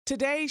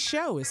Today's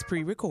show is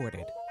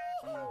pre-recorded.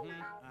 Y'all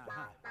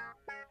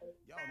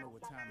know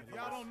what time it is.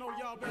 Y'all don't know,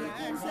 y'all better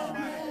ask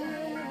somebody.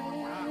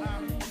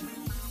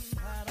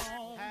 Hat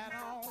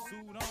on,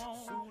 suit on,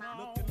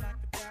 looking like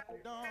a dapper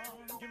dog,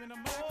 giving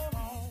them all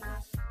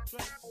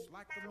dressed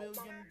like $1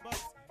 million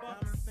bucks,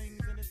 diamond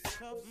things in its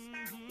cuffs.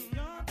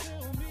 Y'all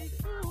tell me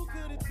who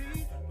could it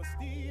be but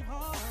Steve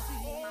Harvey?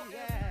 Oh,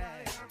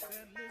 yeah,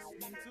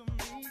 listening to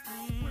me.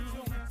 Put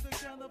your hands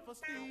together for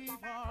Steve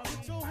Harvey.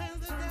 Put your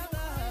hands together.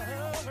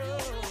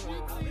 Steve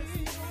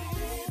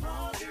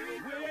Harvey.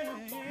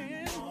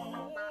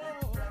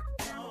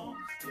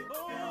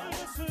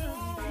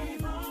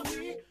 Steve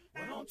Harvey.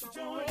 Why don't you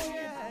join in?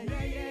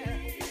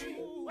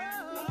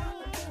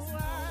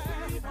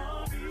 Steve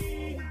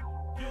Harvey.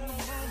 Get them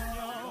on,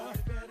 y'all.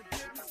 Better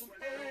give me some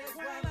eggs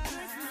while I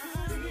listen.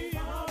 Steve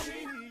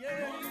Harvey.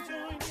 Won't you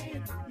join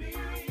in with me?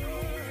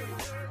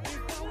 If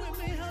you're with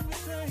me, help me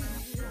say.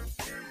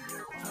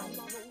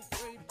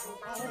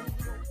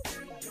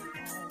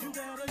 You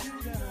gotta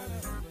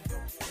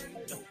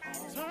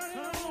turn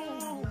it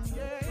on,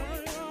 yeah,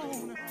 turn it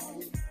on.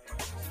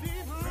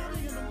 Steve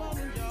Harvey in the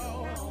morning,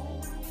 y'all.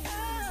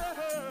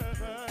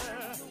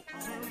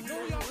 You know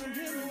y'all can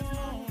hear me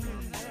on.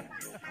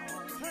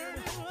 Turn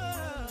it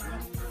up.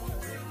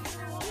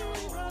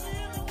 Steve Harvey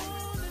in the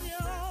morning,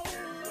 y'all.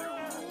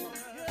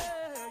 Yeah.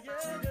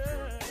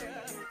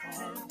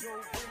 Turn your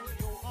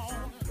radio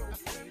on.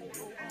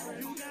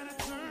 You gotta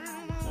turn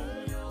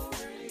your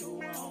radio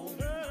on.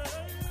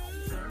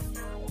 Turn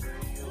your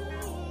radio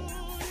on.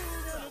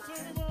 You gotta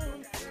turn it on.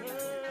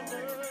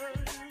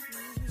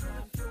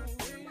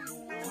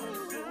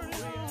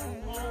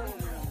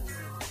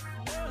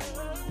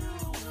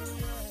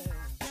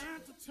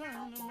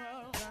 Turn them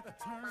up,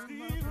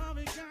 Steve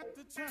Harvey got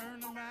to turn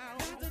them out.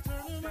 Got to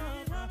turn them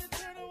up, Harvey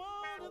turn them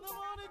on in the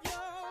morning,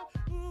 y'all.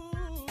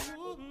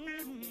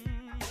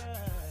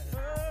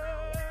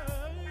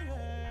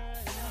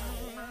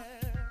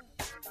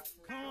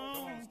 Come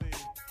on,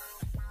 Steve.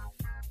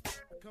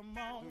 Come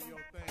on, do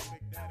your thing,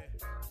 Big Daddy.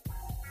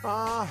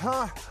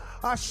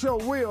 I sure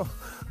will.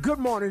 Good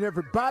morning,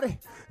 everybody.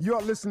 You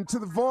are listening to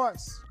The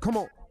Voice. Come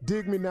on,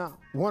 dig me now.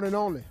 One and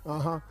only.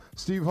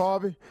 Steve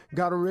Harvey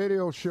got a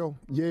radio show.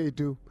 Yeah, you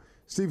do.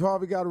 Steve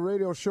Harvey got a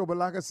radio show, but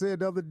like I said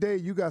the other day,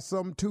 you got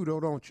something too, though,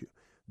 don't you?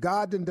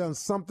 God done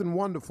something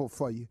wonderful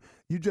for you.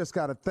 You just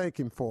got to thank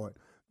him for it.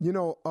 You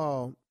know,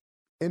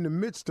 in the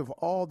midst of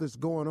all this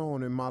going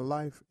on in my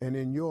life and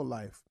in your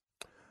life,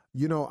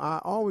 you know, I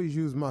always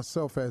use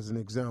myself as an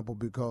example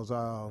because,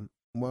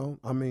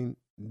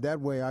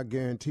 that way I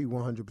guarantee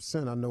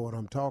 100% I know what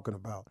I'm talking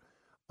about.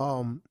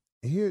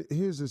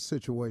 Here's the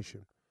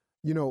situation.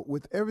 You know,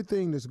 with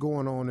everything that's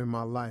going on in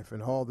my life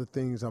and all the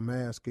things I'm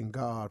asking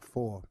God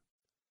for,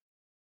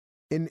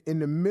 in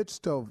the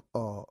midst of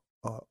a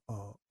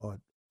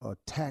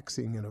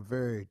taxing and a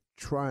very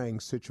trying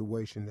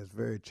situation that's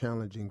very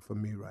challenging for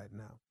me right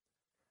now,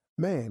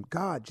 man,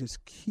 God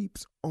just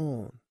keeps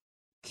on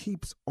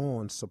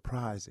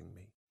surprising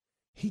me.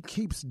 He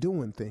keeps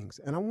doing things.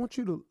 And I want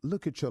you to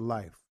look at your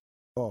life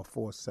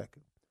for a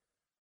second.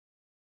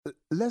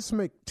 Let's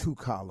make two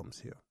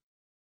columns here.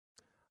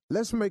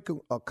 Let's make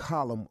a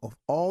column of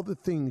all the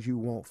things you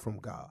want from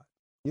God.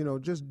 You know,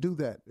 just do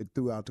that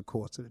throughout the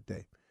course of the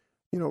day.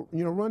 You know,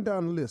 run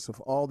down a list of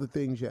all the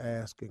things you're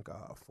asking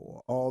God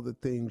for, all the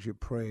things you're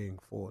praying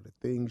for, the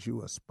things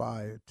you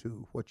aspire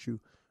to,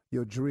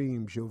 your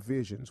dreams, your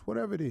visions,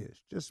 whatever it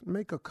is. Just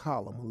make a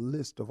column, a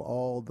list of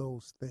all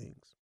those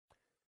things.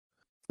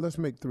 Let's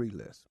make 3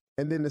 lists.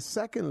 And then the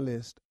second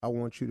list, I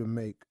want you to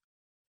make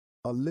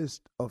a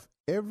list of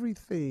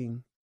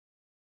everything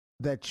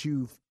that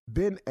you've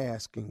been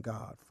asking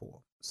God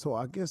for. So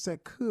I guess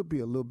that could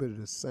be a little bit of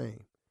the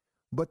same.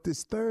 But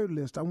this third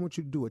list, I want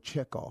you to do a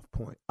checkoff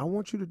point. I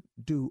want you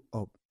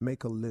to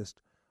make a list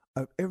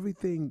of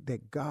everything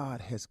that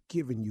God has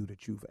given you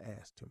that you've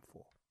asked him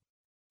for.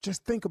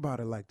 Just think about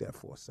it like that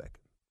for a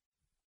second.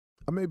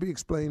 I may be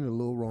explaining it a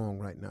little wrong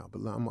right now,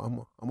 but I'm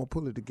going to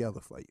pull it together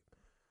for you.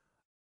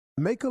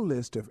 Make a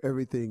list of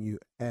everything you're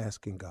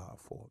asking God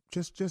for.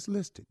 Just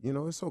list it. You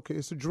know, it's okay.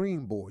 It's a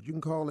dream board. You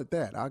can call it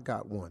that. I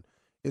got one.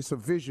 It's a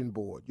vision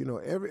board. You know,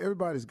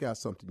 everybody's got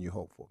something you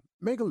hope for.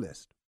 Make a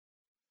list.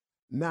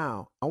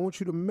 Now, I want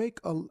you to make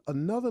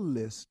another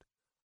list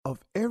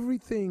of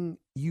everything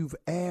you've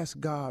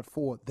asked God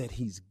for that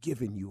he's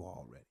given you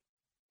already.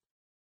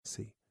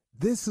 See,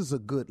 this is a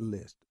good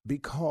list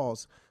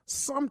because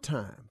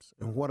sometimes,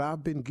 and what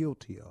I've been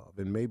guilty of,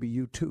 and maybe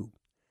you too,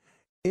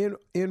 in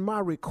my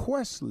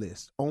request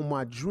list on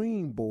my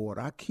dream board,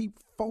 I keep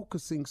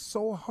focusing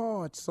so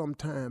hard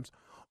sometimes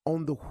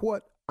on the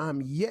what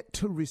I'm yet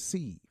to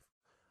receive.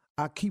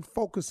 I keep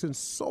focusing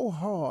so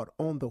hard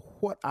on the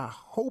what I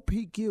hope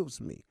he gives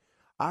me.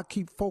 I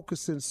keep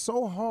focusing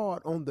so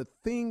hard on the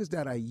things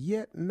that are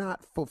yet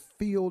not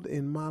fulfilled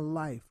in my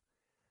life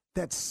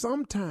that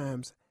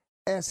sometimes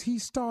as he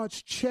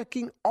starts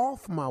checking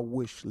off my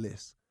wish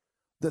list,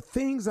 the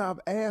things I've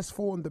asked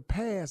for in the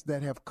past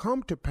that have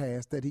come to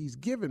pass that he's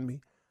given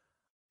me,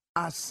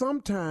 I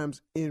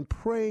sometimes, in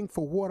praying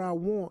for what I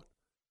want,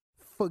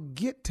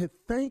 forget to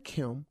thank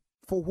him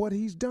for what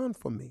he's done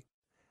for me.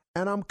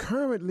 And I'm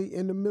currently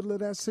in the middle of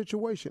that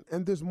situation.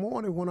 And this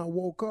morning when I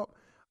woke up,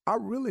 I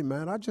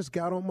just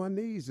got on my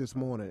knees this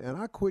morning and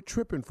I quit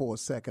tripping for a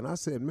second. I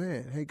said,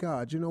 man, hey,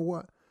 God, you know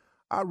what?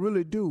 I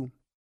really do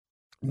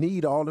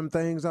need all them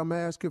things I'm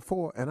asking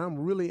for, and I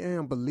really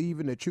am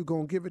believing that you're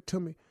going to give it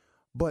to me.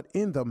 But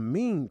in the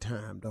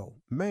meantime, though,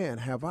 man,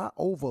 have I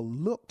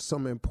overlooked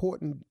some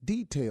important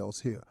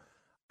details here.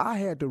 I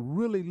had to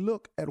really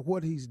look at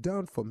what he's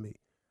done for me.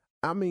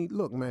 I mean,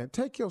 look, man,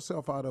 take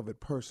yourself out of it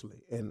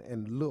personally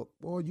and look.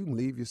 Boy, you can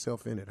leave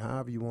yourself in it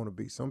however you want to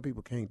be. Some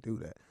people can't do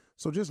that.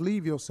 So just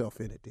leave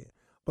yourself in it then.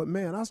 But,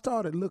 man, I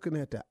started looking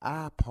at the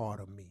I part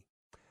of me.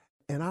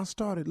 And I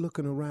started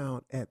looking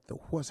around at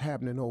what's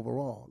happening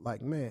overall.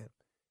 Like, man,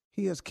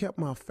 he has kept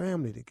my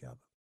family together.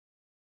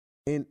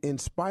 In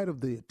spite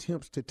of the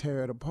attempts to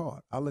tear it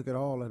apart, I look at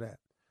all of that.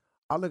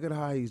 I look at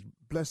how he's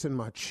blessing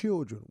my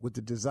children with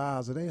the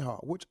desires of their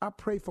heart, which I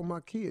pray for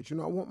my kids. You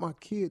know, I want my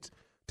kids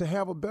to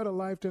have a better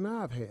life than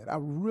I've had. I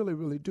really,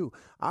 really do.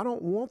 I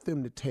don't want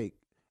them to take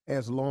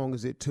as long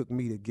as it took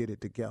me to get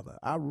it together.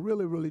 I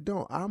really, really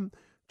don't. I'm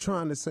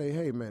trying to say,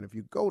 hey, man, if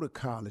you go to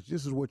college,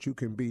 this is what you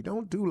can be.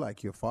 Don't do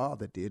like your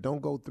father did.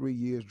 Don't go 3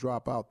 years,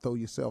 drop out, throw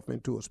yourself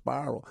into a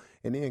spiral,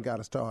 and then got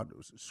to start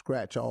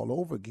scratch all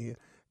over again.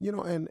 You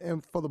know,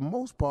 and for the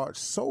most part,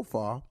 so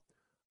far,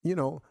 you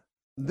know,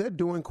 they're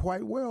doing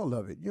quite well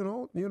of it. You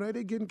know,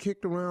 they're getting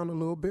kicked around a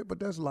little bit, but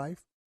that's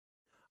life.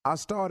 I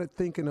started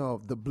thinking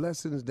of the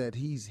blessings that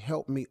he's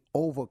helped me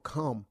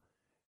overcome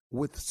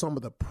with some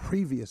of the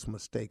previous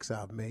mistakes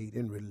I've made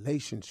in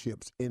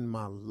relationships in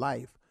my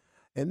life.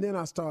 And then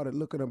I started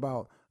looking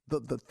about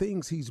the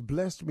things he's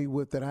blessed me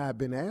with that I've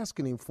been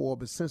asking him for,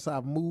 but since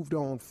I've moved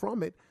on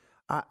from it,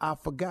 I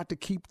forgot to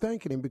keep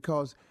thanking him,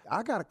 because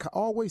I got to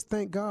always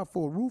thank God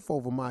for a roof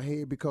over my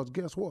head, because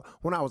guess what?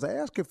 When I was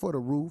asking for the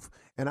roof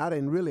and I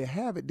didn't really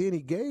have it, then he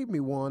gave me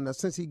one. Now,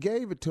 since he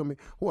gave it to me,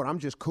 I'm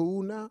just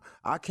cool now?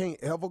 I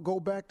can't ever go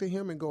back to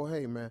him and go,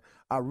 hey, man,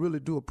 I really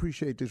do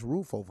appreciate this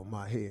roof over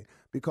my head,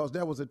 because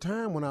there was a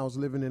time when I was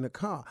living in a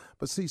car.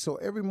 But see, so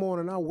every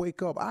morning I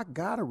wake up, I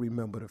got to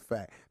remember the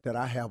fact that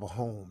I have a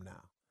home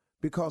now,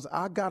 because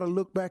I got to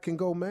look back and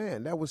go,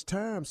 man, that was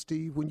time,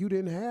 Steve, when you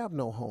didn't have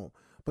no home.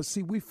 But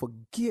see, we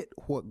forget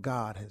what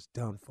God has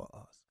done for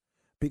us,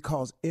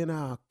 because in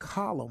our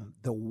column,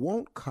 the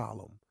want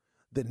column,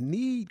 the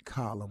need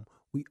column,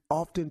 we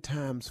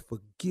oftentimes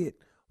forget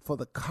for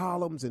the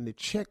columns and the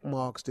check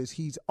marks that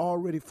he's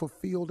already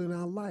fulfilled in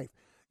our life.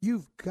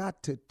 You've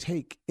got to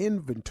take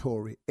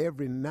inventory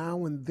every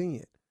now and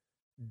then,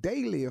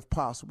 daily if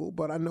possible,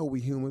 but I know we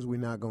humans, we're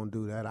not going to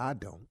do that. I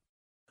don't.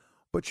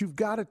 But you've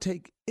got to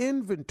take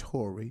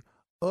inventory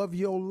of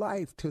your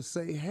life to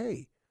say,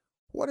 hey,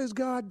 what has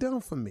God done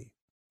for me?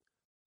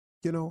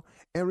 You know,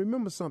 and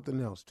remember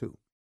something else too.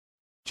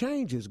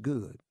 Change is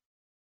good,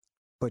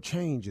 but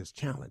change is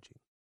challenging.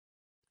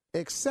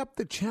 Accept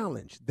the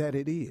challenge that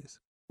it is.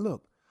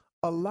 Look,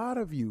 a lot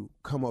of you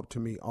come up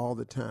to me all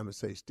the time and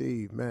say,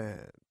 Steve,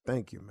 man,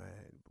 thank you,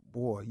 man.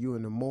 Boy, you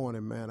in the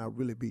morning, man, I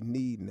really be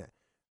needing that.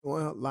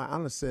 Well, like I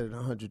done said it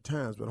 100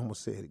 times, but I'm going to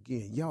say it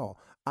again. Y'all,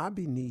 I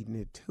be needing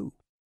it too.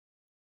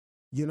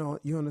 You know,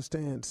 you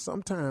understand?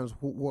 Sometimes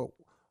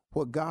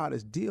what God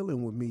is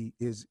dealing with me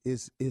is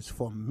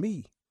for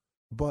me.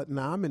 But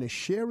now I'm in a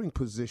sharing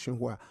position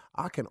where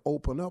I can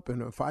open up,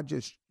 and if I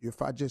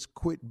just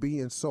quit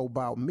being so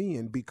about me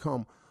and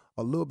become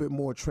a little bit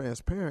more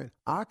transparent,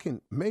 I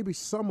can, maybe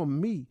some of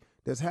me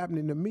that's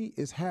happening to me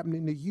is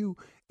happening to you,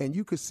 and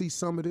you can see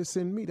some of this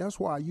in me. That's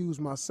why I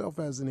use myself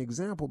as an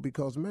example,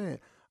 because, man,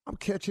 I'm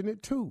catching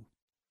it too.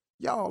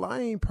 Y'all, I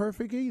ain't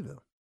perfect either.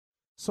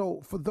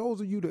 So for those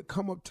of you that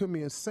come up to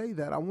me and say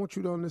that, I want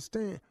you to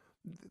understand,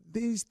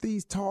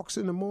 these talks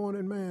in the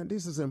morning, man,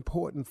 this is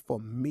important for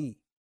me,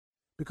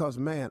 because,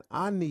 man,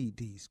 I need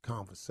these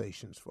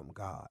conversations from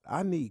God.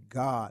 I need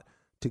God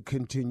to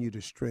continue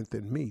to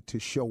strengthen me, to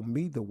show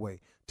me the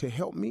way, to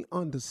help me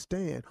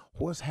understand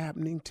what's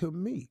happening to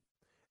me.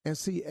 And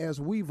see, as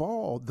we've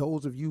all,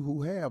 those of you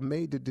who have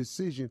made the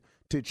decision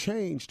to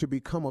change, to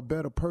become a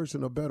better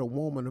person, a better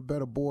woman, a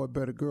better boy, a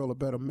better girl, a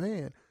better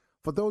man,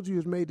 for those of you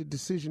who've made the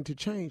decision to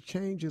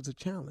change is a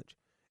challenge.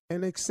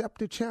 And accept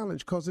the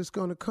challenge, because it's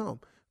going to come.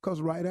 Because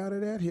right out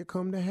of that, here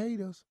come the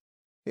haters.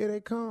 Here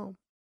they come.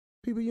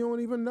 People you don't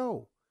even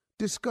know,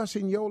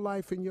 discussing your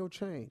life and your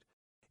change.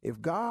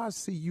 If God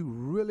see you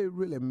really,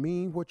 really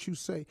mean what you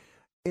say,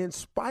 in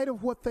spite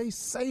of what they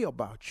say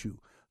about you,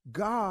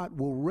 God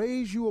will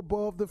raise you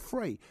above the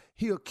fray.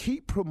 He'll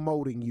keep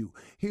promoting you.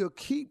 He'll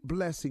keep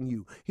blessing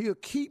you. He'll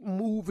keep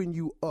moving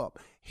you up.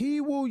 He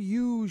will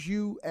use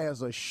you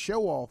as a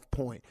show-off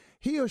point.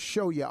 He'll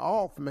show you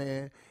off,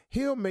 man.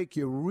 He'll make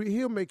you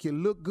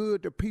look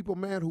good to people,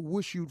 man, who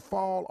wish you'd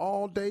fall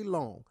all day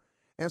long.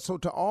 And so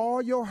to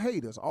all your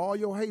haters will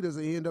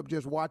end up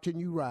just watching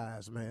you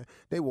rise, man.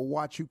 They will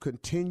watch you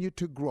continue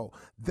to grow.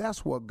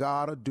 That's what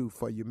God will do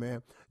for you,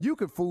 man. You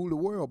can fool the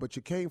world, but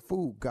you can't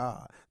fool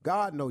God.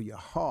 God know your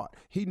heart.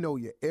 He know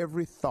your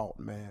every thought,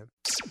 man.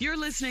 You're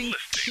listening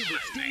to the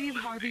Steve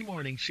Harvey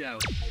Morning Show.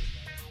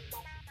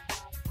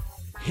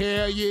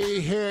 Hear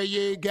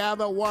ye,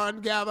 gather one,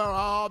 gather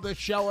all. The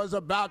show is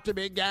about to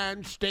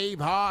begin. Steve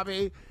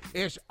Harvey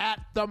is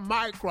at the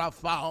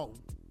microphone,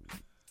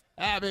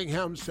 having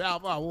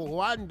himself a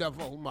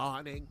wonderful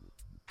morning.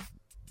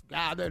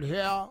 Gathered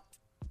here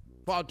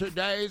for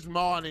today's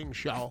morning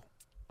show.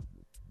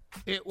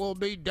 It will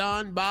be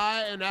done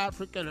by an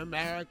African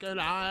American.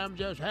 I am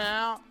just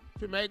here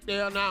to make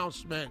the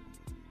announcement.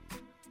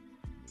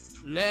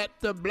 Let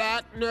the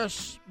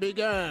blackness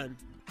begin.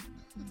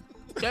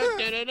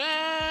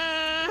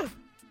 Da-da-da-da.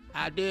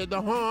 I did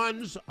the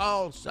horns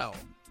also.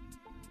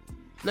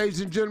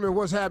 Ladies and gentlemen,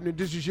 what's happening?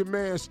 This is your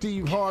man,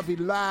 Steve Harvey,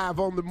 live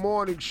on the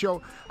morning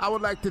show. I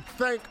would like to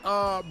thank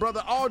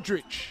Brother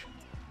Aldrich,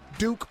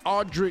 Duke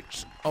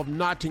Aldrich of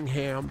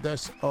Nottingham.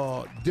 That's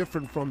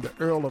different from the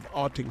Earl of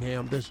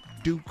Ottingham. That's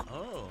Duke,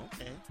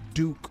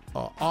 Duke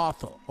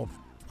Arthur of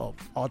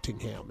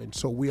Ottingham. And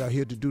so we are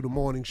here to do the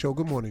morning show.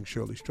 Good morning,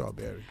 Shirley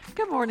Strawberry.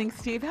 Good morning,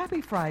 Steve.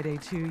 Happy Friday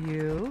to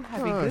you.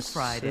 Happy Good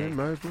Friday.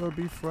 Might as well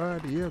be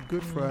Friday. Yeah,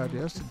 Good Friday.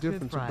 That's the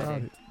difference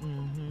about it.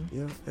 Mm-hmm.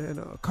 Yeah,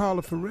 and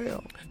Carla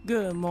Farrell.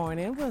 Good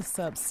morning. What's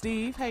up,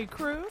 Steve? Hey,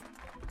 crew.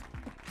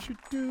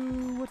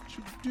 What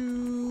you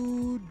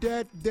do,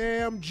 that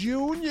damn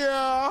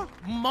Junior.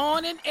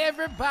 Morning,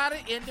 everybody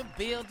in the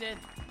building.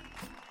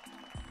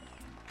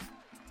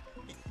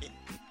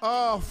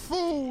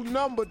 Fool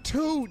number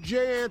 2,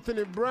 J.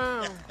 Anthony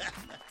Brown.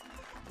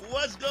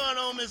 What's going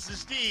on, Mr.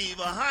 Steve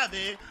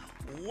Harvey?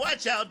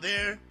 Watch out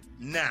there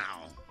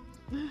now.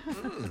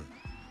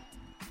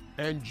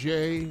 And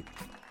J.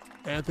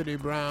 Anthony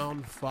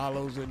Brown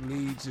follows and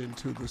leads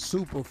into the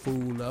super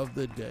fool of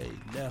the day,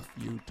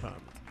 Nephew Tommy.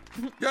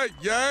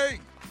 Yay!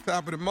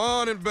 Top of the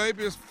morning,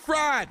 baby. It's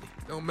Friday.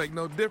 Don't make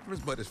no difference,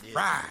 but it's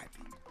Friday.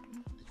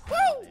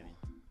 Woo!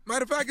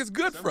 Matter of fact, it's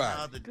Good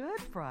Friday.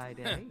 Good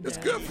Friday. It's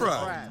Good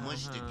Friday.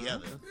 Mush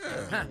together. I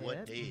don't know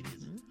what day it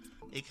is.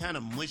 They kind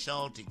of mush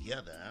all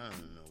together. I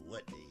don't know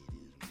what day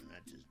it is, man.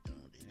 I just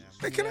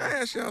don't. Hey, can I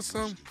ask y'all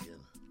something?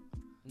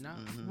 No.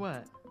 Mm-hmm.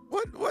 What?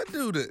 What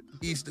do the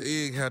Easter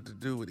egg have to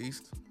do with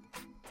Easter?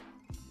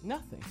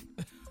 Nothing.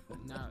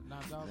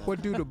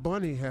 What do the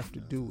bunny have to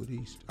do with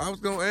Easter? I was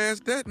going to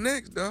ask that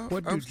next, dog.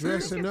 What do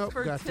dressing up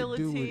got to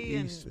do with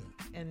Easter?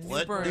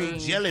 What do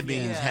jelly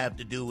beans have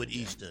to do with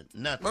Easter?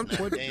 Nothing.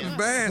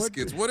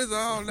 Baskets. What does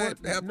all that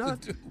have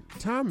to do?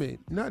 Tommy,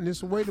 nothing.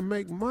 It's a way to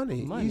make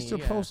money. Easter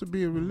supposed to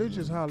be a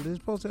religious holiday. It's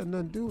supposed to have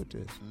nothing to do with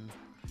this.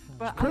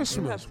 But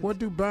Christmas. What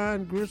do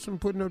buying gifts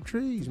and putting up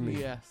trees mean?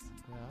 Yes.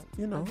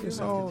 You know, it's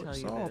all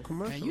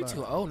commercial. Man, you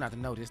too old not to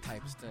know this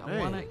type of stuff. I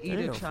want to eat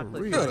a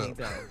chocolate bunny,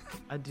 though.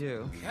 I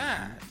do.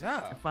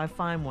 God, if I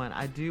find one,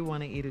 I do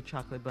want to eat a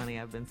chocolate bunny.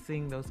 I've been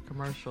seeing those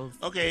commercials.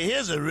 Okay,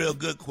 here's a real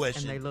good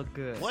question. And they look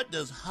good. What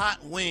does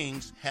hot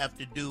wings have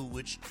to do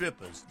with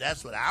strippers?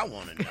 That's what I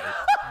want to know.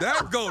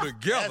 That go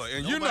together,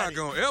 and you're not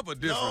going to ever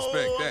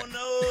disrespect that.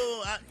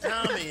 No,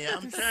 Tommy,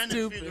 I'm trying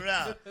to figure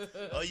out.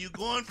 Are you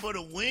going for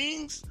the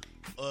wings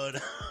or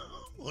the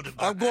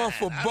I'm going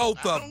for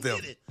both of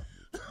them.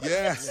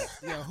 Yes.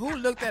 Yeah, who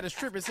looked at a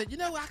stripper and said, you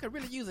know, I could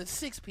really use a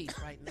 6-piece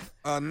right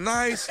now? A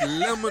nice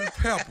lemon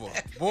pepper,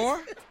 boy.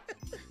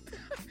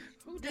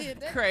 Who did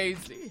that?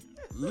 Crazy.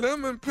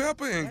 Lemon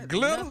pepper and That's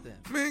glitter? nothing.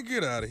 Man,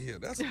 get out of here.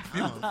 That's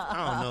beautiful.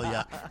 I don't know,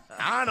 y'all.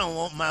 I don't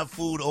want my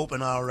food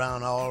open all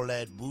around all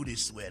that booty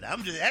sweat.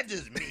 That's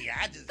just me.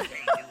 I just can't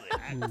do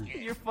it. I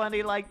can't. You're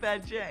funny like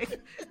that, Jay.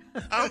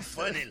 I'm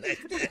funny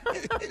like that.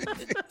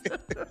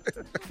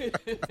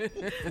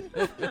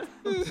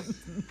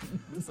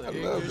 It's a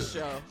good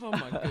show. Oh,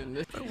 my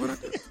goodness.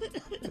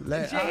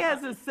 Jay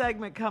has a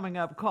segment coming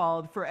up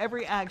called For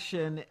Every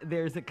Action,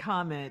 There's a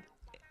Comment.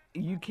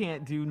 You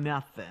can't do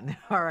nothing.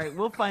 All right,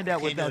 we'll find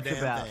out what that's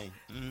about.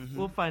 Mm-hmm.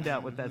 We'll find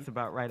out what that's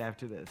about right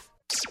after this.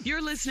 You're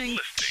listening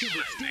to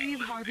the Steve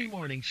Harvey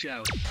Morning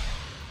Show.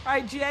 All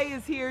right, Jay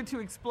is here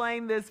to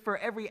explain this. For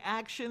every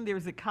action,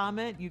 there's a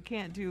comment. You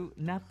can't do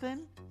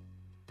nothing.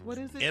 What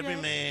is it, Every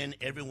Jay? man,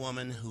 every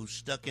woman who's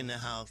stuck in the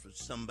house with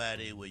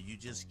somebody where you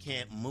just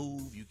can't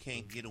move, you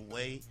can't get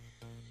away,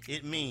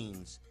 it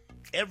means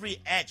every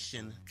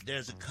action,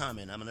 there's a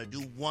comment. I'm going to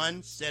do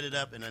one, set it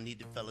up, and I need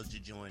the fellas to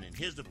join in.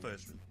 Here's the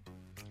first one.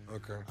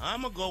 Okay.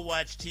 I'm going to go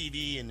watch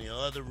TV in the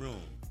other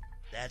room.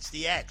 That's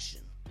the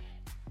action.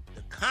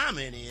 The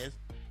comment is,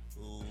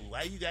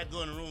 why you got to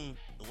go in the room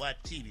to watch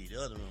TV,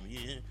 the other room?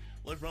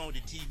 What's wrong with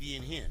the TV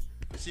in here?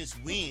 Since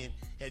when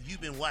have you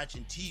been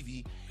watching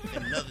TV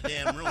in another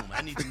damn room?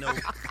 I need to know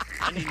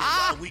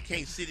why we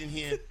can't sit in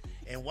here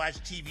and watch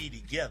TV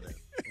together.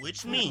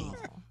 Which means,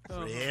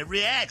 for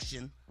every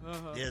action,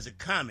 there's a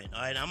comment.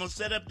 All right, I'm going to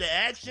set up the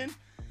action.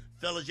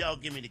 Fellas, y'all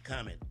give me the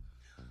comment.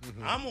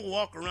 I'm going to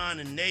walk around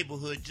the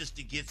neighborhood just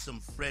to get some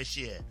fresh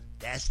air.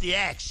 That's the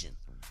action.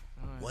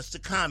 What's the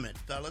comment,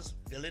 fellas?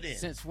 Fill it in.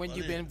 Since when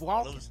you been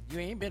walking? You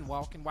ain't been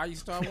walking. Why you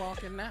start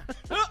walking now?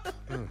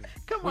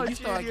 Come when on, you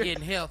start Junior.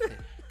 getting healthy,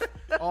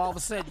 all of a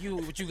sudden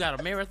you got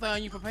a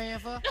marathon you preparing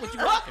for? What you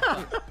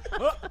walking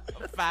for?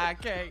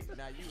 5K.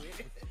 Now you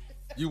in.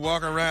 You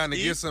walk around to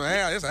get some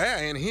air. There's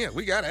air in here.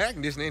 We got air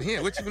conditioning in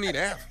here. What you need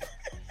air for?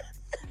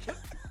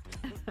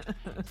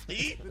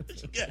 Steve,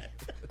 what you got?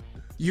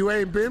 You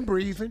ain't been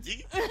breathing.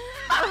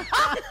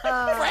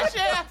 Fresh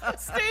air,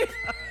 Steve.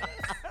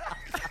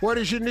 What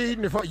is you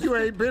needing? You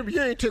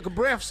ain't took a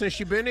breath since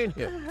you been in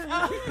here.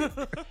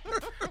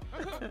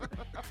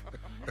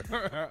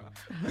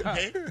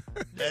 Okay,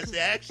 that's the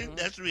action.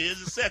 That's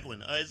here's the second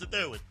one. All right, here's the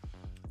third one.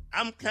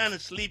 I'm kind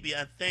of sleepy.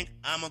 I think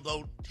I'm gonna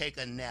go take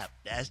a nap.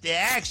 That's the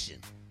action.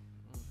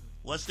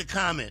 What's the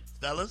comment,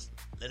 fellas?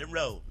 Let it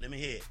roll. Let me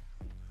hear it.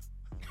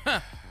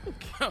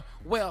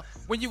 Well,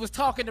 when you was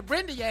talking to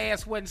Brenda, your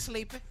ass wasn't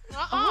sleeping.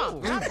 Not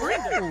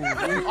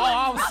Brenda. Oh,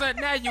 all of a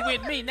sudden now you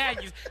with me. Now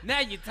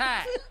you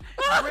tired.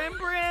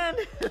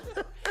 Bren.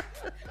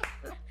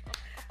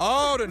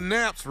 All the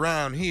naps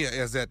around here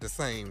is at the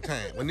same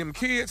time. When them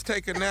kids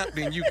take a nap,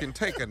 then you can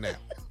take a nap.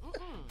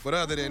 But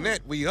other than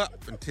that, we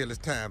up until it's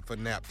time for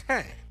nap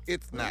time.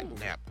 It's not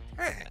nap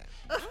time.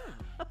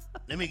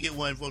 Let me get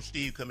one before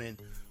Steve come in.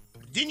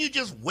 Didn't you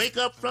just wake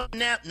up from a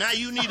nap? Now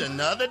you need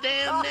another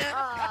damn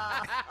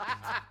nap?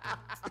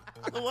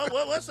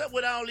 What's up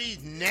with all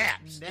these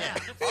naps?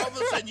 All of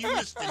a sudden you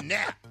missed the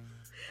nap.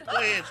 Go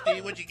ahead,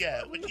 Steve. What you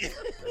got?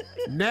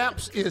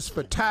 Naps is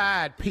for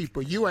tired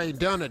people. You ain't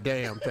done a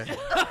damn thing.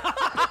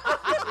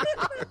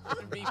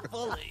 Be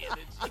full of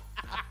energy.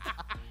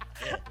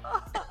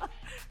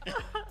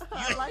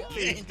 I like You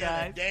these ain't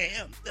done a guys.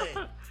 damn thing.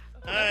 All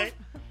right,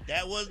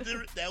 that was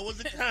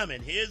the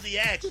comment. Here's the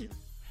action.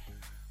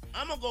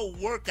 I'm gonna go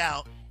work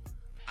out.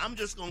 I'm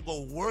just gonna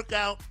go work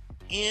out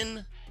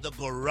in the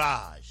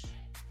garage.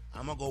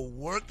 I'm gonna go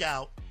work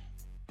out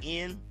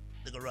in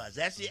the garage.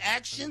 That's the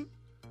action.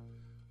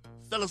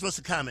 Fellas, what's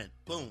the comment?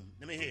 Boom.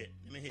 Let me hear it.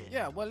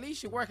 Yeah, well, at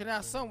least you're working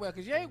out somewhere,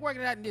 because you ain't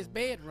working out in this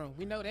bedroom.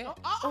 We know that.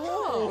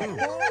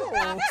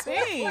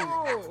 Team.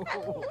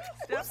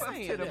 Step up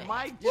to the that.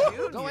 mic,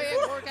 Junior. Go ahead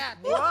and work out.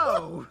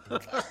 Whoa.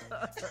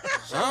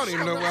 I don't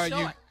even know why you.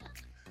 Short.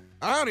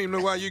 I don't even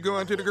know why you go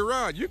into the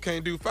garage. You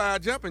can't do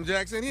 5 jumping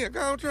jacks in here.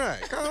 Go on, try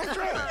it. Go on,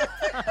 try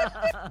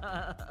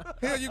it.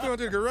 Hell, you going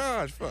to the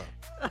garage for?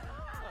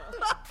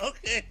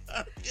 Okay.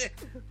 All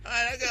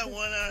right, I got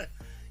one.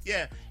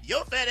 Yeah,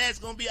 your fat ass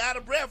gonna be out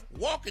of breath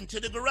walking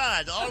to the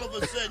garage. All of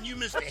a sudden, you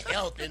miss the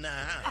health in the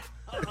house.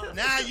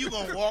 Now you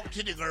gonna walk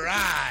to the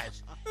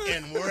garage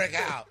and work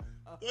out.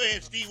 Go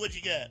ahead, Steve. What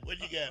you got? What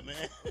you got,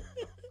 man?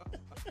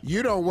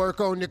 You don't work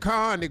on your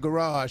car in the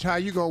garage. How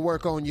you gonna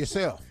work on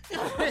yourself?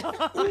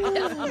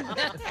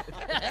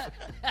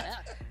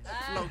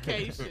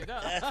 Location.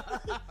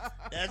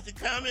 That's the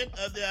comment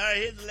of the. All right,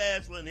 here's the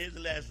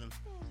last one.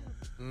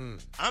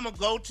 I'm gonna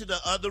go to the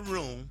other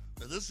room.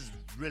 This is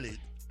really.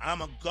 I'm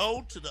gonna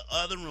go to the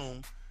other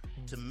room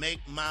to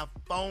make my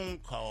phone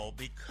call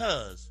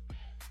because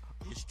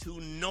it's too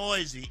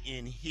noisy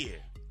in here.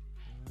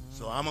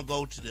 So I'm gonna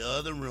go to the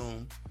other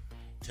room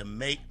to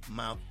make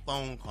my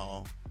phone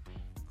call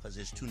because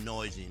it's too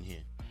noisy in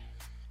here.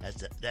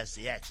 That's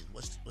the action.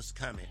 What's the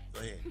comment? Go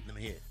ahead. Let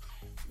me hear it.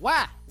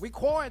 Why? We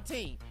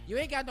quarantined. You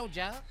ain't got no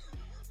job.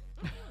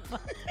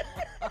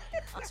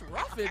 That's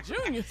rough at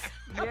Junior.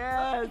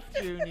 Yes,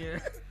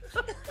 Junior.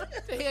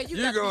 The hell you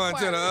You got to be going to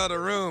quiet. the other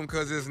room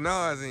because it's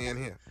noisy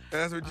in here.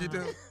 That's what you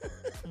do.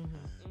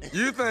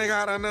 You think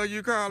I don't know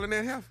you calling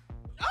that heifer?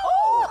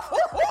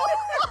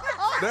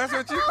 That's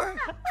what you think?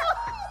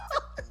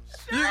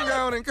 You can go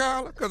on and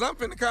call her because I'm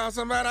finna call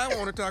somebody I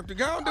want to talk to.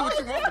 Go on, do what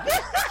you want to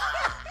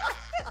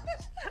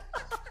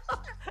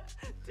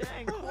do.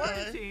 Dang,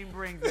 quarantine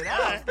brings it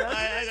All out.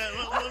 right, I'm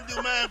gonna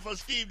do mine for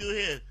Steve do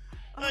his.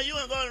 You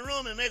want to go in the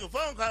room and make a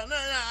phone call? No,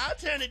 I'll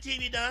turn the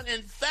TV down.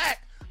 In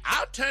fact,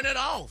 I'll turn it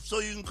off so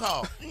you can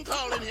call. You can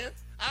call in here.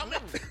 I'll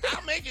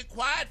make it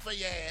quiet for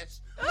your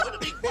ass. You want to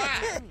be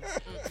quiet?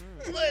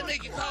 Go ahead and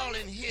make your call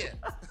in here.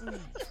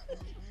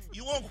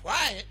 You want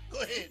quiet?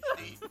 Go ahead,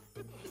 Steve.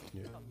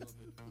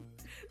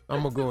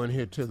 I'm gonna go in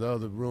here to the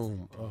other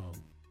room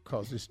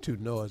cause it's too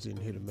noisy in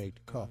here to make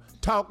the call.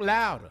 Talk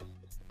louder.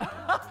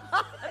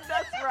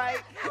 That's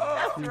right.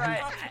 That's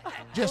right.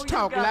 Just Oh, you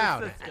talk got it,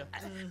 louder. sister.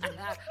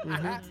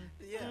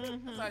 Yeah,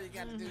 that's all you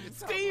got to do. Just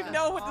talk Steve loud.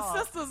 know what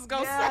the sisters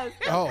gonna Yes.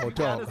 say. Oh,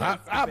 talk.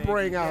 I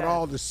bring out Yes.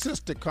 all the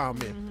sister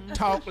comments.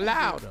 Talk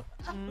louder.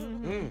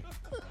 You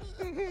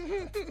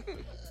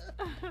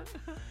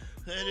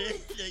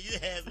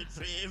have it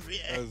for every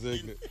That's action.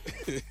 ignorant.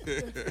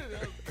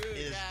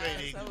 It's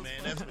straight ignorant,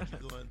 man. That's what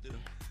you're going through.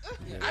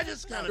 I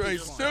just kind of Straight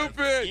feel sorry for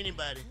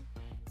stupid.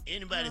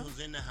 anybody who's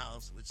in the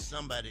house with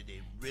somebody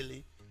they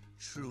really,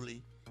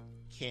 truly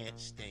can't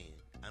stand.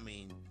 I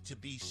mean, to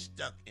be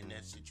stuck in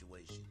that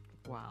situation,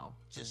 Wow.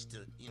 just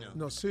to,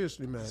 No,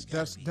 seriously, man. It's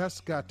gotta That's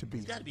got to be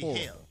it's got to be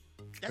horrible. hell.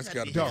 That's gotta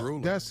gotta be be hell.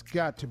 brutal. That's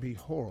got to be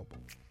horrible.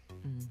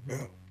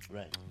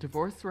 Right.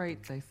 Divorce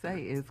rate, they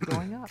say, is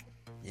going up.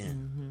 Yeah.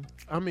 Mm-hmm.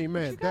 I mean,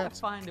 man, you gotta that's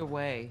find a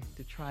way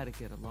to try to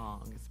get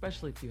along,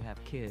 especially if you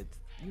have kids.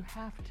 You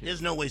have to.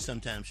 There's no way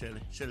sometimes,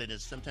 Shirley.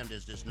 Sometimes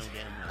there's just no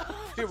damn way.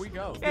 Here we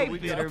go. Hey,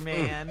 bitter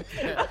man.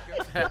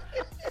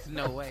 There's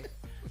no way.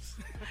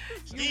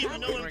 Steve, you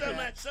know what I'm talking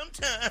about?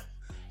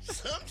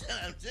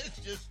 Sometimes it's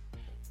just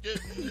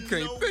You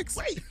can't no fix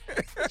way.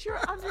 it. But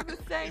you're under the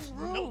same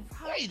roof. No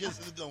way this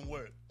is gonna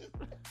work.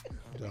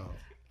 dog.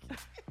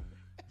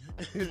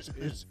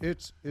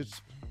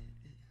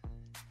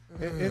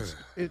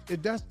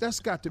 That's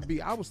got to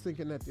be. I was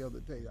thinking that the other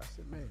day. I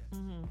said, man,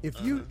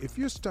 if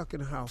you're stuck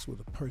in a house with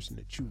a person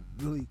that you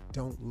really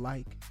don't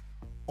like,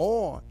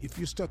 or if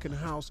you're stuck in a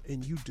house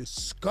and you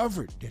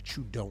discovered that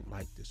you don't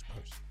like this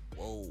person,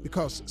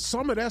 because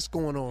some of that's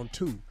going on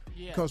too.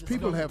 Because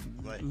people have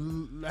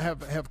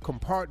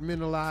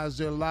compartmentalized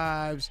their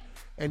lives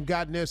and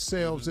gotten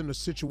themselves in a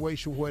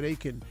situation where they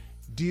can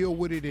deal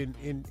with it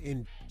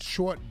in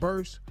short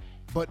bursts.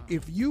 But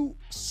if you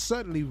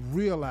suddenly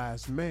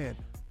realize, man,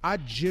 I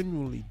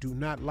genuinely do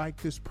not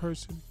like this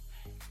person,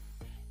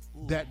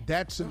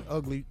 that's an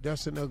ugly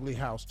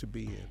house to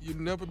be in. You've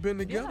never been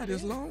together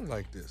this long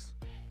like this.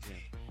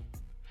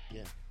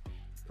 Yeah.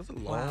 That's a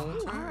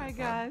long time. All right,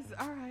 guys.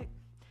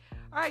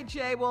 All right,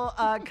 Jay. Well,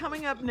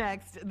 coming up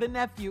next, the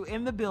nephew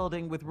in the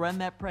building with Run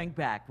That Prank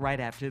Back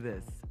right after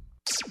this.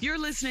 You're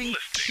listening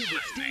to the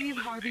Steve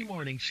Harvey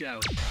Morning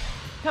Show.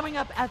 Coming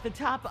up at the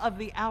top of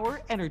the hour,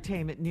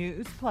 entertainment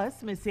news.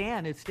 Plus, Miss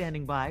Ann is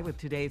standing by with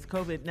today's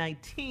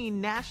COVID-19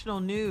 national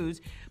news.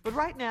 But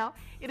right now,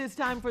 it is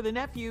time for the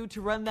nephew to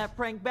run that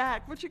prank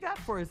back. What you got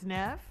for us,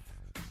 Neff?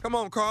 Come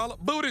on, Carla.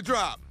 Booty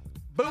drop.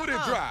 Booty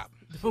drop.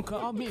 Don't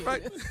call me.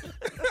 Right?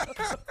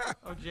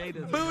 Oh, Jay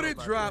doesn't Booty know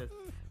about drop. this.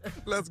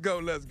 Let's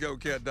go,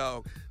 cat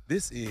dog.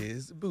 This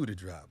is Booty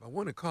Drop. I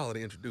want to call her to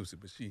introduce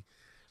it, but she's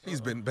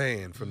been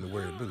banned from the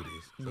word booties.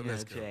 So Yeah,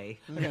 let's go. Jay.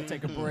 We gotta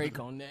take a break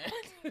on that.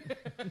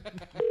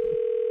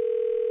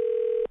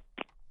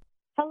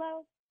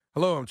 Hello,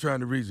 Hello, I'm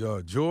trying to reach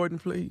Jordan,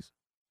 please.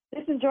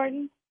 this is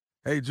Jordan.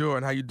 Hey,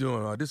 Jordan, how you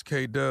doing? This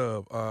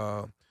K-Dub.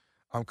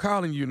 I'm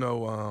calling you,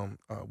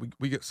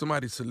 we get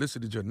somebody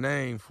solicited your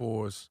name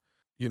for us.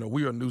 You know,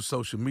 we are a new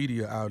social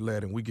media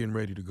outlet, and we're getting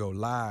ready to go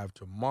live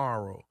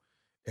tomorrow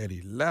at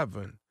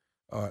 11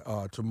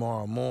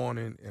 tomorrow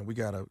morning. And we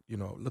got to,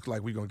 looks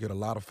like we're going to get a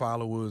lot of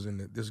followers, and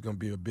this is going to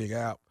be a big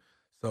app.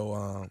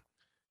 So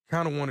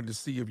kind of wanted to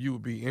see if you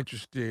would be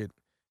interested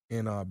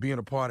in being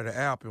a part of the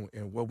app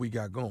and what we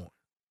got going.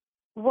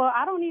 Well,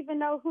 I don't even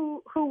know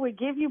who would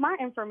give you my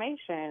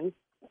information.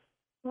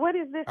 What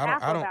is this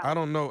app about? I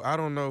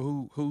don't know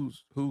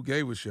who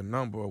gave us your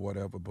number or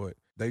whatever, but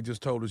they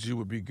just told us you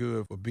would be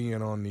good for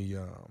being on the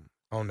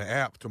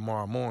app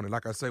tomorrow morning.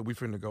 Like I said, we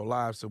finna go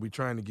live, so we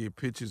trying to get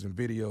pictures and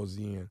videos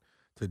in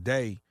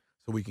today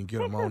so we can get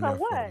them on there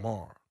for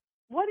tomorrow.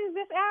 What is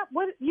this app?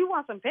 What you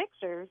want some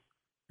pictures?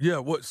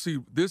 Yeah,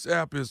 this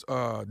app is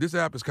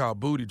called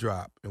Booty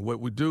Drop, and what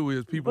we do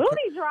is people.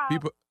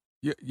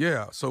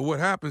 Yeah. So what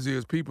happens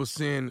is people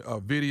send a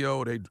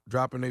video, they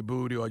dropping their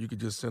booty, or you could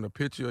just send a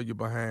picture of your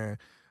behind.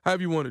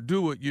 However you want to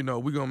do it,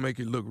 we're gonna make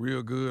it look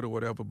real good or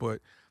whatever.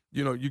 But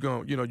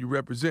you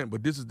represent.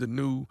 But this is the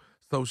new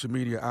social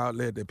media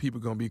outlet that people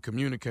gonna be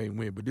communicating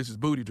with. But this is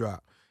Booty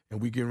Drop, and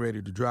we getting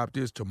ready to drop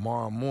this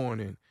tomorrow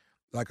morning.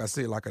 Like I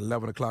said, like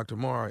 11 o'clock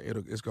tomorrow,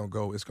 it's gonna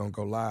go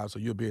live, so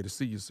you'll be able to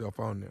see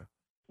yourself on there.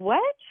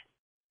 What?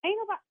 Ain't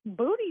nobody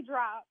Booty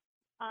Drop?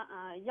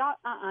 Y'all.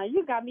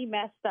 You got me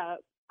messed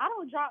up. I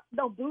don't drop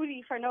no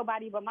booty for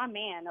nobody but my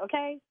man,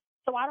 okay?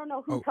 So I don't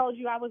know who told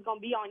you I was going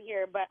to be on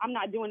here, but I'm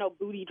not doing no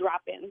booty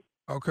dropping.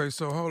 Okay,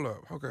 so hold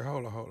up. Okay,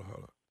 hold up.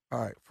 All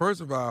right, first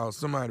of all,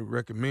 somebody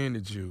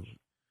recommended you.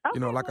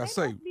 Okay, like I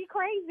say. Must be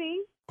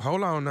crazy.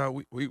 Hold on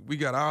now. We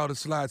got all the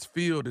slots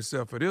filled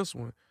except for this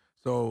one.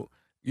 So,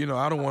 I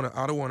don't want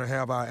to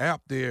have our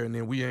app there and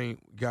then we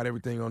ain't got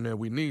everything on there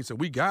we need. So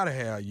we got to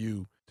have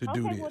you to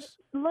do this.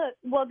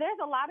 Well, there's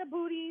a lot of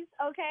booties,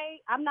 okay?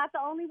 I'm not the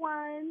only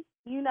one.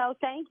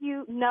 Thank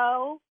you.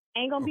 No,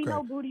 ain't gonna be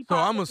no booty. So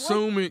I'm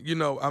assuming,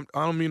 I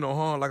don't mean no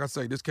harm. Like I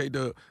say, this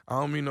K-Dub, I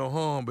don't mean no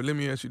harm, but let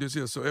me ask you this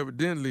here. So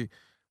evidently,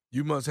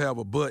 you must have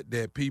a butt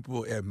that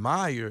people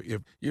admire.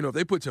 If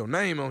they put your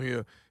name on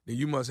here, then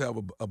you must have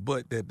a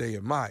butt that they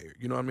admire.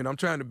 You know what I mean? I'm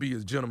trying to be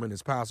as gentleman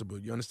as possible.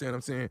 You understand what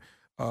I'm saying?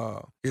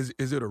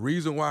 Is it a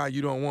reason why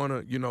you don't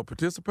want to,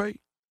 participate?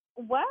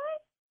 What?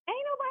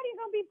 Ain't nobody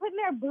gonna be putting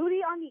their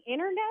booty on the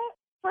internet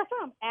for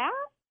some app?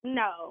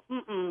 No.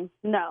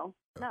 No.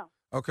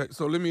 Okay,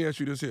 so let me ask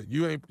you this here.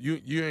 You ain't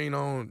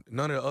on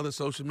none of the other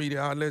social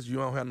media outlets? You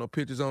don't have no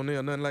pictures on there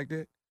or nothing like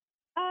that?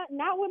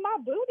 Not with my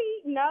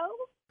booty, no.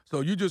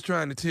 So you just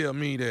trying to tell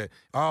me that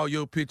all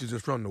your pictures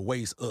is from the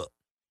waist up?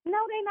 No,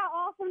 they not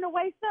all from the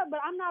waist up, but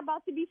I'm not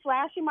about to be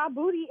flashing my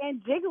booty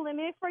and jiggling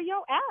it for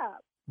your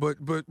app. But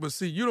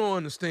see, you don't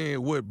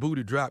understand what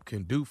Booty Drop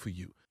can do for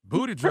you.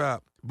 Booty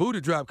Drop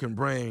can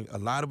bring a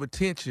lot of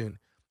attention,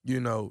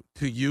 to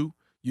you.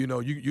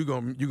 You're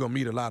gonna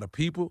meet a lot of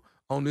people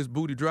on this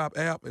Booty Drop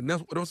app, and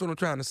that's what I'm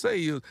trying to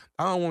say is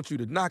I don't want you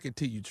to knock it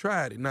till you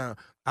tried it. Now,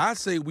 I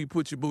say we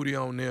put your booty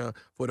on there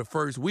for the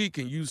first week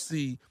and you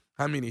see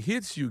how many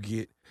hits you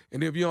get,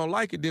 and if you don't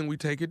like it, then we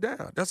take it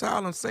down. That's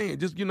all I'm saying.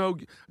 Just,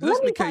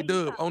 listen to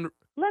K-Dub on the...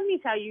 Let me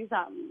tell you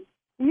something.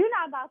 You're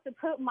not about to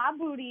put my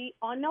booty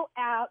on no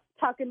app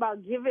talking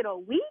about give it a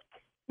week.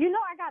 You know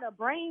I got a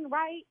brain,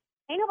 right?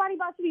 Ain't nobody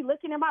about to be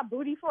looking at my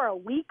booty for a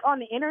week on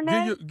the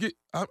internet.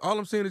 All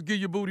I'm saying is give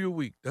your booty a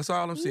week. That's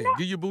all I'm saying.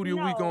 Give your booty a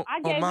week on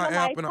my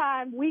app.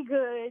 Lifetime. We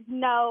good.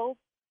 No,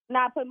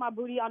 not putting my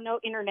booty on no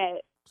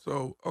internet.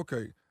 So,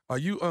 okay. Are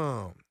you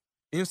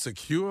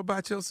insecure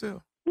about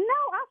yourself? No,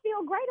 I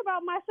feel great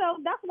about myself.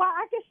 That's why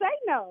I can say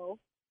no.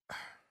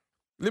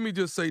 Let me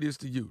just say this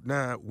to you.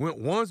 Now,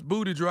 once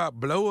Booty Drop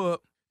blow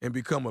up and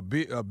become a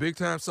big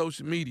time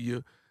social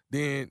media,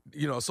 then,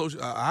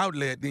 social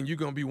outlet, then you're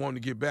going to be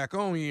wanting to get back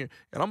on here.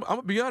 And I'm going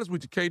to be honest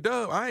with you,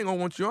 K-Dub, I ain't going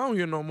to want you on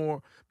here no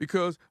more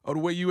because of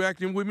the way you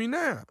acting with me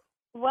now.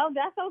 Well,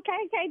 that's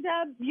okay,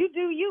 K-Dub. You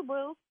do you,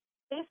 boo.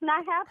 It's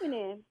not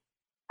happening.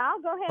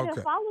 I'll go ahead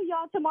and follow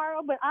y'all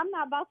tomorrow, but I'm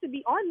not about to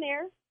be on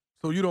there.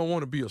 So you don't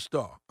want to be a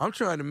star. I'm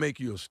trying to make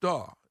you a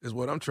star is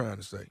what I'm trying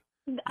to say.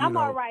 I'm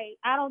all right.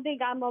 I don't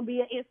think I'm going to be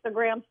an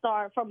Instagram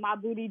star from my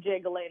booty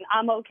jiggling.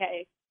 I'm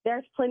okay.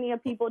 There's plenty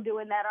of people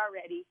doing that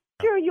already.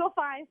 Sure, you'll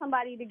find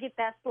somebody to get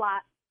that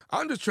slot.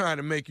 I'm just trying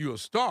to make you a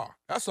star.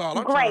 That's all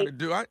I'm trying to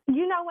do.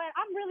 You know what?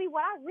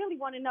 What I really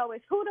want to know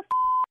is who the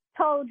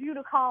told you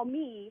to call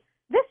me.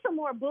 This some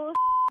more bullshit.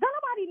 Don't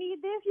nobody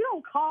need this. You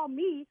don't call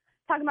me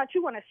talking about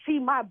you want to see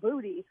my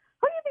booty.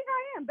 Who do you think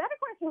I am? Better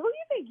question. Who do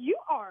you think you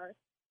are?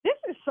 This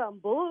is some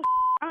bullshit.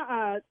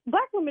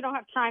 Black women don't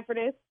have time for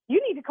this.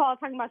 You need to call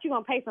talking about you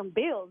going to pay some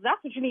bills.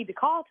 That's what you need to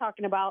call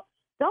talking about.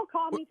 Don't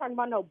call me talking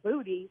about no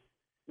booty.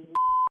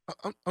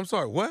 I'm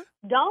sorry, what?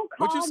 Don't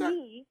call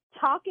me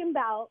talking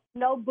about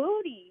no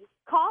booty.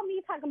 Call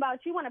me talking about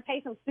you want to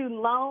pay some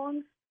student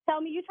loans.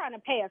 Tell me you're trying to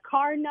pay a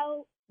car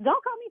note.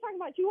 Don't call me talking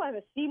about you want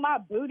to see my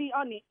booty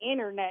on the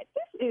internet.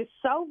 This is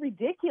so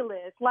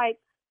ridiculous. Like,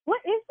 what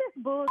is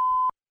this bull?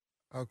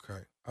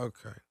 Okay.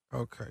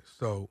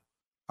 So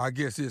I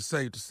guess it's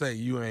safe to say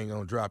you ain't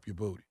going to drop your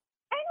booty.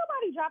 Ain't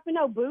nobody dropping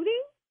no booty.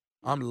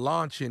 I'm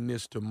launching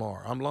this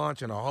tomorrow. I'm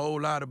launching a whole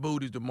lot of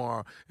booties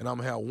tomorrow, and I'm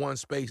going to have one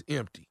space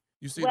empty.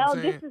 You see what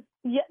I'm saying?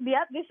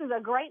 This is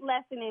a great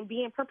lesson in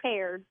being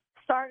prepared,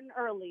 starting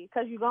early,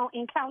 because you're going to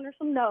encounter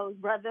some no's,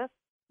 brother.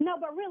 No,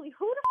 but really,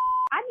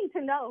 I need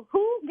to know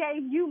who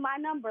gave you my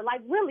number.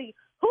 Like, really,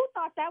 who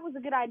thought that was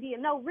a good idea?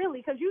 No,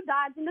 really, because you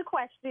dodged in the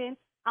question.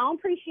 I don't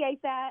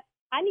appreciate that.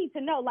 I need to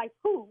know, like,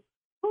 who?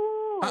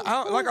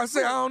 Like I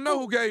said, I don't know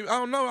who gave. I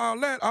don't know all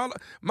that.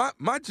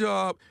 My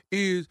job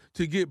is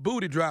to get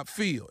Booty Drop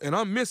filled, and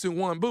I'm missing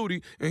one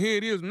booty. And here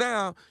it is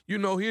now. Here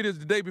it is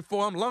the day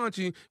before I'm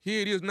launching.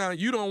 Here it is now.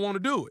 You don't want to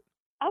do it.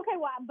 Okay,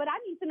 well, but I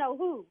need to know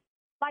who.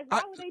 Like,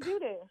 why would they do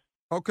this?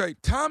 Okay,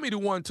 Tommy, the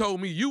one told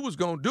me you was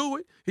gonna do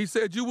it. He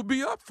said you would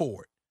be up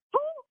for it.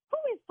 Who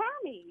is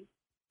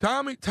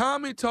Tommy?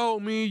 Tommy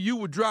told me you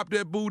would drop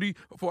that booty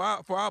for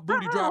our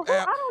Booty Drop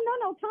app. I don't know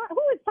no Tommy.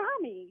 Who is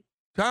Tommy?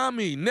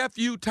 Tommy,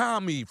 nephew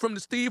Tommy from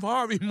the Steve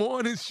Harvey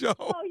Morning Show.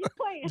 Oh, you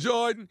playing?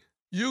 Jordan,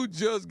 you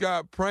just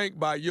got pranked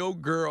by your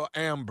girl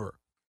Amber.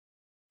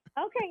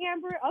 Okay,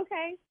 Amber.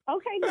 Okay,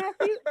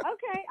 nephew.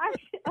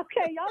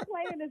 Okay, y'all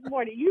playing this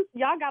morning.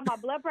 Y'all got my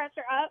blood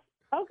pressure up.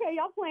 Okay,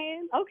 y'all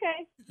playing.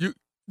 Okay.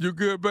 You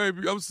good,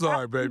 baby? I'm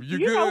sorry, baby. You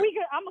good? You know we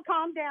good. I'm gonna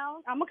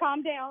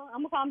calm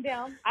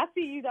down. I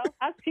see you though.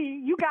 I see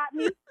you.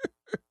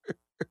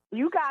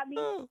 You got me.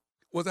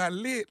 Was I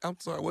lit? I'm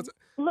sorry.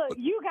 Look,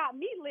 you got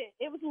me lit.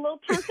 It was a little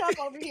turned up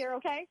over here,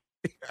 okay?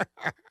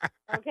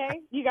 Okay?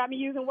 You got me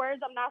using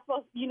words I'm not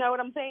supposed to, you know what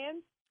I'm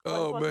saying? I'm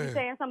supposed to be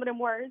saying some of them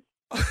words.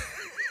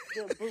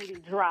 The Booty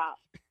Drop.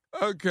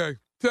 Okay.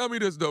 Tell me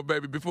this, though,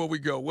 baby, before we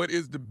go. What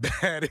is the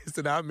baddest,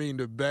 and I mean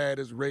the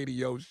baddest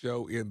radio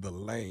show in the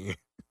land?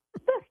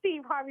 The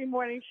Steve Harvey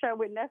Morning Show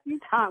with nephew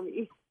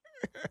Tommy.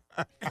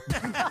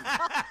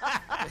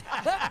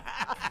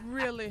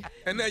 Really?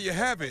 And there you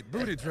have it.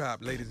 Booty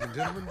Drop, ladies and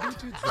gentlemen.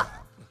 Booty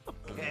Drop.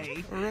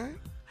 Okay. All right.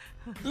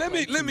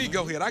 Let me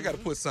go ahead. I got to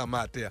put something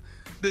out there.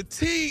 The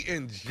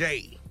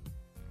T&J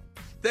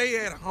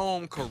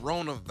stay-at-home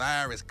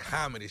coronavirus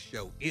comedy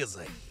show is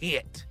a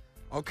hit.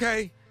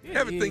 Okay?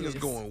 Everything is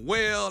going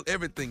well.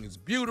 Everything is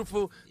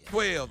beautiful.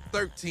 12,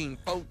 13,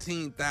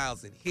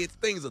 14,000 hits.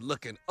 Things are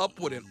looking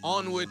upward and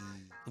onward.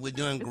 We're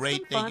doing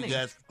great. Thank you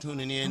guys for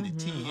tuning in. The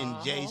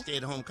T&J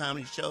Stay-at-Home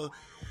Comedy Show.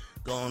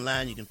 Go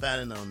online. You can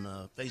find it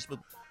on Facebook.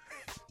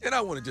 And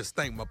I want to just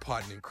thank my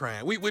partner in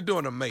crime. We're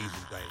doing amazing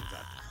things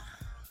out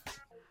there.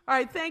 All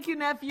right, thank you,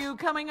 nephew.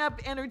 Coming up,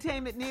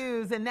 entertainment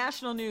news and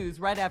national news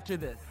right after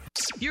this.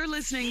 You're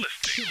listening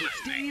to the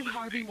Steve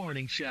Harvey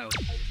Morning Show.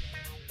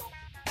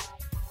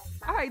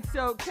 All right,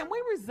 so can we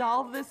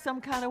resolve this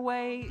some kind of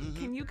way?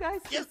 Can you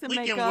guys Yes, kiss and we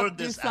make can up, work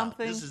do this out.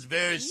 something? This is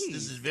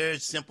very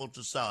simple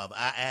to solve.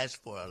 I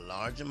asked for a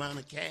large amount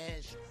of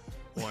cash.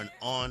 or an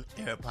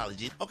on-air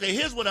apology. Okay,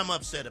 here's what I'm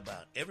upset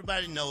about.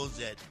 Everybody knows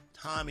that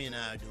Tommy and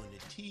I are doing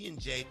the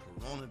T&J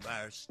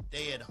coronavirus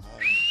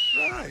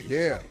stay-at-home. Right.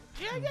 Yeah.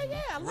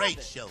 I love Great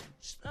it. show.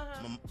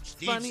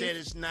 Steve Funny. said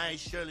it's nice.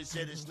 Shirley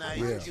said it's nice.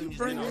 Yeah. Junior's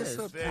Bring been on this it.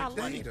 up Very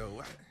every funny. day,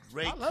 though.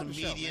 Great I love the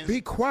show, comedian.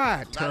 Be quiet, A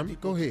lot of Tommy.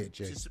 people Go ahead,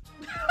 Jay.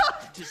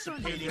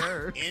 Participating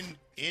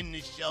in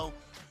the show.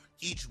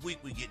 Each week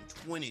we getting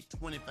 20,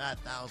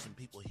 25,000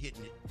 people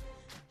hitting it.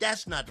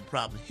 That's not the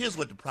problem. Here's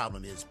what the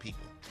problem is,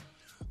 people.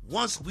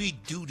 Once we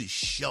do the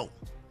show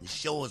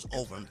is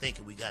over. I'm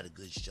thinking we got a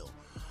good show.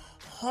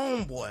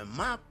 Homeboy,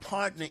 my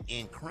partner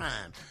in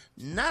crime,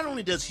 not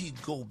only does he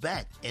go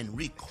back and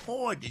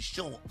record the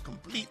show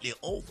completely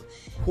over.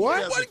 What?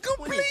 He does What a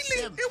completely?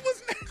 27 It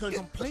was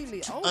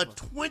completely a over.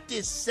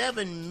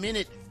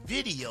 27-minute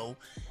video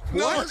No,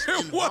 just it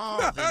was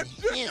involving not.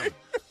 him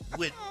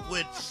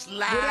with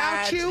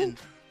slides Without you?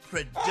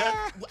 and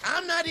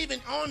I'm not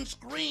even on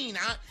screen.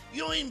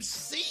 You don't even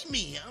see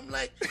me. I'm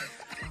like,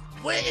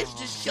 where is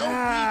the show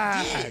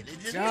we did? It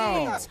just-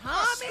 dog.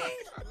 Tommy.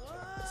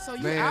 So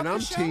you Man, out the I'm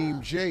show?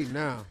 Team J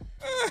now.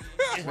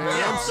 Man,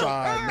 Yeah, I'm so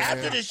sorry,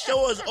 after man. the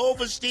show is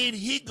over, Steve,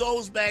 he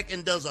goes back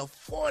and does a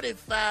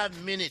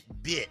 45-minute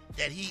bit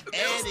that he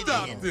added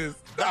Stop in. this.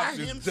 by Stop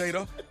this,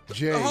 himself. Jada.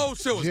 Jay, The whole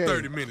show is Jay,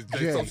 30 minutes,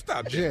 Jay, so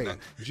stop this Jay, now.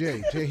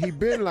 Jay, he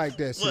been like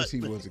that since What?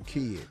 he was a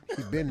kid.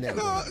 He been that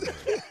way.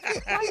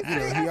 You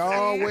know, he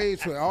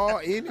always,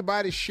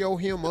 anybody show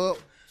him up,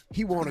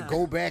 he want to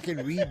go back and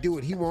redo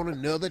it. He want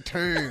another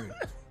turn.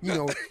 You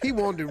know, he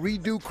wanted to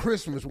redo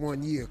Christmas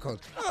one year because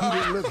he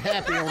didn't look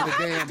happy on the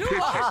damn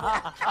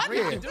picture.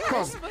 Yeah,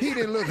 because he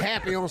didn't look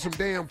happy on some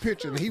damn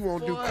picture, and he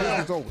won't do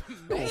Christmas over.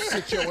 Don't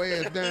sit your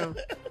ass down.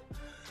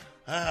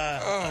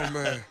 Oh,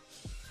 man.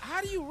 How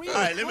do you read All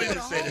right, let me the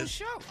just say whole this.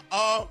 show?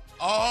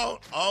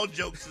 All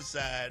jokes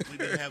aside, we've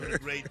been having a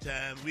great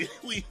time. We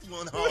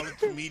want all the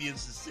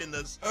comedians to send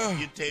us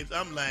your tapes.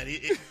 I'm lying.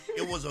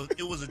 It was a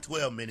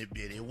 12-minute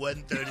bit. It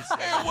wasn't 30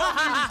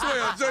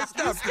 seconds. Jay,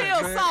 stop Still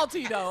that, man.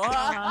 salty though.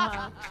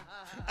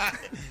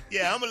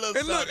 Yeah, I'm a little.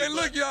 And look,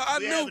 salty, y'all. but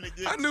we having a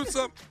good I knew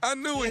something. I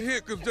knew it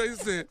hit because Jay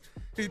said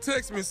he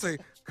texted me and say,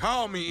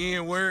 "Call me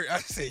N-word." I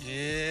said,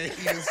 "Yeah,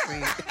 he done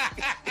seen it."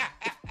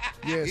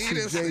 Yeah, He see,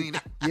 done Jay, seen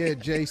it. yeah,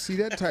 Jay, see,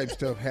 that type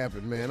stuff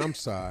happened, man. I'm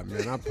sorry,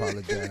 man. I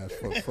apologize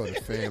for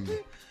the family.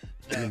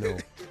 You know.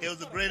 It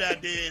was a great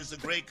idea. It's a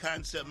great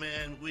concept,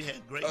 man. We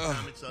had great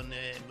comments on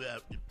there, and we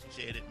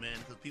appreciate it, man,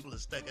 because people are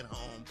stuck at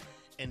home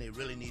and they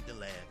really need to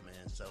laugh, man.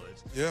 So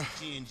it's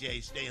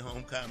T&J Stay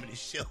Home Comedy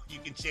Show. You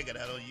can check it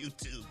out on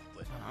YouTube.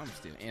 But I'm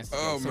still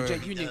answering. Oh, so man.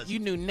 Jay, you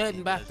knew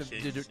nothing about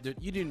the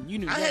you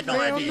knew. I had no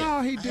Hell idea.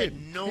 no, he I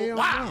didn't. had no Hell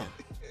idea.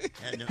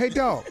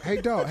 no.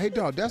 Hey,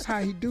 dog. That's how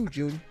he do,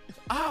 Junior.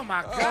 Oh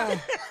my God!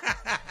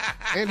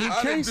 And he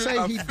can't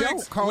say he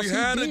don't, cause We he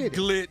had did a it.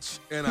 glitch,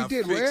 and He I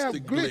did. fixed Well, the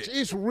glitch.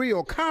 It's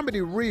real.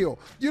 Comedy real.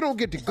 You don't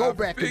get to go I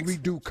back and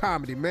fixed- redo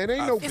comedy, man.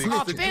 Ain't no It's fixed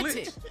glitch. the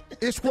authentic. glitch.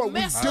 It's what The we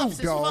mess do, ups is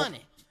dog.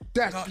 funny.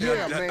 That's No,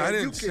 yeah, I man.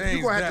 didn't You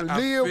change gonna have that. to I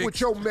live with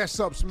fixed- your mess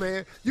ups,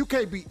 man. You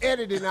can't be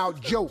editing out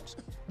jokes.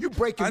 You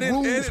breaking I didn't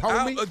rules, edit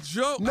out homie. a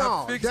joke.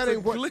 No, I fixed that the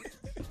ain't what. glitch.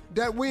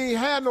 That we ain't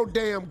had no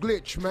damn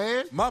glitch,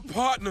 man. My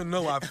partner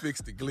know I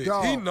fixed the glitch.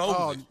 Dog, he knows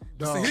oh, it.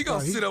 dog, See, he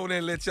gonna he- sit over there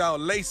and let y'all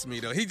lace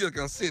me though. He just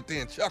gonna sit there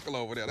and chuckle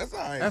over there. That's all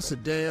right. That's a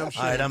damn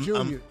shame. All right,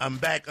 Junior. I'm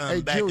back. I'm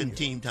Hey, back Junior. in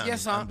Team Tommy.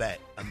 Yes, sir. I'm back.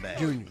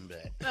 Junior. I'm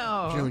back.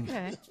 Oh, Junior.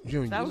 okay.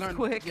 Junior. That was Learn-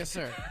 quick. Yes,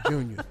 sir.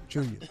 Junior,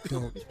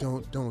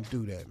 don't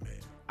do that, man.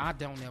 I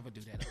don't ever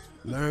do that.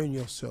 Learn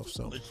yourself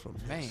something from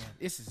this. Man,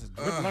 this is a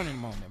good learning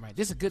moment, right?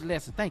 This is a good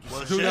lesson. Thank you.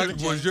 Well, sir. Junior,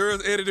 Junior. was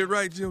yours edited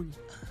right, Junior?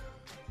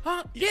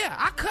 Huh? Yeah,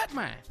 I cut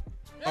mine.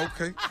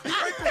 Okay.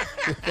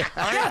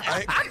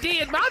 I I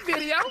did my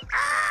video.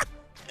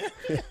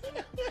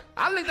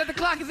 I looked at the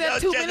clock. It's Y'all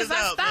at 2 check minutes. us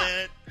I out, stopped.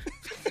 man.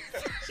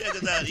 Check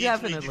us out.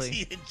 Definitely. Each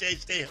week, the T&J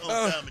Stay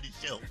Home Comedy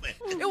Show, man.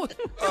 It was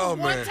Oh, one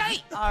man.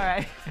 take. All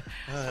right.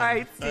 All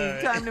right,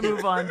 Steve, time to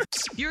move on.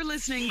 You're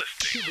listening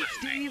to the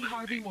Steve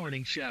Harvey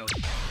Morning Show.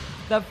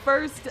 The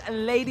First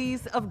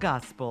Ladies of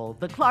Gospel,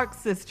 the Clark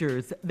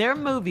Sisters, their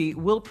movie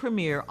will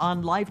premiere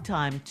on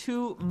Lifetime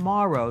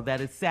tomorrow. That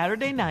is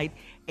Saturday night,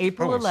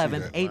 April I wanna see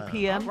 11, that. 8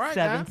 p.m., All right,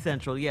 7 now.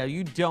 Central. Yeah,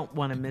 you don't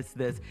want to miss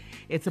this.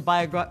 It's a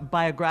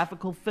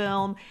biographical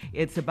film.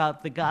 It's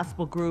about the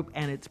gospel group,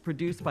 and it's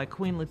produced by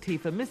Queen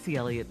Latifah, Missy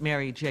Elliott,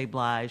 Mary J.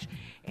 Blige,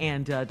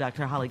 and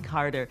Dr. Holly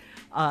Carter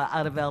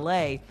out of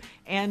L.A.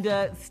 And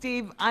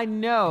Steve, I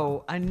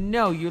know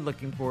you're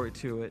looking forward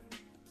to it.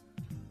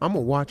 I'm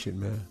gonna watch it,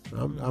 man.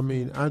 I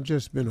mean, I've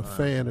just been a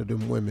fan of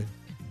them women,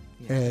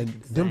 and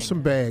them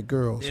some bad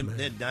girls, They're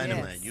man.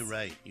 dynamite. Yes. You're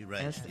right. You're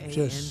right.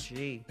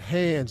 S-A-N-G.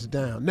 Hands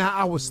down. Now,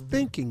 I was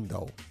thinking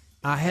though,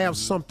 I have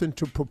something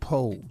to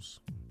propose.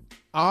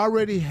 I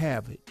already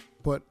have it,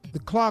 but the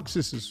Clark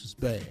Sisters is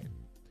bad.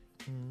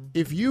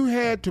 If you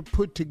had to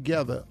put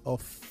together a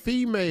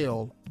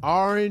female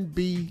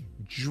R&B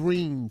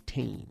dream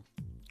team,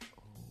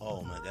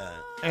 Oh my God.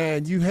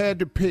 and you had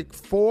to pick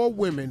 4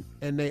 women,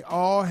 and they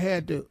all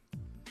had to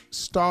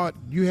start.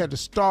 You had to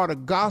start a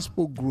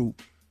gospel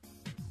group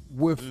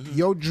with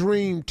your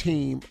dream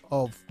team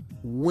of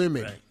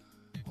women, Right.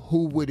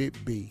 who would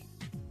it be?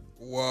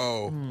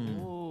 Whoa.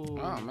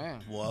 Oh,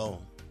 man.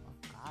 Whoa.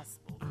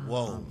 Gospel.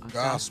 Whoa.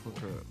 Gospel.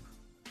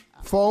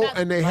 Four,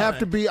 and they have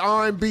to be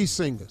R&B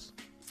singers.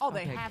 Oh,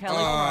 they Okay, have Kelly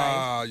to.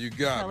 Ah, you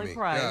got Kelly me.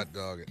 Price. God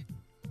dog it.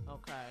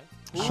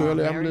 Okay.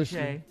 Shirley, I'm Mary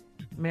listening.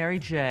 J. Mary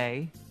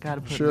J. Got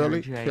to put Shirley,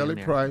 Mary J. Kelly in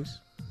there. Price.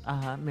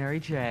 Mary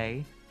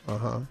J.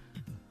 Uh-huh.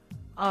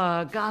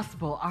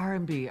 Gospel,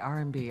 R&B.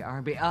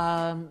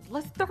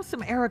 Let's throw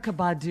some Erykah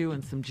Badu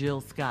and some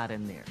Jill Scott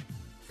in there.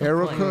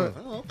 Erica.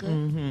 Oh,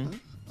 okay.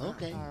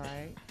 Okay. All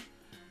right.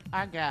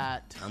 I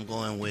got I'm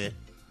going with.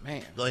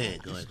 Man. Go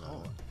ahead. Go ahead.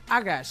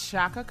 I got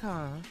Shaka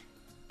Khan,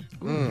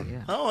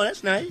 Yeah. Oh,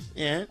 that's nice.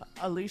 Yeah.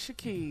 Alicia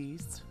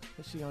Keys,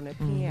 'cause she on that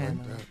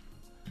piano.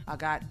 I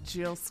got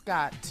Jill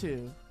Scott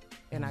too,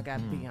 and I got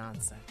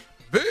Beyonce.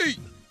 Beat.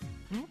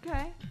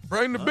 Okay.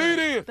 Bring the beat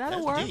in.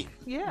 That'll That's work. deep.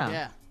 Yeah.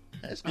 Yeah.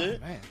 That's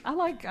good. Man.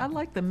 I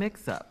like the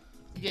mix up.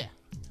 Yeah.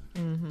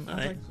 All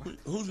right.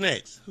 Who's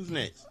next? Who's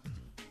next?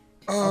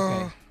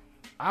 Okay.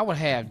 I would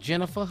have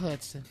Jennifer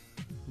Hudson,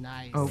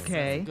 Nice.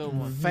 Okay. Good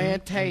one.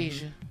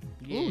 Fantasia,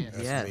 yeah,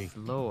 That's yes, me.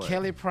 Lord.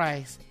 Kelly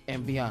Price,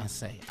 and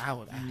Beyonce.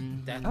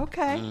 that,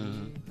 Okay.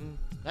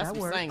 That's That some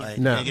works. singing. All right,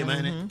 Nah. can I get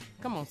mine in?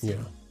 Come on, Yeah.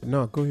 Steve.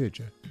 No, go ahead,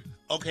 Jay.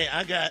 Okay,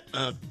 I got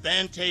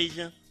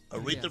Fantasia,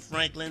 Aretha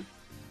Franklin,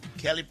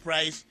 Kelly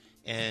Price,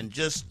 and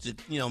just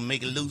to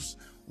make it loose,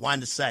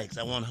 Wanda Sykes.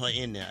 I want her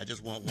in there. I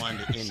just want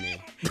Wanda in there.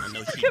 I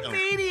know she don't.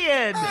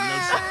 Comedian.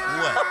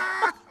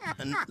 What?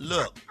 And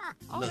look,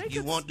 they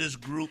you want this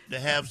group to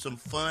have some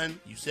fun.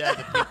 You say I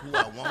can pick who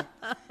I want,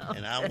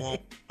 and I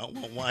want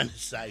Wanda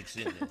Sykes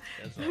in there.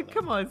 That's all.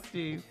 Come on,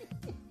 Steve.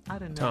 I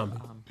don't know.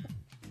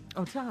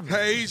 Tommy. Tommy.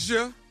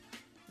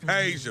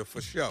 Asia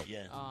for sure.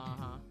 Yeah.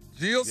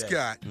 Jill Yeah.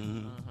 Scott,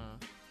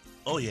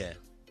 Oh yeah.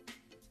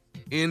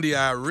 Indy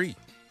Iree,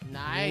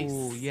 Nice.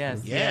 Oh,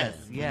 yes, Yeah.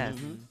 yes.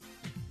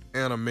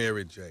 and a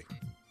Mary J.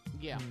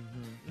 Yeah. Okay.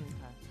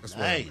 That's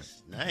what I mean.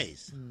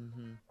 Nice.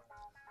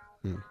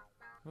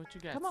 What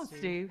you got? Come on,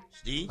 Steve.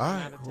 Steve. All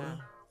right. Well,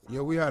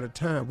 yeah, we out of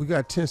time. We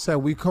got 10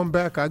 seconds. We come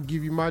back, I'll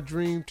give you my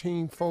dream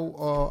team.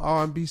 4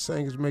 R&B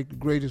singers make the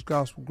greatest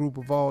gospel group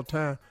of all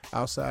time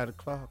outside the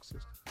Clark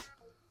system.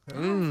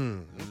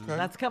 Okay.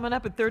 That's coming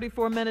up at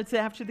 34 minutes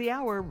after the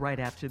hour, right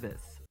after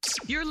this.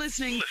 You're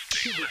listening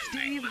to the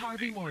Steve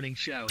Harvey Morning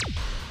Show.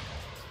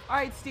 All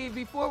right, Steve,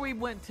 before we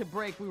went to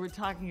break, we were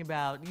talking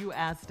about, you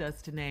asked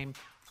us to name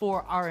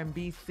 4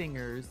 R&B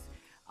singers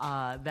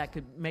that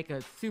could make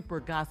a super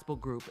gospel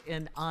group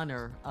in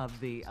honor of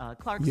the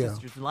Clark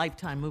Sisters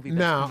Lifetime movie that's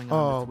Now, coming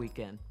on this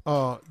weekend.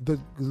 The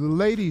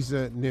ladies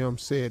at them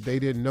said they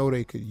didn't know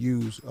they could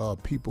use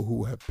people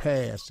who have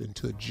passed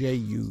until Jay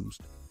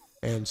used.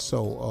 And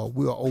so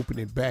we'll open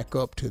it back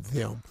up to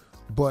them.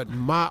 But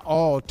my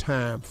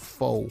all-time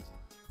foe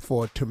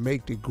to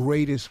make the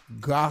greatest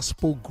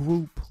gospel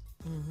group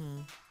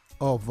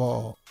of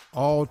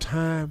all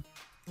time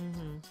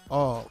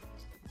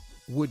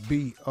would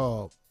be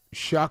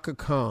Shaka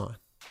Khan,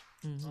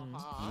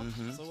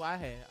 So I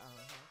had.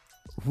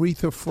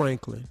 Aretha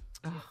Franklin,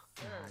 I know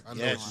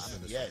Yes, what you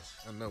finished. yes.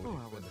 I know what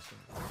you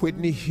finished.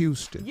 Whitney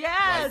Houston.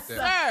 Yes, Right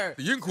there.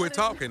 Sir. You can quit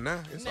talking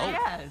now. It's over.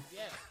 yes.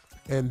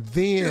 And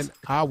then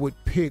I would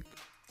pick,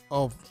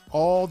 of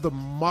all the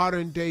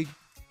modern day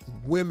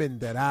women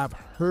that I've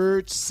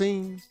heard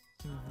sing,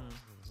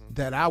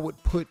 that I would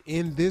put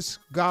in this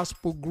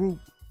gospel group,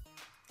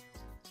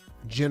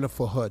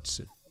 Jennifer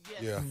Hudson.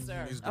 Yeah.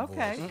 sir. He's the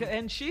Okay, voice.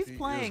 and she's He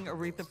playing is the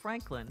Aretha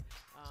Franklin.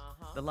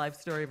 The life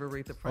story of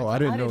Aretha Franklin. I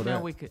didn't know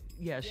that. we could.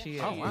 Yeah, she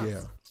is. Oh, wow.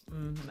 Yeah.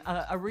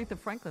 Aretha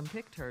Franklin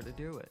picked her to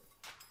do it.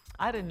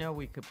 I didn't know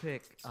we could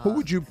pick. Who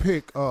would you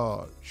pick,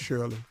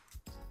 Shirley?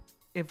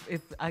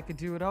 If I could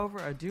do it over,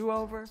 a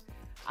do-over,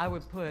 I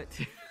would put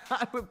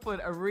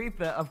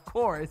Aretha, of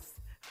course,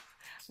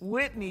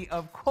 Whitney,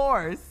 of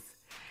course,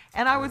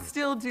 and I would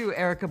still do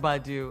Erykah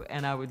Badu,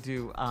 and I would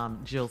do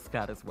Jill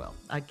Scott as well.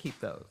 I'd keep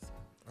those.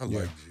 I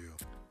like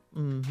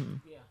Jill.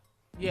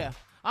 Yeah.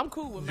 I'm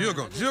cool with Jill mine.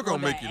 gonna- I just Jill gonna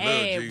wanna make you love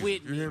add Jesus.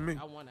 Whitney. You hear me?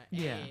 I want to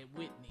Yeah. add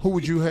Whitney. Who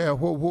would you have?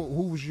 Who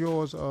was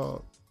yours,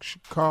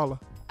 Carla?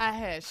 I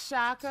had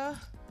Shaka,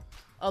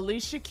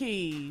 Alicia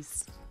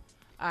Keys.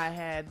 I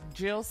had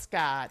Jill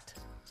Scott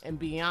and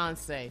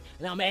Beyonce,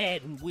 and I'm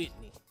adding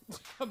Whitney.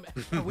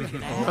 We can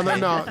No.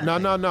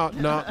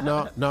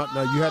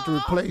 You have to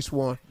replace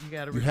one. You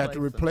have to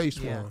replace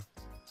them. Yeah. one.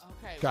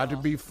 Okay. Got to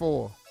well, be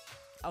 4.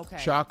 okay.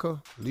 Shaka,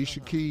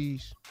 Alicia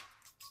Keys.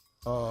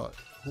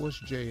 What's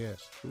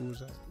JS? Who was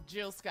that?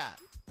 Jill Scott.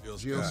 Jill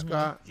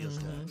Scott Jill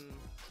Scott.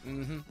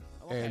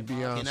 Okay, and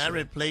well, Beyonce. Can I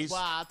replace?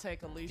 Well, I'll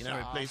take Alicia. Can I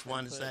replace off and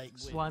Wanda put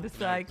Sykes? Whitney. Wanda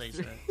Can I Sykes.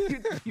 replace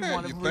her? You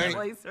want to You think?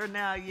 replace her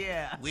now?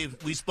 Yeah.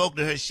 We spoke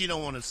to her. She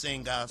don't want to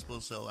sing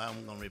gospel, so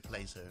I'm gonna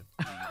replace her.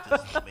 You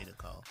just made a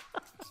call.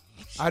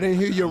 I didn't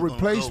hear your I'm gonna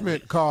go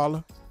replacement, with-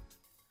 Carla.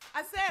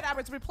 I said I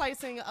was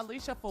replacing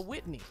Alicia for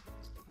Whitney.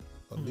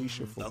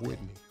 Alicia for Okay.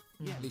 Whitney.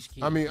 Yeah, Alicia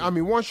Keys. I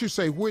mean, once you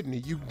say Whitney,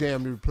 you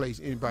damn near replace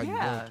anybody you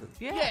want to.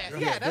 Yeah,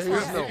 that's there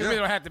what is I'm no- It really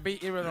don't have to be.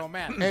 It really don't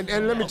matter.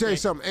 And let me tell you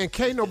something. And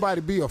can't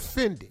nobody be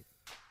offended.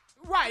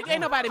 Right, ain't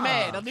nobody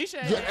mad. Alicia,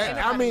 Yeah, ain't and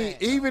I nobody mean,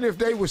 mad. even if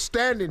they were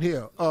standing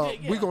here,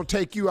 we gonna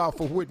take you out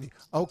for Whitney.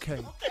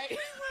 Okay,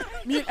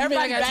 You mean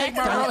I gotta take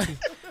my robe?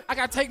 I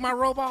gotta take my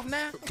robe off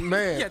now?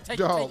 man, Yeah, take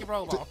dog, your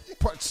robe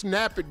off.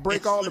 snap it,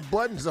 break all the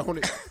buttons on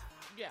it.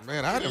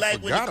 Man, I done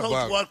Like when the forgot coach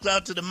about. walks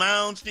out to the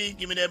mound, Steve,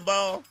 give me that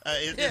ball.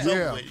 It's Yeah.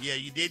 over with. Yeah,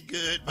 you did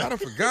good. I done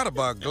forgot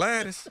about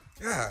Gladys.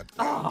 God.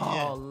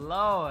 Oh,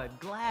 Lord.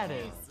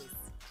 Gladys.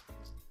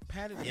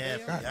 Patty Yeah,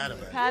 LaBelle. forgot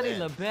about Patty that.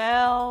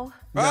 LaBelle.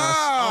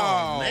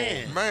 Oh,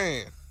 man.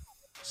 man.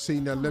 See,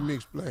 now let me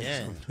explain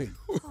Yeah. something.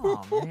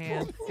 Oh,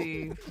 man,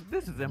 Steve.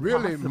 This is impossible.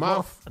 Really,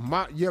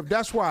 my yeah,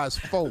 that's why it's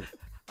 4.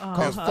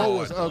 Because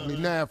 4 is ugly.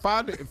 Now, if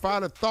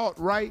I'd have thought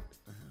right,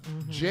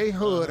 J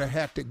Hood would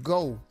have to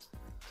go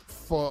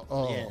for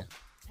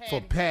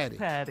Patty.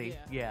 Patty.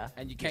 Yeah.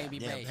 And you can't be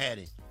Yeah, mad.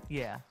 Patty.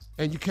 Yeah.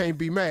 And you can't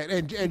be mad.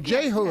 And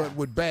J Hood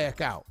would back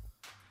out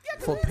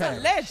for These are Patty.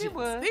 legends.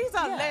 would. These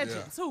are Yeah.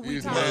 legends. Who we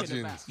These talking legends.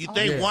 about? You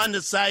think Yeah.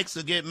 Wanda Sykes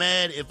will get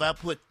mad if I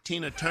put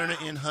Tina Turner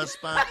in her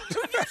spot?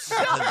 Because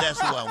that's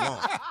who I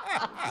want.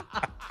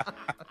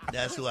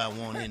 That's who I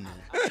want in there.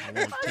 I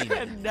want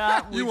Tina.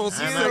 Not You with want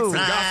some I'm sexy a gospel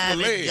private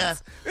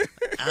legs.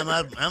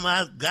 I'm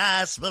a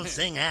gospel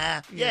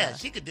singer. Yeah,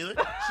 she could do it.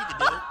 She could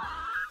do it.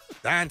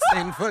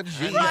 Dancing for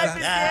Jesus.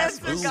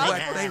 Gospel Do singer.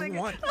 what they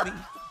want me.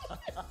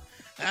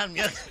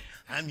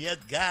 I'm your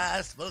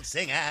gospel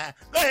singer.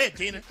 Go ahead,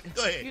 Tina.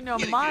 Go ahead. You know,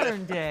 Get it,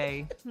 modern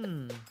day.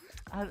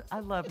 I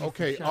love Mr.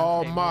 Okay, Shante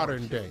all Moore.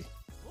 modern day.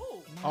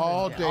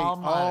 All day. day, All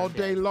modern all day.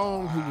 day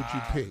long, who would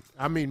you pick?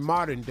 I mean,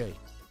 modern day.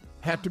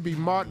 Have to be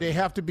they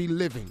have to be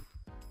living.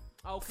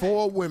 Okay.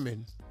 4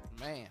 women.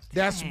 Man.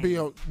 That's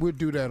we'll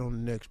do that on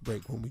the next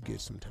break when we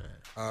get some time.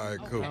 All right,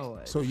 cool.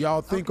 Lord. So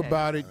y'all think Okay.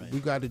 about it. We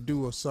got to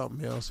do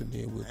something else, and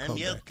then we'll I'm come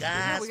your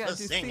back. we gotta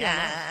gospel do singer.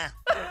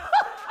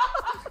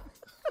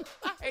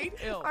 I hate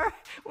him. All right,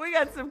 we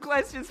got some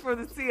questions for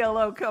the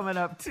CLO coming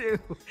up, too.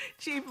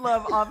 Chief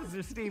Love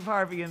Officer Steve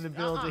Harvey in the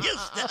building.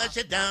 Used to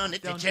usher down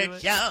at the Don't do church,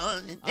 it. y'all.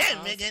 And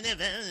then making it.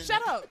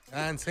 Shut up.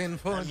 Dancing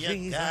for I'm your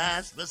Jesus.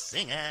 gospel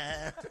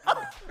singer.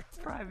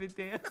 Private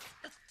dance.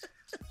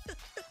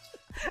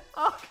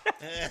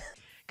 Okay.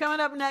 Coming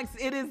up next,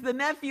 it is the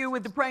nephew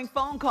with the prank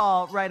phone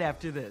call right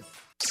after this.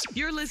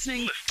 You're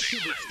listening to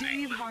the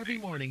Steve Harvey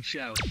Morning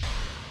Show.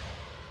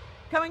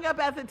 Coming up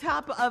at the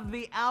top of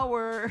the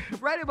hour,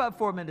 right about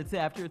 4 minutes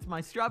after, it's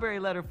my strawberry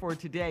letter for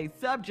today.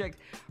 Subject,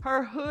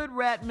 her hood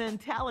rat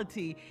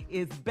mentality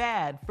is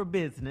bad for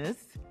business.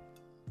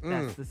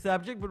 That's the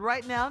subject. But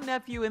right now,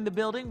 nephew in the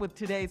building with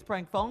today's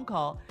prank phone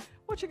call.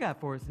 What you got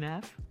for us,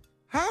 Neff?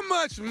 How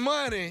much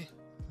money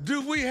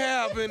do we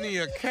have in the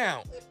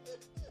account,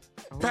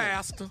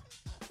 Pastor?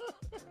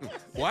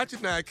 Watch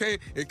it now.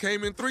 It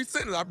came in 3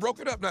 sentences. I broke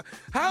it up now.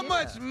 How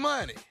much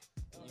money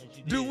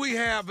do we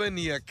have in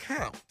the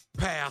account,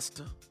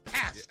 Pastor?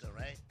 Pastor,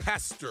 right?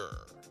 Pastor.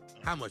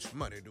 How much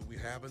money do we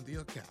have in the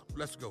account?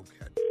 Let's go,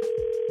 Cat.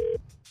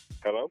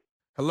 Hello?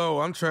 Hello,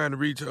 I'm trying to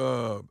reach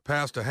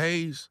Pastor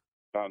Hayes.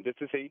 This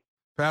is he.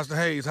 Pastor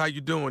Hayes, how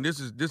you doing? This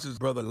is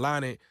Brother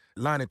Lonnie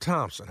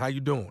Thompson. How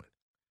you doing?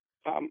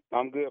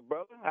 I'm good,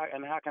 brother.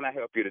 And how can I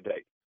help you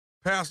today?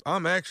 Pastor,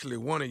 I'm actually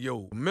one of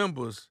your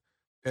members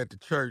at the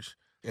church,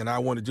 and I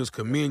want to just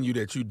commend you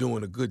that you're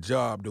doing a good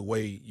job the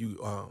way you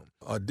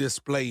are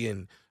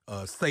displaying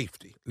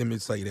safety. Let me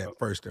say that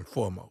first and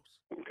foremost.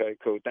 Okay,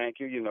 cool. Thank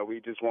you. You know,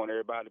 we just want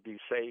everybody to be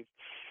safe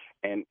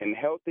and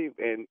healthy.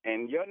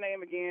 And your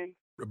name again?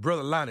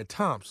 Brother Lonnie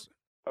Thompson.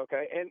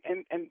 Okay.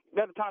 And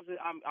Brother Thompson,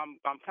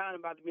 I'm kind of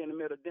about to be in the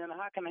middle of dinner.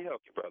 How can I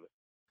help you, brother?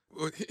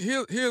 Well,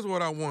 here's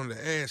what I wanted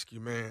to ask you,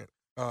 man.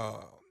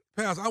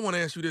 Pastor, I want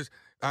to ask you this.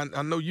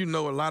 I know you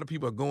know a lot of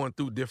people are going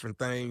through different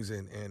things,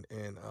 and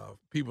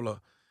people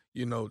are,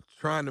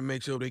 trying to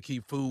make sure they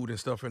keep food and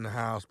stuff in the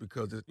house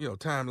because,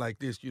 time like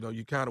this,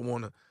 you kind of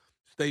want to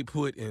stay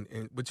put,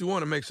 but you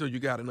want to make sure you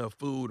got enough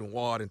food and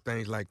water and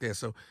things like that.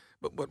 So,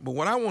 but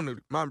what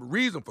my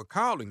reason for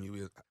calling you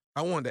is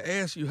I wanted to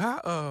ask you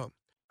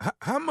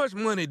how much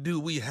money do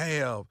we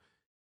have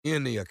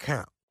in the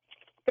account?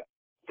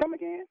 Come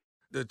again?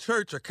 The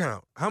church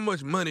account. How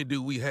much money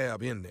do we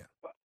have in there?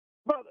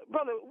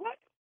 Brother,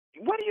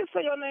 what do you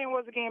say your name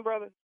was again,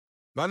 brother?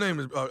 My name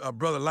is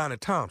Brother Lonnie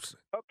Thompson.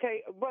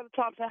 Okay, Brother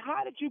Thompson,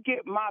 how did you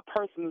get my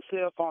personal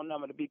cell phone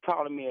number to be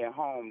calling me at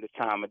home this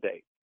time of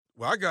day?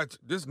 Well, I got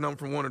this number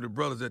from one of the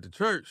brothers at the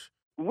church.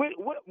 What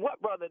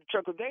brother at the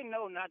church? 'Cause they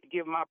know not to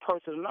give my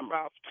personal number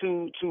out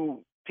to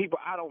people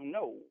I don't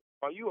know.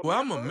 Are you a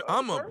Well, member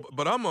I'm of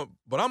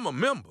a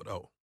member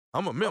though.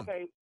 I'm a member.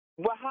 Okay.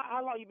 Well,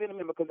 how long you been a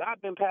member? Because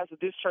I've been pastor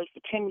this church for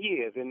 10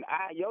 years, and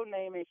your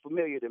name ain't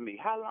familiar to me.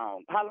 How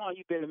long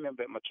you been a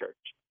member at my church?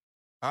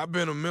 I've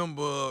been a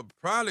member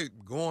probably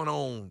going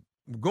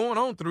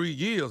on 3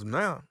 years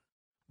now,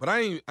 but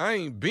I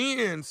ain't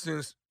been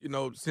since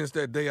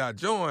that day I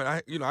joined.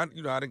 I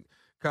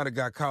kind of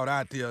got caught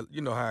out there.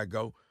 You know how it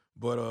go.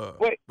 But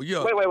Wait. but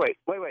yeah.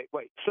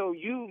 Wait. So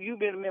you've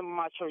been a member of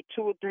my church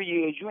 2 or 3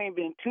 years. You ain't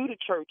been to the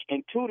church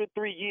in 2 to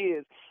 3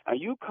 years. Are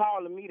you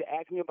calling me to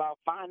ask me about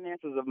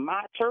finances of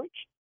my church?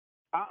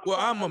 I'm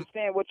trying to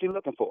understand what you're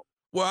looking for.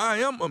 Well, I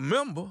am a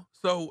member,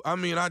 so I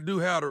mean, I do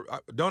have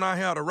don't I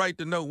have the right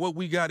to know what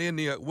we got in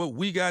the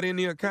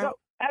account? No,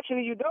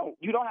 actually, you don't.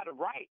 You don't have the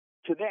right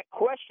to that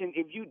question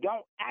if you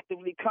don't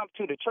actively come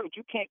to the church.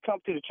 You can't come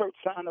to the church,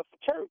 sign up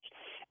for church,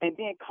 and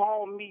then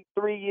call me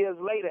 3 years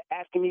later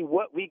asking me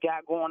what we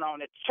got going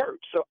on at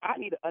church. So I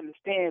need to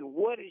understand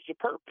what is your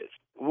purpose.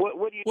 What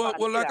are you trying to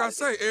Well, get like out I of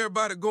say, this?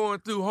 everybody going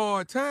through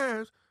hard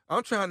times.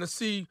 I'm trying to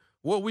see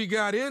what we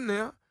got in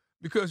there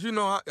because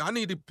I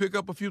need to pick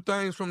up a few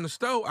things from the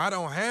store. I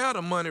don't have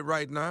the money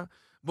right now,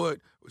 but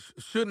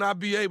shouldn't I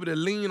be able to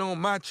lean on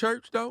my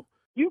church though?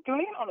 You can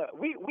lean on us.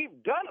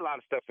 We've done a lot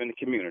of stuff in the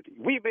community.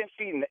 We've been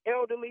feeding the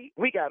elderly.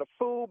 We got a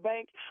food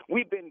bank.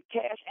 We've been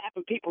cash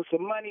apping people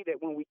some money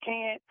that when we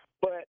can.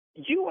 But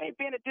you ain't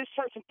been at this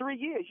church in 3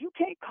 years. You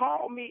can't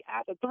call me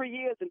after 3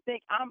 years and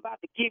think I'm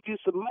about to give you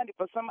some money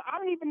for something. I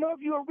don't even know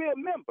if you're a real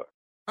member.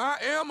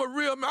 I'm a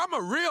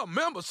real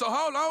member. So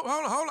hold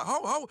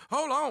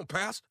on,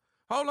 Pastor.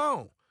 Hold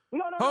on.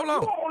 No, you hold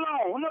on.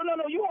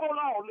 No, you hold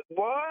on.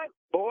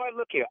 Boy,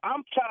 look here.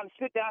 I'm trying to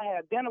sit down and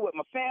have dinner with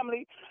my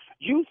family.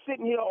 You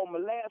sitting here on my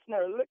last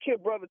nerve. Look here,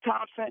 Brother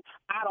Thompson.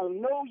 I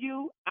don't know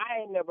you.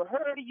 I ain't never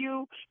heard of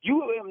you.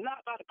 You am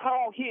not about to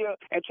call here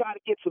and try to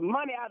get some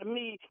money out of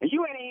me, and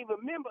you ain't even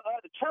a member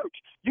of the church.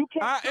 You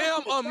can't. I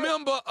am a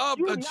member of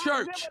the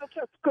church.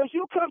 Because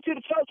you come to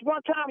the church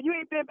one time, you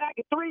ain't been back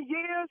in 3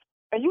 years,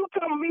 and you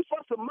come to me for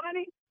some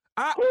money.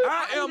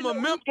 I am a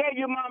member. Gave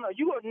your mama.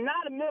 You are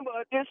not a member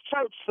of this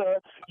church, sir.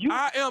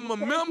 I am a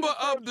member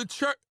of the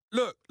church.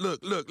 Look.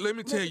 Let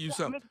me tell you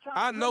something.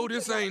 I know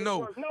this ain't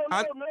no. No,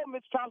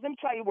 Mr. Thompson. Let me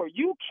tell you what.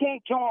 You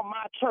can't join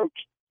my church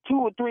 2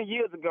 or 3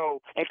 years ago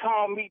and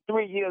call me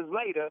 3 years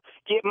later,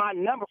 get my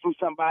number from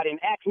somebody and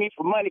ask me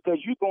for money because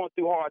you're going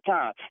through hard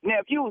times. Now,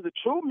 if you was a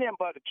true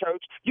member of the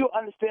church, you'll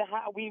understand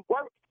how we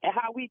work and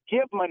how we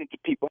give money to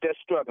people that's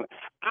struggling.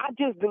 I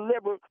just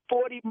delivered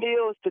 40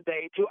 meals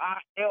today to our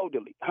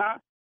elderly,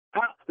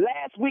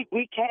 Last week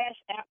we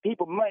cashed out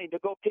people money to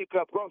go pick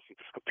up groceries.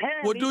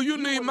 Apparently, well,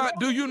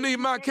 do you need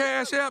my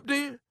cash app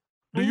then?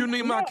 Do you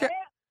need my cash?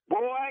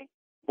 Boy,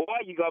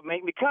 you gonna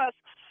make me cuss.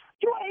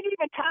 You ain't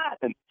even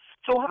tithing.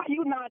 So how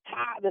you not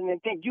tithing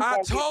and think you?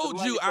 I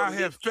told you I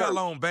have fell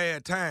on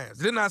bad times.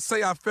 Didn't I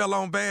say I fell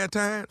on bad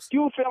times?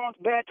 You fell on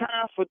bad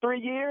times for 3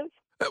 years.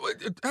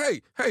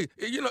 Hey,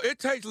 it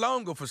takes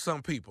longer for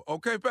some people,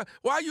 okay?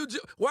 Why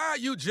are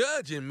you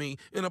judging me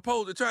in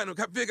opposed to trying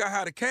to figure out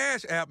how to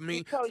cash app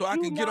me so I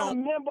can get on?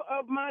 You're not a member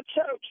of my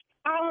church.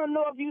 I don't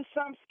know if you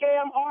some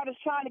scam artist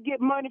trying to get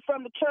money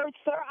from the church,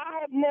 sir. I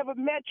have never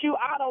met you.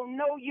 I don't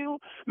know you.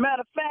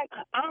 Matter of fact,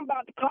 I'm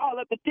about to call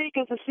up the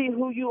deacons to see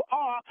who you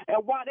are and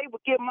why they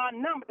would give my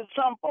number to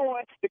some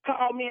boy to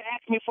call me and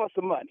ask me for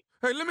some money.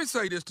 Hey, let me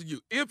say this to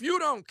you. If you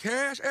don't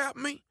cash app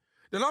me,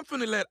 then I'm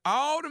finna let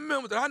all the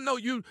members, I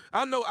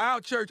know our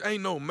church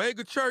ain't no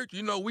mega church.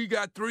 We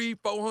got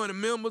 300-400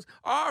 members.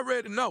 I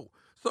already know.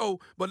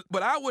 So, but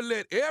I would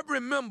let every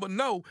member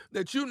know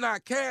that you're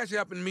not cash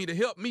apping me to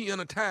help me in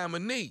a time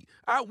of need.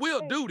 I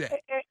will do that.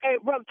 Hey,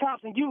 Brother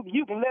Thompson,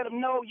 you can let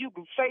them know. You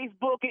can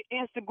Facebook it,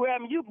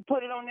 Instagram it. You can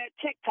put it on that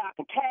TikTok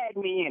and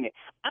tag me in it.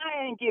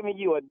 I ain't giving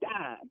you a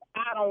dime.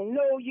 I don't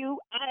know you.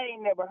 I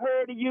ain't never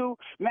heard of you.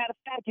 Matter of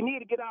fact, you need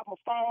to get off my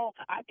phone.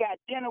 I got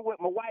dinner with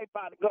my wife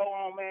about to go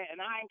on, man,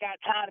 and I ain't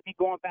got time to be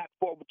going back and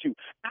forth with you.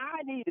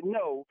 I need to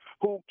know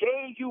who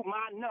gave you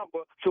my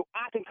number so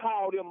I can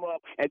call them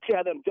up and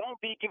tell them, don't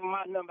be giving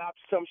my number out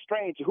to some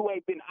stranger who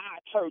ain't been to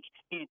our church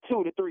in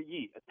 2 to 3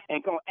 years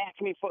and gonna ask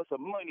me for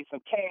some money,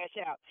 some cash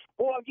out.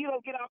 Or if you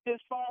don't get off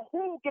this phone,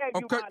 who gave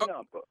you my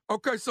number?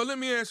 Okay, so let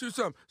me ask you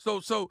something.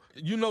 So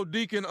you know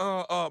Deacon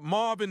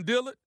Marvin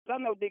Dillard? I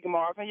know Deacon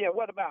Marvin. Yeah,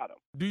 what about him?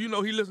 Do you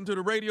know he listens to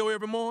the radio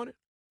every morning?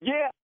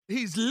 Yeah.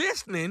 He's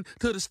listening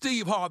to the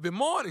Steve Harvey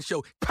Morning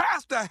Show.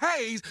 Pastor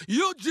Hayes,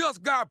 you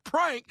just got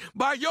pranked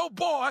by your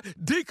boy,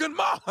 Deacon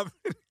Marvin.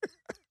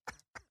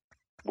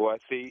 Boy,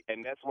 see,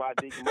 and that's why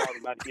Deacon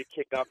Marvin about to get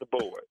kicked off the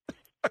board.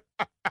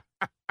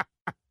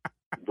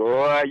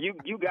 Boy,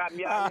 you got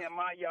me out here in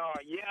my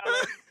yard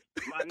yelling.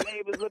 My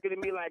neighbors looking at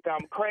me like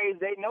I'm crazy.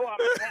 They know I'm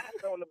a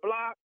pastor on the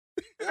block.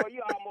 Boy,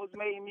 you almost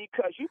made me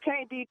cuss. You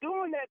can't be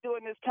doing that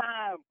during this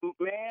time,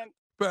 man.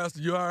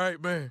 Pastor, you all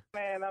right, man?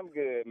 Man, I'm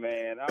good,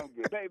 man. I'm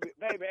good. Baby,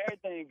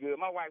 everything good.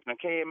 My wife done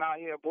came out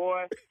here,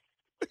 boy,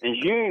 and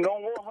you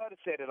don't want her to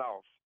set it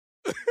off.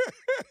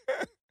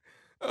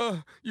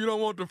 You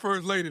don't want the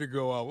first lady to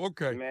go off.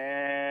 Okay.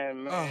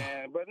 Man.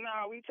 But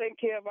no, we take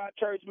care of our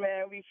church,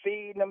 man. We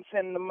feed them,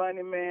 sending the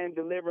money, man,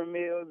 delivering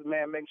meals,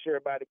 man, make sure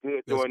everybody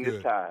good during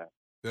this time.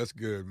 That's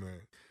good,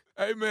 man.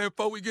 Hey, man,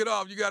 before we get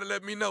off, you got to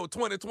let me know,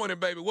 2020,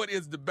 baby, what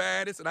is the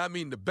baddest, and I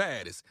mean the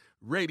baddest,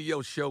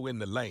 radio show in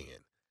the land?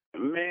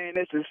 Man,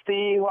 man. This is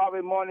Steve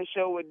Harvey Morning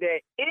Show with that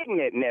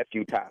ignorant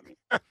nephew, Tommy.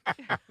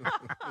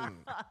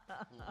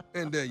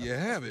 And there you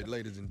have it,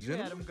 ladies and You had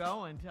gentlemen. him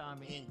going,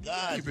 Tommy. In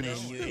God's Keeping it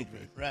name, you stupid.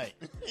 ignorant. Right.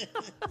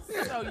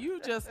 So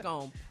you just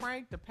gonna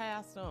prank the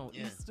pastor on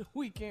Yeah. Easter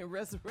weekend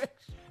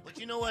resurrection? But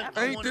you know what?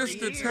 Ain't this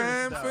the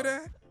time for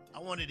that? I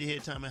wanted to hear,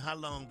 Tommy, how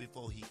long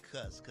before he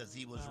cussed? Because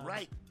he was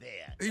right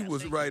there. He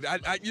was right.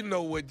 You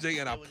know what, Jay?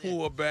 And I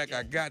pulled back.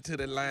 I got to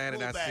the line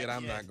and I said,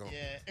 "I'm not going."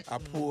 I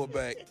pulled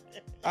back.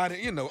 I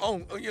didn't, you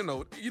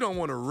don't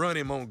want to run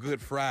him on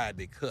Good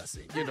Friday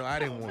cussing. I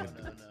didn't want to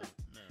do that.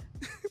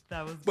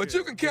 That was But good.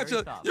 you can catch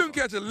Very a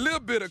thoughtful. little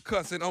bit of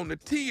cussing on the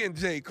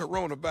T&J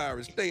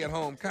Coronavirus Stay at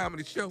Home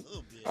Comedy Show.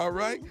 All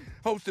right,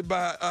 hosted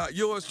by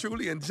yours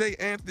truly and J.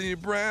 Anthony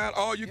Brown.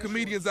 All you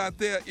comedians out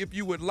there, if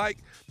you would like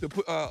to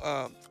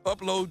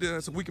upload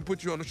this so we can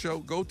put you on the show,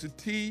 go to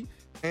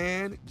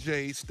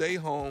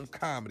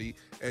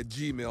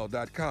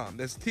TandJStayHomeComedy@gmail.com.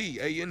 That's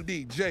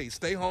TANDJ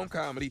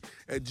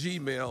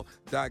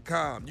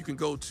StayHomeComedy@gmail.com. You can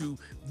go to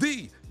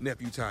the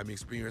Nephew Tommy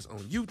Experience on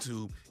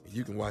YouTube and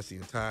you can watch the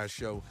entire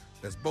show.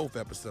 That's both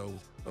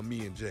episodes of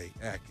me and Jay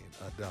acting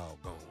a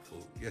doggone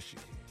fool. Yes, you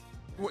can.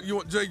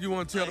 Jay, you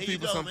want to tell the Here you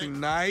people go, something man.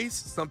 nice?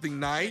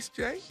 Something nice,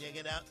 Jay? Check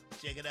it out.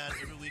 Check it out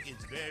every week.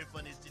 It's very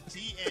funny. It's the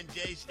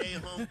T&J Stay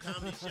Home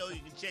Comedy Show.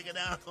 You can check it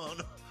out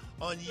on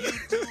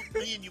YouTube.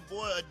 Me and your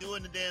boy are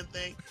doing the damn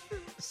thing.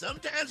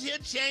 Sometimes he'll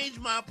change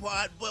my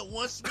part, but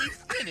once we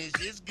finish,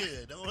 it's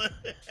good. All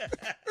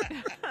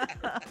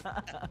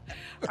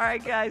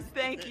right, guys,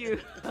 thank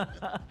you.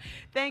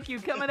 Thank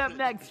you. Coming up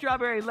next,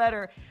 Strawberry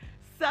Letter.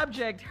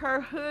 Subject, her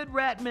hood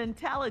rat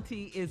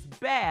mentality is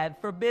bad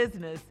for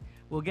business.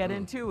 We'll get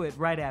into it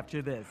right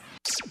after this.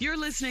 You're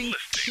listening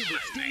to the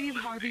Steve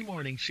Harvey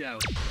Morning Show.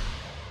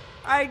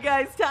 All right,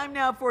 guys, time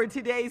now for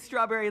today's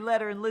Strawberry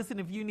Letter. And listen,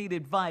 if you need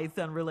advice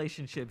on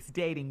relationships,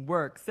 dating,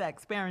 work,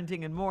 sex,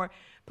 parenting, and more,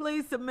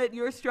 please submit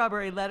your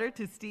Strawberry Letter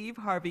to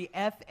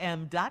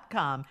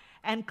steveharveyfm.com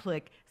and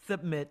click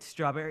Submit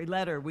Strawberry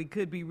Letter. We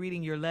could be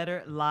reading your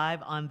letter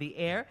live on the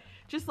air,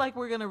 just like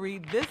we're going to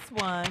read this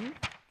one.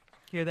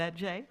 Hear that,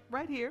 Jay?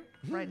 Right here,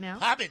 right now.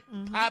 Pop it,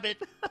 pop it,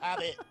 pop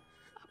it.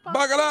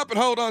 Buckle up and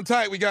hold on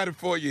tight. We got it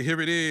for you.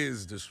 Here it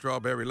is, the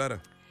Strawberry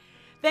Letter.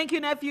 Thank you,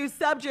 nephew.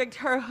 Subject,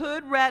 her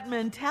hood rat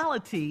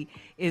mentality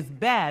is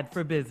bad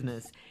for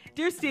business.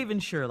 Dear Stephen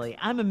Shirley,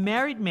 I'm a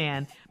married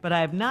man, but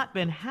I have not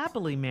been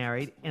happily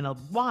married in a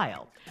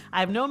while. I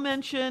have no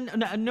intention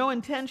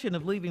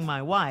of leaving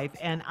my wife,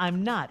 and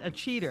I'm not a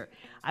cheater.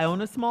 I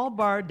own a small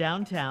bar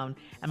downtown,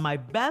 and my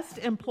best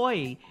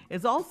employee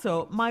is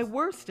also my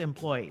worst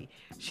employee.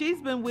 She's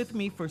been with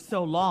me for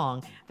so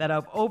long that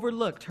I've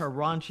overlooked her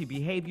raunchy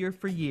behavior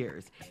for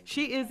years.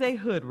 She is a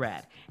hood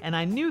rat, and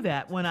I knew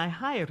that when I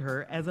hired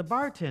her as a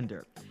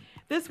bartender.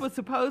 This was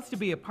supposed to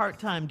be a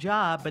part-time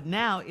job, but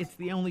now it's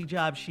the only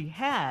job she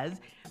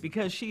has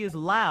because she is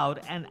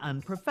loud and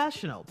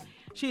unprofessional.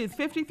 She is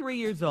 53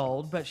 years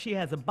old, but she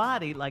has a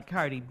body like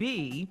Cardi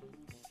B,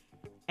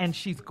 and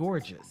she's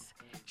gorgeous.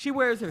 She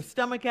wears her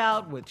stomach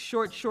out with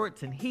short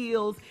shorts and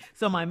heels,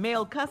 so my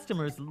male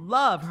customers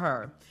love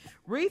her.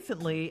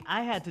 Recently,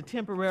 I had to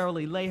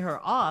temporarily lay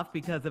her off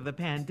because of the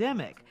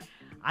pandemic.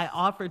 I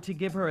offered to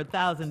give her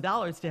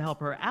 $1,000 to help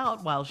her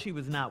out while she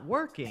was not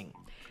working.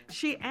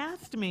 She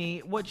asked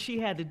me what she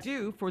had to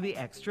do for the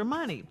extra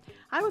money.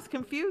 I was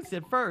confused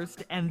at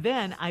first, and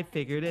then I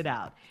figured it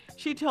out.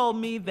 She told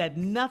me that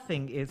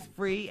nothing is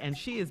free, and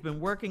she has been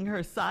working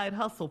her side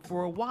hustle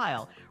for a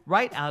while,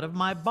 right out of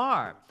my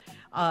bar.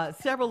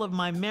 Several of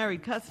my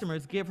married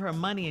customers give her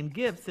money and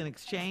gifts in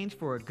exchange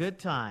for a good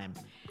time.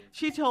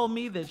 She told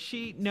me that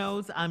she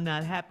knows I'm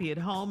not happy at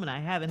home and I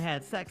haven't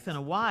had sex in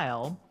a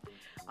while,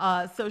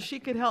 so she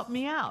could help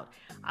me out.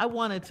 I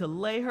wanted to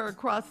lay her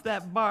across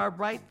that bar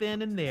right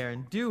then and there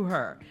and do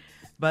her.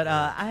 But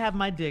I have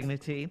my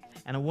dignity,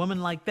 and a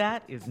woman like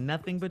that is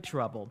nothing but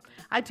trouble.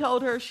 I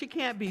told her she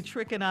can't be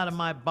tricking out of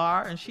my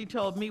bar, and she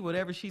told me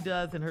whatever she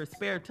does in her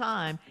spare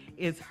time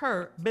is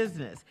her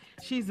business.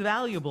 She's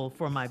valuable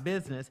for my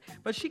business,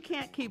 but she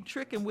can't keep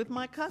tricking with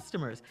my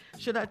customers.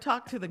 Should I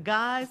talk to the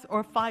guys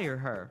or fire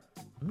her?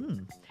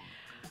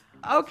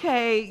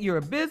 Okay, you're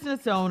a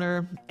business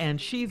owner,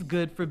 and she's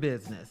good for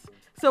business.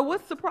 So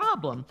what's the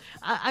problem?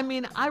 I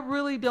mean, I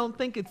really don't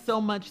think it's so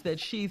much that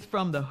she's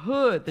from the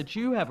hood that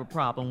you have a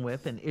problem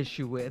with, an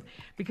issue with,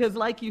 because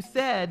like you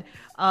said,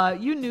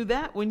 you knew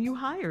that when you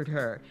hired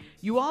her.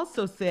 You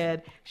also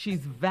said she's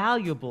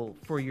valuable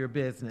for your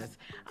business.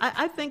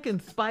 I think in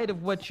spite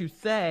of what you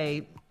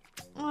say,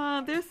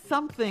 there's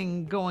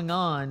something going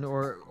on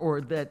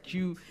or that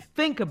you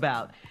think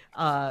about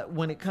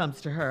when it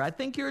comes to her. I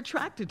think you're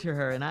attracted to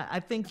her, and I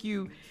think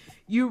you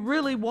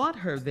really want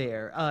her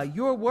there.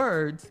 Your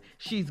words,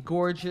 she's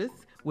gorgeous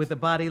with a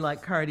body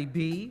like Cardi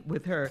B,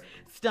 with her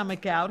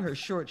stomach out, her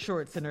short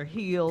shorts and her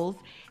heels,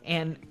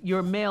 and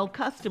your male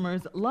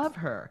customers love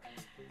her.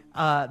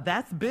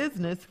 That's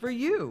business for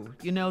you.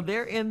 You know,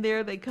 they're in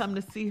there, they come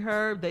to see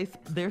her,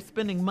 they're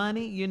spending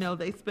money, you know,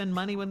 they spend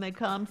money when they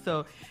come,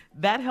 so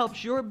that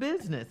helps your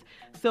business.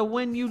 So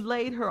when you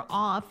laid her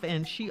off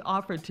and she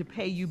offered to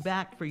pay you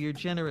back for your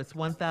generous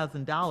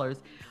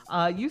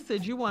 $1,000, you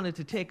said you wanted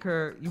to take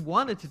her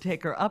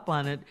up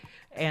on it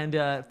and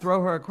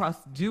throw her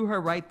across, do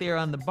her right there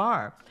on the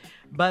bar.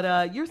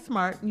 But you're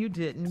smart and you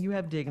didn't. You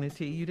have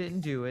dignity. You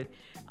didn't do it.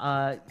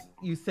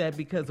 You said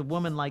because a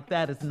woman like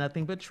that is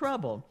nothing but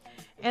trouble.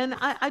 And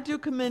I do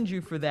commend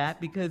you for that,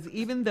 because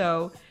even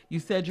though you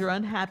said you're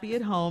unhappy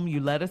at home, you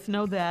let us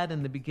know that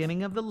in the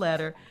beginning of the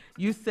letter.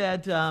 You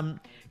said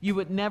you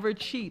would never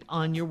cheat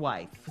on your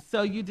wife.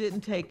 So you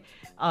didn't take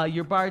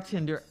your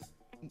bartender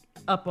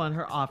up on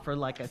her offer.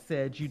 Like I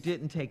said, you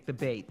didn't take the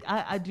bait.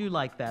 I do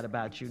like that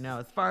about you. Now,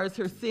 as far as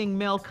her seeing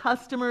male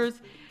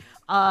customers,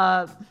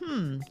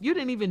 you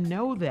didn't even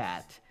know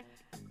that.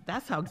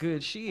 That's how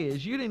good she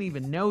is. You didn't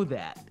even know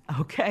that,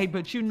 okay?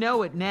 But you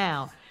know it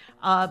now.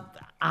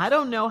 I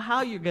don't know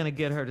how you're going to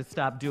get her to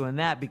stop doing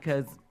that,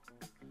 because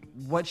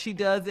what she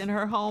does in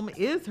her home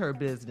is her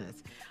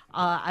business.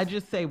 I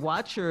just say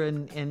watch her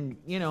and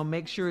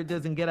make sure it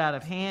doesn't get out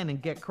of hand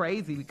and get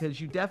crazy, because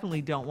you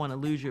definitely don't want to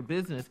lose your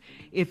business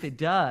if it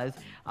does.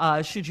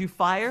 Should you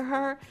fire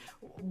her?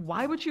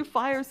 Why would you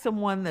fire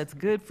someone that's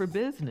good for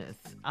business?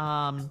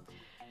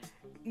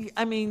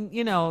 I mean,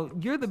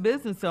 you're the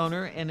business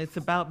owner and it's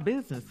about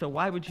business. So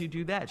why would you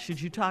do that?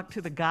 Should you talk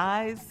to the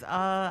guys?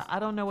 I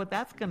don't know what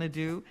that's going to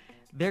do.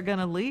 They're going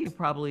to leave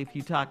probably if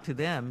you talk to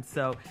them.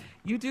 So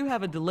you do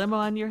have a dilemma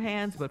on your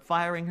hands, but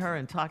firing her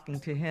and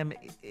talking to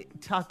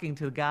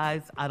the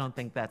guys, I don't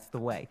think that's the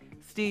way.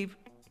 Steve?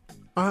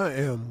 I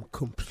am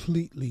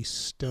completely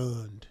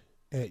stunned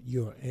at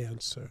your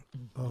answer.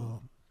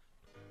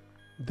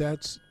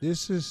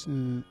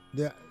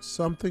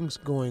 Something's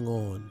going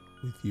on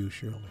with you,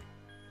 Shirley.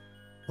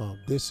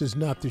 This is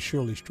not the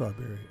Shirley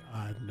Strawberry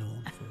I've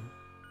known for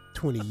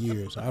 20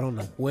 years. I don't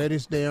know where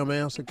this damn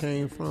answer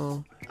came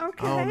from.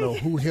 Okay. I don't know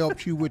who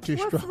helped you with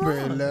this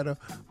strawberry letter,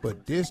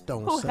 but this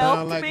don't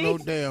sound like no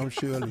damn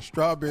Shirley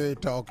Strawberry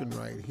talking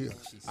right here.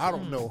 I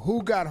don't know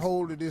who got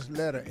hold of this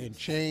letter and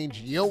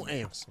changed your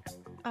answer,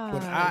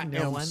 but I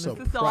am surprised.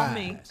 This is all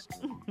me.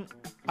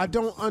 I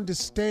don't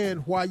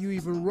understand why you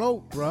even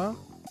wrote, bruh.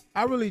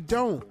 I really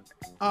don't.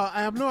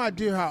 I have no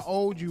idea how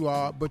old you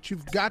are, but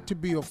you've got to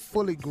be a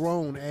fully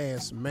grown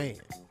ass man.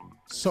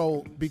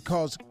 So,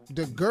 because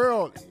the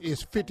girl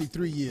is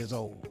 53 years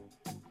old.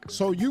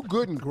 So you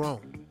good and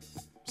grown.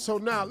 So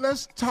now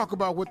let's talk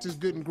about what this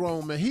good and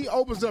grown man. He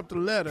opens up the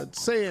letter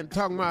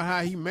talking about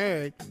how he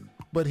married,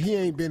 but he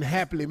ain't been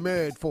happily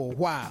married for a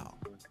while.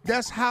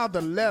 That's how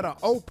the letter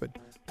opened.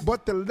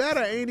 But the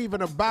letter ain't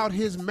even about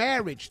his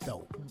marriage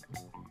though.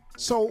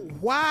 So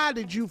why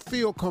did you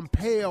feel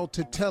compelled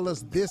to tell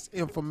us this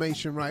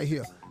information right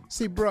here?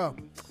 See, bro,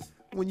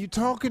 when you're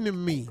talking to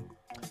me,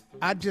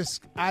 I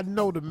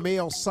know the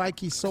male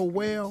psyche so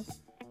well.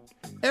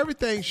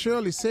 Everything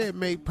Shirley said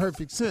made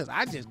perfect sense.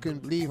 I just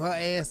couldn't believe her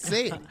ass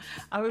said it.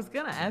 I was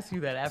going to ask you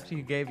that after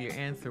you gave your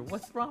answer.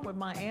 What's wrong with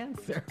my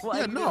answer?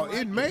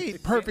 It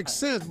made perfect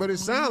sense, but it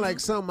sounded like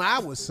something I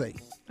would say.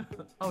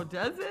 Oh,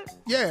 does it?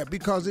 Yeah,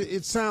 because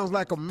it sounds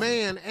like a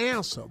man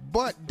answer.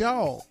 But,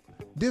 dog,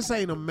 this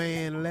ain't a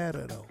man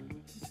letter,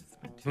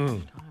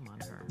 though.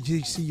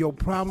 You see, your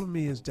problem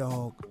is,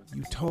 dog,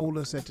 you told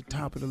us at the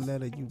top of the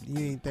letter you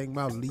ain't thinking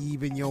about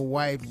leaving your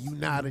wife. You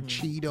not a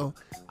cheater.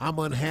 I'm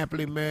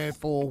unhappily married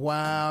for a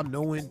while.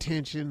 No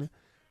intention.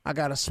 I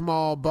got a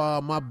small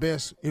bar. My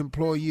best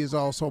employee is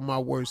also my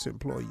worst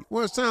employee.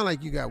 Well, it sounds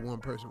like you got one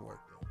person working.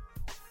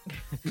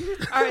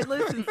 All right,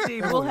 listen,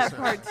 Steve, we'll have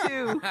part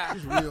 2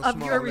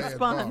 of your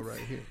response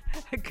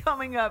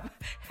coming up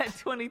at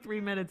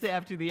 23 minutes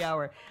after the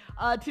hour.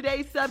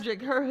 Today's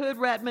subject, her hood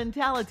rat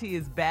mentality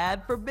is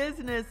bad for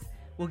business.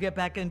 We'll get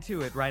back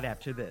into it right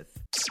after this.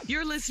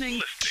 You're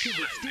listening to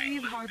the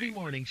Steve Harvey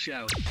Morning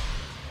Show.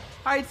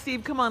 All right,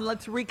 Steve, come on,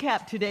 let's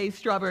recap today's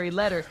strawberry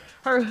letter.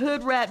 Her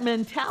hood rat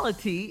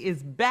mentality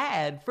is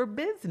bad for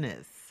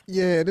business.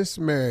 Yeah, this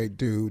married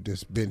dude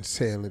that's been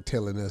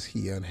telling us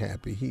he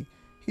unhappy. He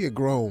a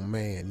grown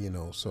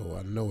man, so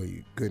I know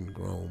he good and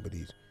grown, but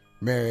he's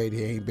married.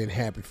 He ain't been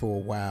happy for a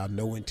while.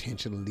 No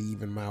intention of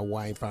leaving my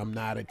wife. I'm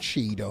not a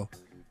cheater.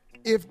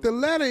 If the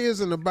letter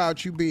isn't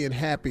about you being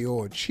happy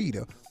or a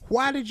cheater,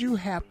 why did you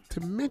have to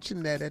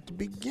mention that at the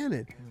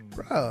beginning?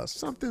 Bruh,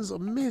 something's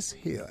amiss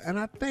here, and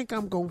I think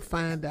I'm going to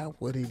find out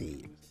what it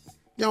is.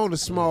 You're on a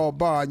small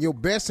bar, and your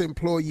best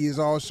employee is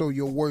also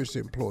your worst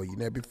employee.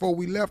 Now, before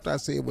we left, I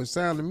said, well, it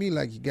sounded to me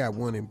like you got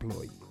one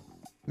employee.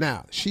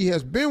 Now, she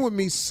has been with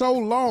me so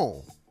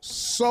long,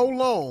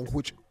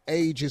 which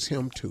ages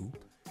him too,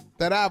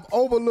 that I've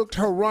overlooked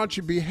her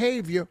raunchy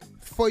behavior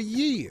for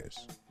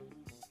years.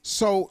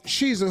 So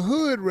she's a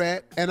hood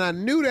rat, and I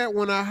knew that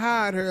when I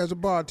hired her as a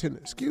bartender.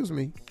 Excuse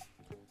me.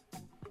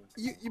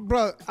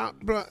 Bro,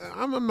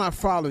 I'm not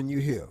following you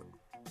here.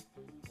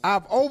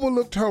 I've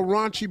overlooked her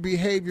raunchy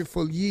behavior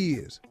for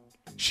years.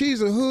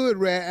 She's a hood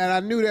rat, and I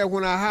knew that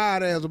when I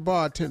hired her as a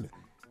bartender.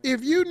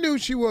 If you knew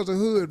she was a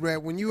hood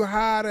rat when you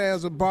hired her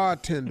as a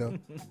bartender,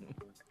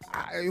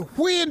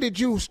 when did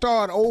you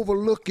start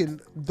overlooking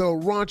the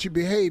raunchy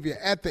behavior?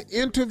 At the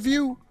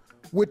interview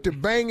with the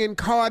banging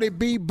Cardi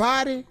B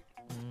body?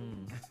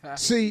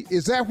 See,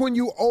 is that when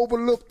you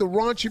overlooked the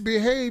raunchy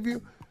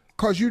behavior?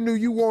 Because you knew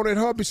you wanted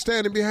her to be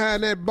standing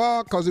behind that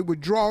bar because it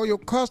would draw your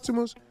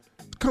customers?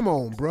 Come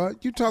on, bro.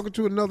 You talking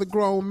to another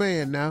grown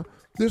man now.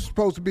 This is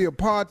supposed to be a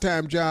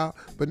part-time job,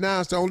 but now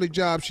it's the only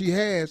job she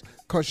has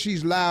because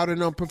she's loud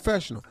and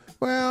unprofessional.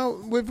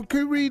 Well, if we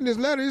keep reading this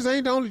letter, this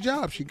ain't the only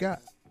job she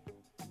got.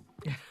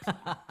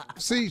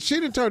 See,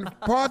 she done turned a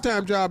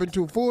part-time job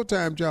into a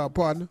full-time job,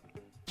 partner.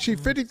 She's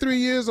 53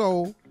 years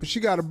old, but she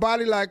got a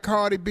body like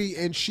Cardi B,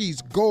 and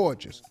she's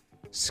gorgeous.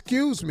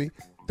 Excuse me,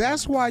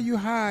 that's why you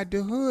hired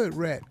the hood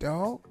rat,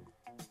 dog.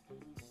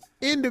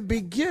 In the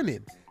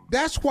beginning,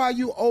 that's why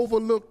you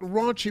overlooked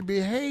raunchy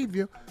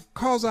behavior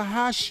because of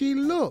how she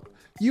looked.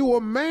 You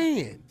a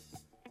man.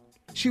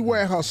 She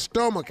wear her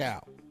stomach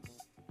out.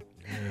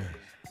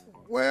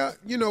 Well,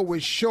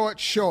 with short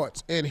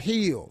shorts and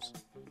heels.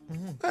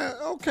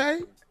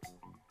 Okay.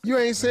 You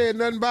ain't said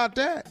nothing about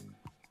that.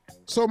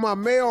 So my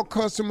male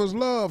customers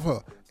love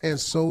her. And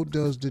so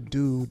does the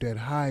dude that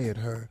hired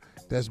her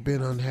that's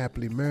been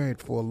unhappily married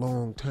for a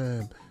long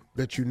time.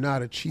 That you're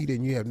not a cheater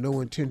and you have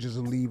no intentions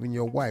of leaving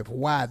your wife.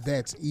 Why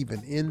that's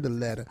even in the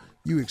letter.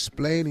 You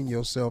explaining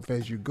yourself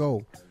as you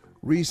go.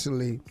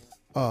 Recently,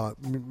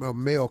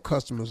 male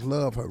customers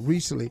love her.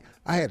 Recently,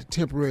 I had to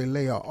temporarily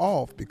lay her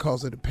off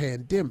because of the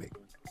pandemic.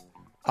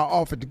 I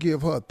offered to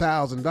give her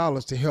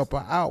 $1,000 to help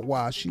her out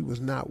while she was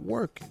not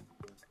working.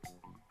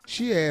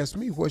 She asked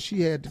me what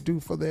she had to do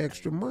for the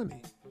extra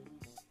money.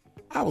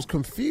 I was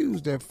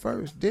confused at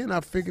first. Then I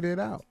figured it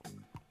out.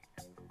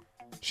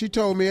 She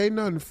told me ain't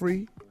nothing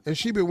free, and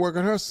she been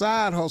working her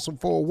side hustle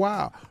for a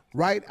while,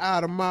 right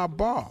out of my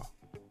bar.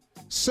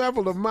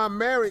 Several of my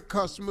married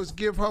customers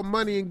give her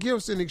money and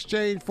gifts in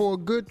exchange for a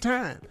good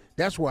time.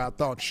 That's why I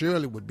thought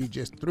Shirley would be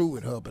just through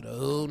with her, but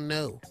oh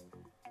no.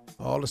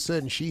 All of a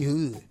sudden, she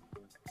hood.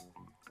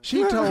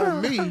 She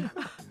told me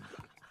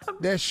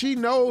that she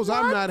knows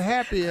I'm not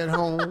happy at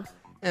home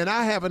and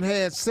I haven't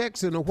had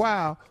sex in a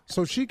while,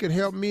 so she could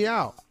help me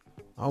out.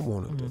 I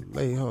wanted to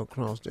lay her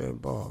across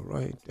that bar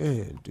right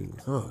there and do, you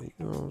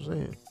know what I'm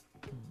saying?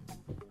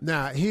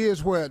 Now,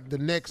 here's where the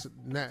next,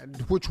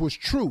 which was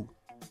true,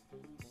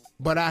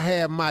 but I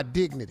have my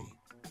dignity.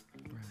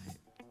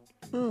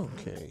 Right.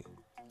 Okay.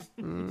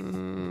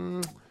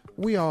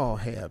 We all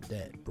have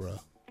that, bruh.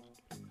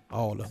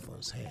 All of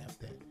us have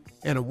that.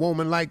 And a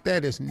woman like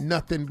that is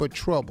nothing but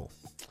trouble.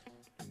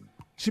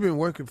 She been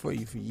working for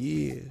you for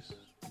years.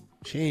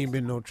 She ain't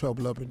been no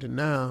trouble up until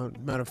now.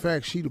 Matter of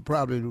fact, she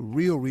probably the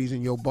real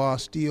reason your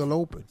bar's still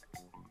open.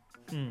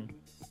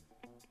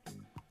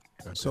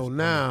 So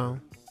now,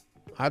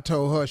 I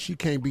told her she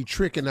can't be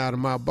tricking out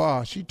of my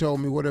bar. She told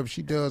me whatever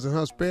she does in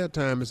her spare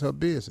time is her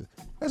business.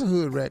 That's a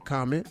hood rat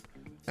comment.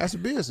 That's a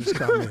business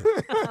comment.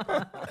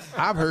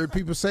 I've heard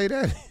people say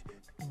that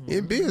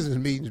in business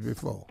meetings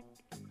before.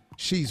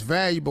 She's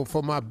valuable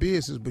for my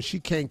business, but she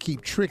can't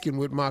keep tricking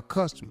with my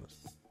customers.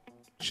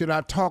 Should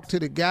I talk to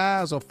the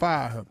guys or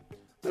fire her?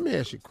 Let me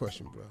ask you a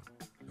question, bro.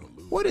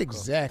 What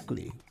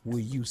exactly will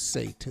you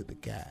say to the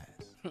guys?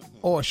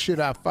 Or should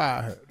I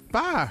fire her?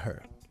 Fire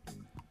her.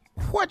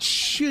 What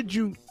should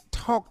you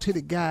talk to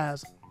the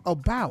guys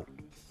about?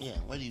 Yeah,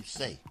 what do you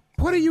say?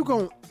 What are you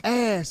going to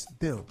ask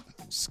them?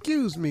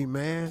 Excuse me,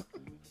 man.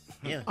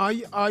 Yeah.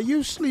 Are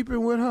you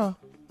sleeping with her?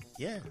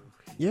 Yeah.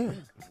 Yeah.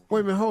 Wait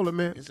a minute, hold it,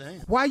 man. Yes, I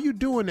am. Why you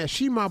doing that?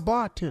 She my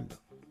bartender.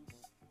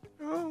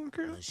 Oh,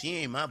 okay. She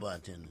ain't my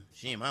bartender.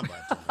 She ain't my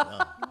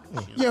bartender.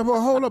 Yeah, but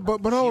hold up,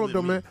 but hold up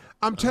though, man.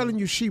 I'm telling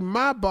you, she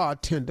my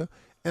bartender,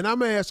 and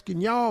I'm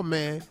asking y'all,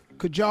 man,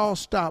 could y'all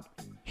stop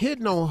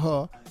hitting on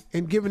her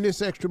and giving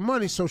this extra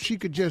money so she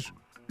could just,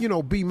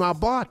 be my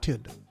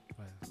bartender?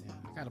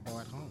 I got a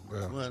bar at home.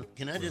 Well,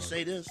 can I just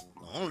say this?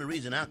 The only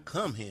reason I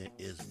come here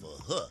is for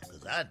her,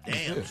 because I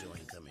damn sure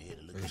ain't coming here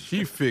to look at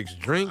she fixed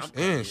drinks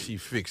and she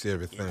fixed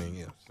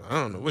everything else. So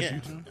I don't know what you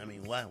do. I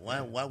mean,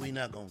 why we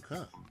not gonna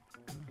come?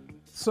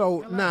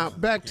 So now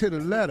back to the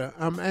letter.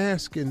 I'm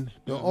asking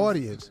the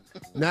audience,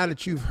 now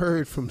that you've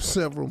heard from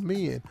several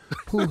men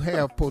who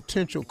have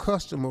potential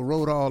customer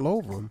wrote all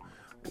over them,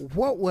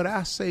 what would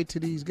I say to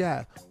these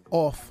guys?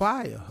 Or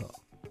fire her.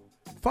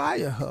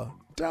 Fire her,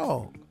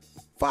 dog.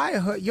 Fire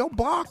her. Your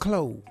bar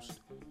closed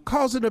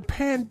because of the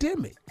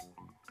pandemic.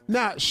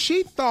 Now,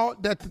 she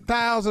thought that the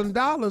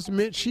 $1,000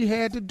 meant she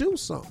had to do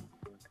something.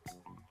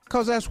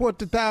 Because that's what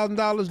the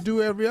 $1,000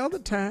 do every other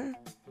time.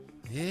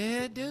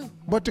 Yeah, it do.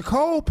 But the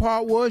cold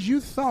part was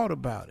you thought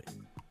about it.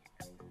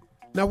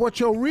 Now, what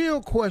your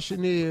real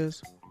question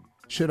is,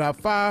 should I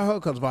fire her?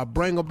 Because if I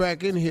bring her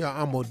back in here,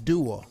 I'm going to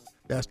do her.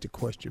 That's the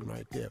question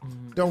right there.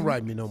 Don't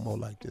write me no more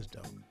like this,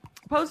 though.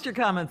 Post your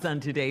comments on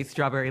today's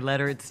Strawberry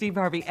Letter at Steve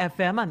Harvey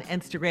FM on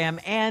Instagram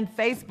and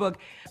Facebook.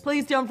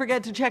 Please don't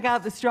forget to check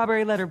out the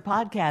Strawberry Letter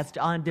podcast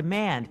on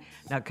demand.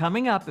 Now,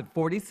 coming up at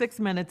 46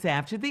 minutes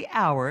after the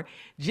hour,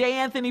 J.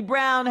 Anthony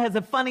Brown has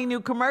a funny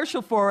new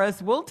commercial for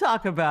us. We'll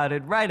talk about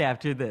it right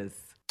after this.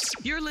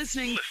 You're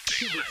listening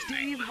to the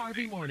Steve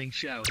Harvey Morning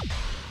Show.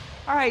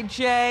 All right,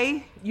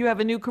 Jay, you have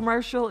a new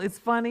commercial. It's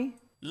funny.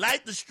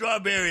 Like the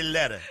strawberry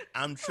letter,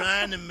 I'm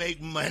trying to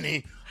make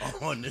money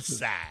on the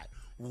side.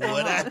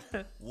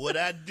 What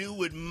I do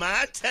with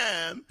my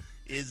time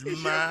is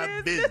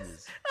my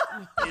business.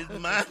 I'm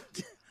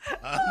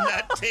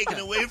not taking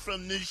away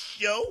from this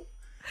show.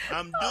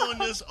 I'm doing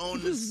this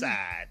on the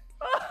side.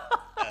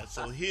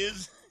 So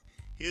here's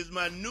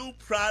my new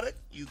product.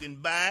 You can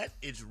buy it.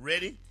 It's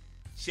ready.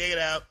 Check it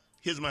out.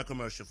 Here's my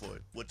commercial for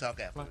it. We'll talk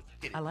afterwards.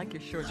 I like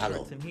your short Hello,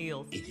 shorts and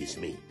heels. it is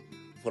me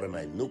for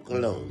my new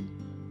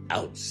cologne,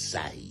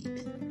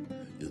 Outside.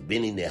 You've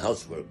been in the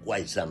house for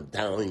quite some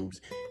time,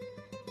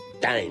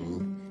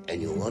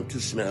 and you want to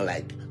smell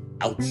like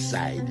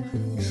outside.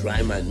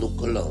 Try my new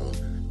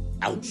cologne,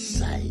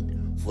 Outside,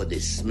 for the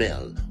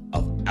smell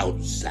of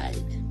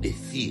outside, the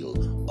feel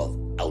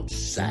of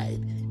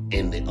outside,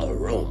 and the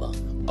aroma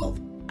of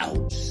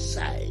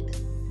outside.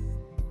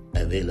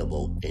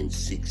 Available in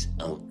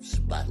 6-ounce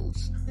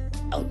bottles.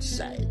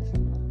 Outside.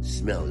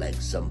 Smell like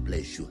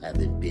someplace you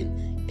haven't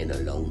been in a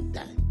long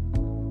time.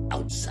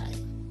 Outside.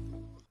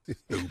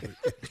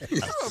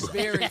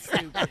 Very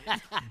stupid.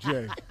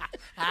 Jay.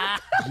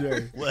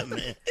 What,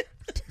 man?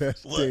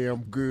 That's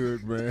damn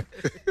good, man.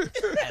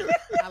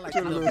 I like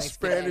The to little look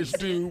Spanish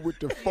dude with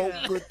the folk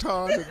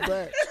guitar in the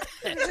back.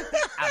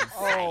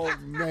 Oh,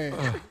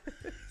 man.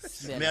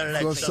 Smell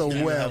like Go so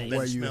something well you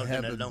where you haven't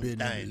haven't smelled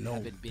been in a in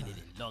long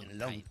long time.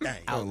 Long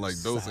time. Sound like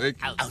those eggs.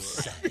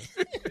 Outside.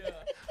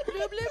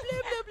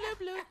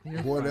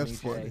 Boy, that's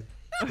funny.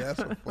 That's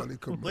a funny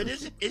commercial. But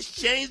it's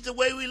changed the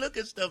way we look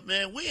at stuff,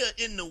 man. We are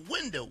in the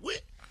window.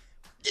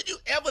 Did you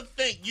ever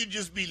think you'd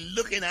just be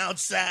looking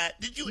outside?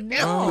 Did you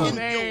ever in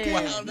your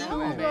wildest?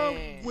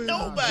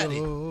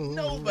 Nobody.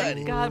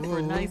 Thank God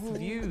for nice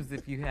views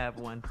if you have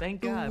one.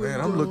 Thank God.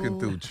 Man, I'm looking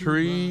through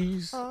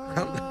trees. I'm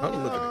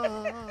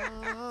looking.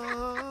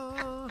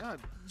 God,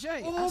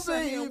 Jay, I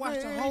sat here and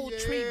watched the whole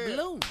tree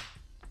bloom.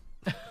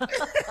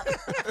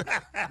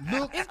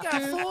 It's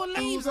got 4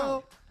 leaves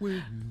on it.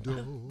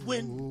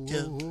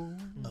 Window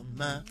of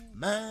my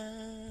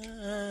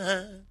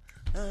mind.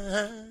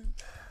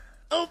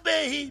 Oh,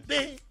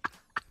 baby.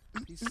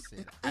 He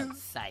said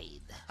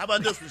outside. How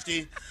about this one,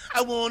 Steve?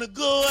 I want to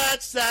go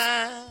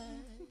outside.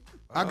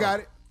 I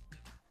got it.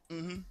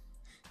 Mm-hmm.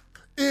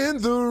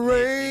 In the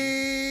rain.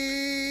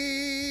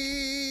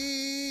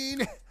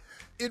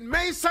 It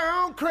may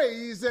sound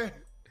crazy,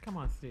 Come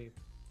on, Steve.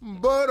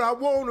 but I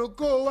want to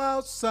go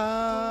outside.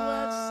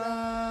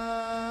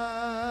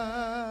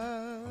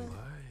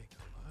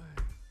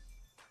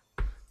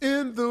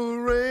 In the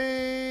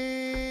rain.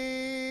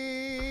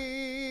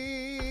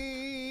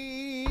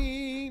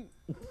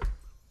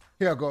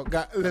 Here I go.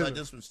 How about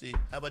this one, Steve?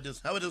 How about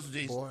this one,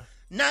 Steve? Boy.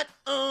 Not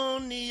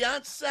on the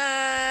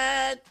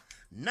outside,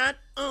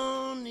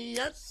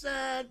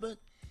 but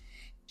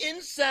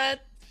inside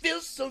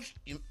feels so.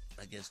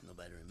 I guess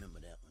nobody remember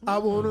that one. I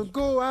want to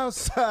go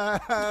outside.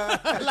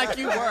 Like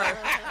you were.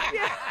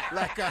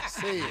 Like I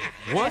said.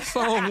 What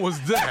song was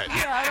that?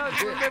 Yeah, I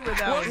don't remember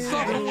that What one.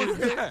 song was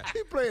that?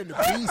 He playing the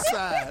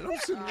B-side. I'm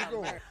sitting there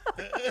going.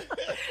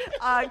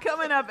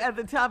 Coming up at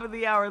the top of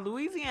the hour,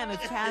 Louisiana's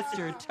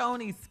pastor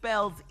Tony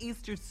Spell's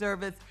Easter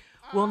service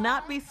will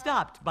not be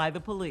stopped by the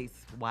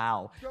police.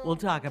 Wow. We'll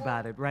talk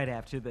about it right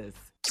after this.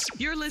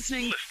 You're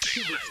listening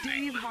to the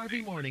Steve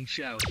Harvey Morning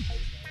Show.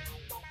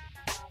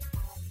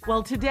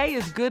 Well, today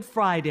is Good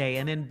Friday,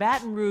 and in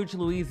Baton Rouge,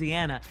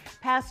 Louisiana,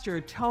 Pastor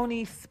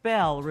Tony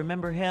Spell,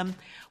 remember him?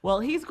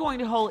 Well, he's going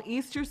to hold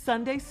Easter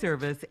Sunday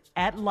service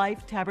at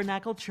Life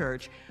Tabernacle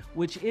Church,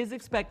 which is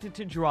expected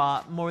to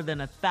draw more than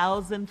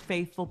 1,000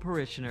 faithful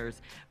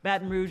parishioners.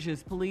 Baton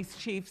Rouge's police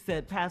chief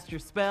said Pastor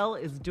Spell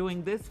is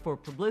doing this for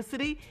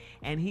publicity,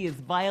 and he is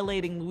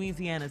violating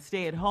Louisiana's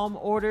stay-at-home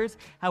orders.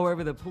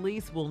 However, the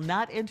police will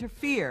not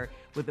interfere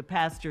with the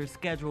pastor's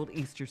scheduled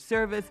Easter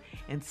service.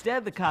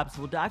 Instead, the cops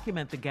will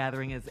document the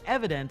gathering as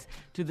evidence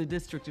to the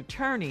district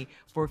attorney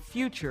for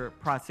future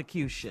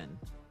prosecution.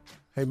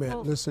 Hey,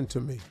 man, listen to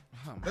me.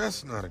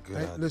 That's not a good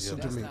Hey, idea. listen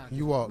to me. not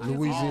You all, It's a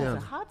Louisiana.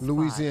 hot spot,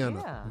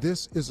 Louisiana. yeah.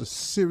 This is a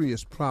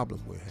serious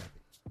problem we're having.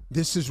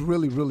 This is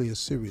really, really a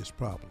serious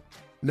problem.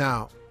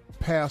 Now,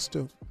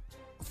 Pastor,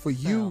 for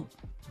you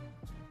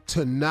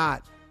to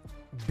not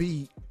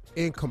be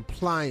in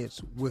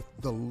compliance with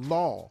the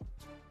law,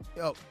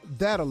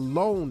 that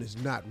alone is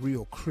not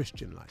real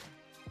Christian-like.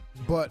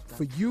 But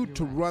for you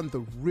to run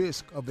the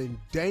risk of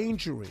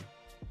endangering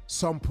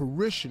some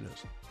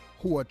parishioners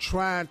who are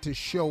trying to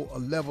show a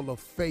level of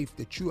faith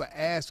that you are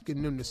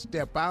asking them to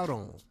step out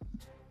on.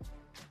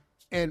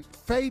 And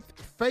faith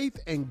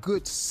and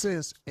good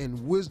sense and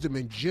wisdom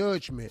and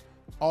judgment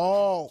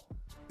all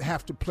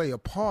have to play a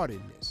part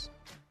in this.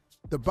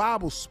 The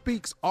Bible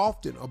speaks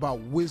often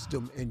about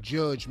wisdom and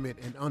judgment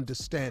and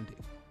understanding.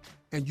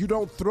 And you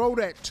don't throw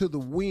that to the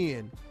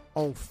wind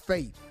on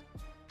faith.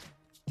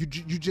 You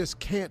just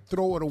can't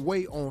throw it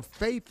away on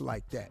faith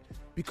like that.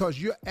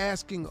 because you're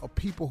asking of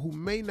people who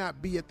may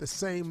not be at the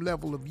same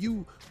level of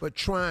you, but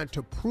trying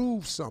to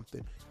prove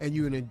something, and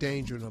you're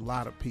endangering a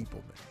lot of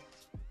people, man.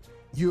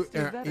 You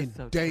are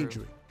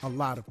endangering a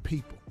lot of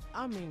people.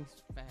 I mean,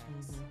 facts.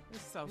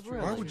 It's so true.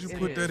 Why would you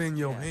put that in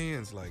your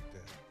hands like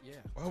that? Yeah.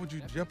 Why would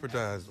you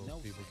jeopardize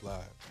those people's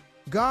lives?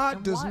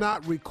 God does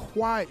not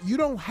require, you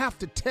don't have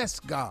to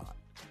test God.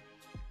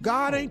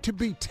 God ain't to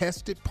be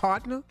tested,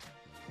 partner.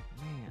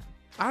 Man.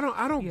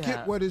 I don't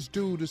get where this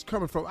dude is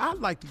coming from. I'd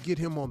like to get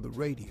him on the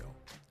radio.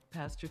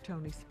 Pastor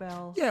Tony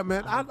Spell. Yeah,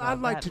 man, I'd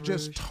like to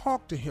just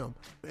talk to him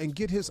and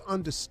get his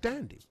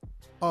understanding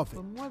of it.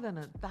 But more than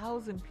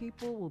 1,000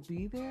 people will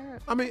be there.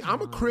 I mean,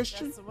 I'm a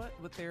Christian. That's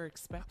what they're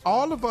expecting.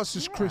 All of us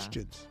is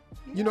Christians.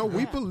 You know,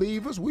 we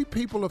believers, we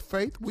people of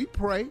faith, we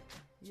pray.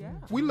 Yeah.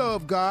 We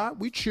love God,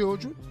 we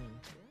children.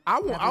 I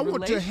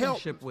want to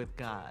help with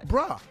God.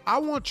 Bruh, I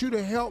want you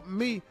to help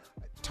me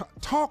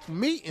talk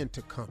me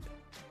into coming.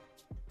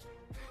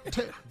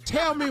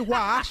 Tell me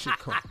why I should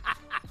come.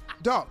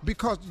 Dog,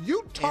 because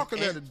you talking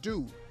at a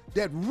dude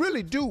that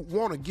really do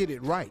want to get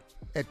it right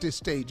at this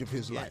stage of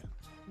his life.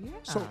 Yeah.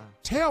 So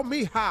tell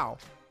me how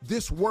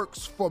this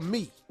works for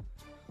me.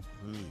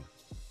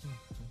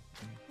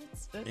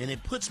 And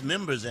it puts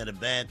members at a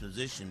bad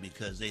position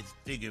because they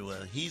figure,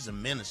 well, he's a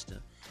minister,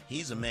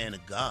 he's a man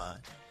of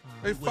God.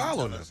 They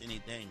follow him. us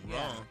Anything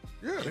wrong?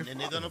 Yeah, and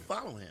they're gonna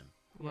follow him.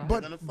 Yeah.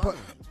 But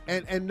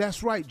and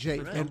that's right, Jay.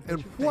 Right.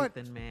 And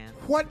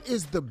what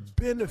is the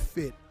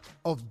benefit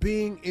of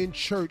being in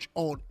church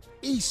on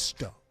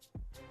Easter?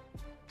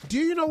 Do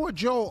you know what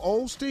Joel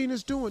Osteen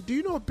is doing? Do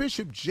you know what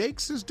Bishop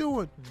Jakes is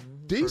doing?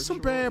 These some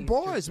bad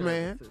boys,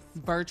 man.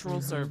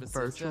 Virtual services.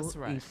 Virtual That's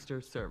right. Easter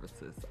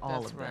services.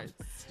 All That's of them. right,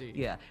 Steve.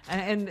 Yeah.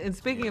 And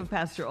speaking of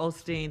Pastor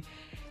Osteen,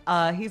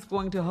 he's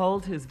going to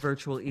hold his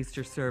virtual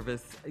Easter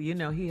service. You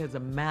know, he has a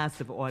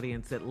massive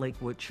audience at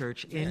Lakewood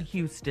Church in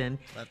Houston.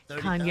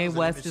 Kanye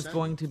West is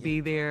going to be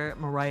there.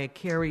 Mariah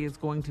Carey is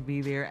going to be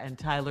there. And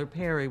Tyler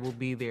Perry will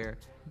be there.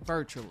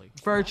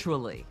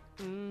 Virtually.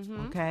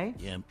 Okay?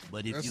 Yeah,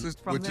 but if That's you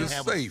just, which is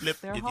have safe. a flip,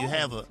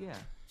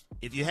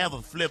 if you have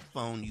a flip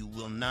phone, you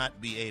will not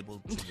be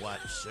able to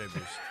watch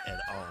service at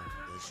all.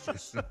 It's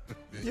just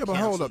Yeah, but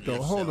hold up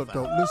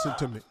though. Listen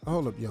to me.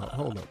 Hold up, y'all.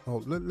 Hold up.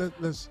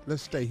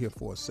 Let's stay here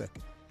for a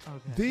second. Okay.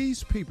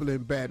 These people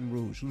in Baton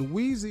Rouge,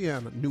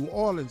 Louisiana, New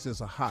Orleans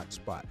is a hot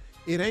spot.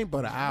 It ain't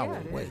but an hour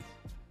away.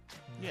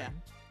 Yeah.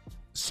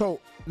 So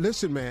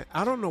listen, man,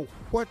 I don't know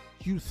what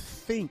you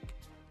think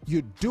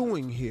you're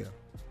doing here.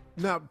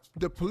 Now,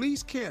 the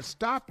police can't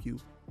stop you,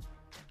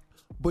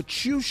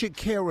 but you should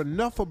care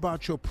enough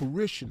about your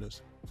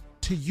parishioners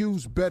to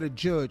use better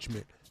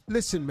judgment.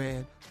 Listen,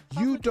 man,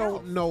 you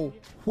don't know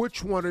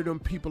which one of them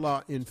people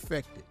are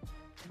infected.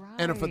 Right.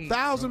 And if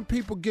 1,000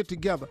 people get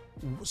together,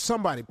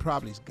 somebody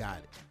probably's got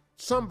it.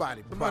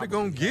 Somebody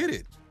gonna get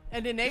it.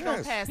 And then they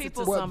gonna pass it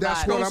to Well, somebody.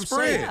 that's what I'm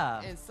saying.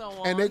 And so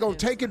on. And they're going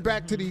to take it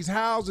back to these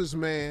houses,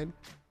 man.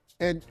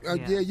 And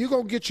you're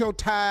going to get your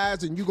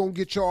tithes and you're going to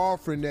get your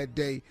offering that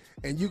day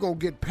and you're going to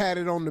get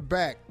patted on the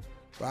back.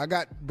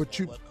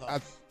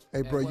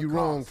 Hey, bro, you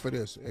wrong for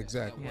this.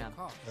 Exactly. Yeah.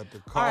 At the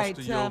cost All right,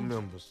 of your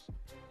members.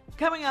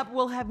 Coming up,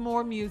 we'll have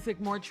more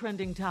music, more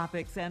trending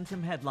topics, and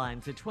some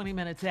headlines at 20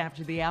 minutes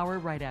after the hour,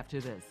 right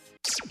after this.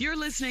 You're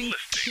listening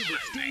to the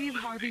Steve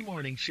Harvey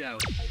Morning Show.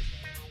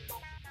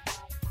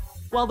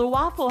 Well, the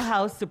Waffle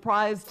House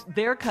surprised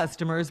their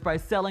customers by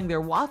selling their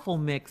waffle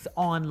mix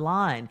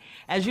online.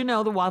 As you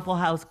know, the Waffle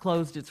House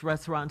closed its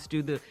restaurants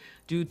due to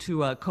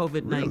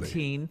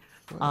COVID-19.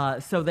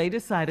 So they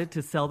decided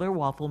to sell their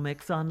waffle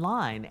mix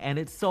online, and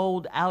it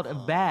sold out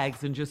of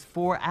bags in just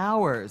 4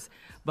 hours.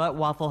 But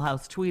Waffle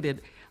House tweeted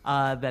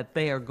that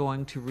they are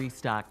going to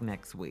restock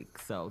next week.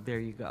 So there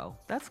you go.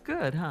 That's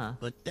good, huh?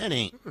 But that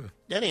ain't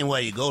why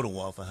you go to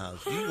Waffle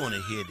House. You want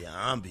to hear the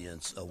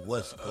ambience of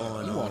what's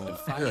going on.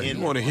 You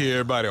want to hear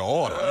everybody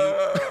order.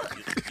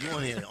 You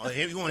want to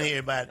hear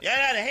everybody. Yeah, I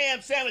had a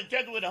ham sandwich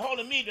turkey with a whole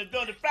of meat and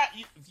doing the fry.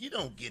 If you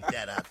don't get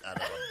that out of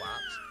the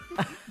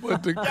box.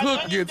 But the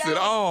cook gets it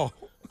all.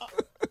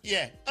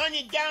 Yeah,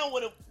 onion down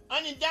with a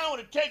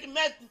turkey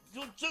mashed.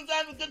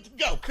 Sometimes we're good to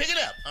go. Pick it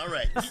up. All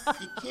right.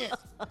 You can't.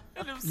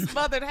 And them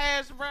smothered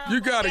hash browns.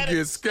 You got to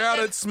get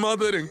scattered,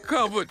 smothered, and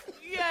covered,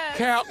 Yes.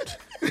 capped.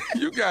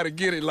 You got to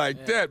get it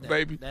like that,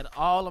 baby. That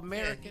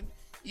all-American.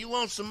 You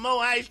want some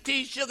more iced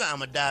tea? Sugar?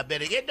 I'm a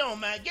diabetic. It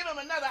don't matter. Give him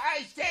another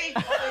iced tea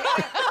over here.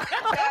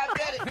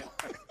 Diabetic.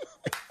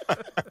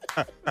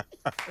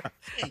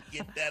 Can't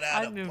get that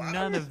out I of knew box.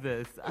 none of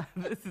this.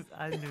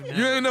 I knew none.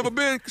 You ain't never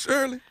been,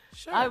 Shirley?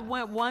 I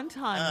went one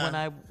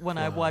time when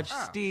I watched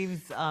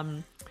Steve's.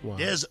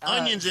 There's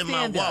onions in my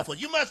stand-up. waffle.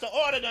 You must have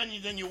ordered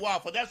onions in your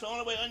waffle. That's the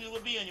only way onions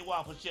would be in your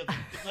waffle chip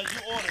because you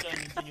ordered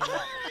onions in your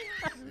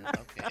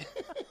waffle. Okay.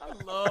 I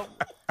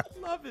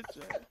love it,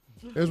 Jay.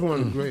 It's one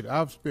of the great.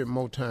 I've spent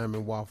more time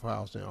in Waffle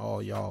House than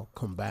all y'all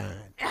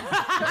combined.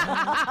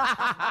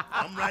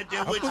 I'm right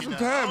there with put you some now.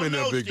 time I in don't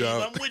there, know, big Steve.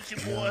 dog. I'm with you,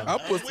 boy. I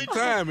put some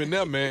time in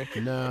there, man.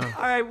 Nah.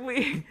 All right,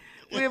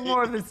 We have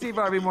more of the Steve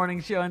Harvey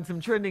Morning Show and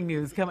some trending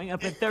news coming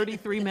up at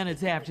 33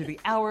 minutes after the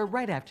hour,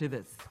 right after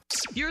this.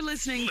 You're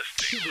listening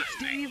to the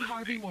Steve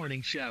Harvey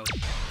Morning Show.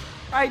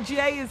 All right,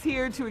 Jay is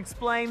here to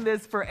explain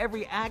this. For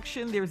every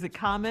action, there's a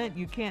comment.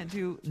 You can't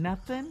do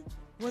nothing.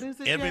 What is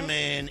it, Every Jay?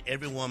 man,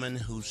 every woman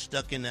who's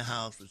stuck in the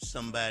house with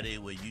somebody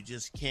where you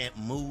just can't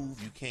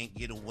move, you can't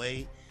get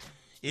away,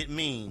 it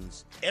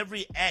means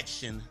every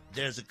action,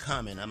 there's a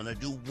comment. I'm going to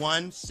do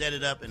one, set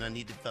it up, and I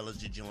need the fellas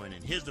to join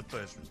in. Here's the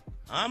first one.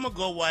 I'm going to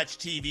go watch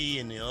TV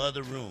in the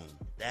other room.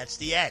 That's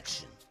the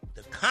action.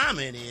 The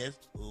comment is,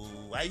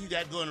 ooh, why you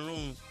got to go in the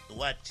room to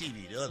watch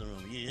TV, the other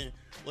room?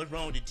 What's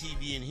wrong with the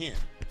TV in here?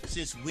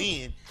 Since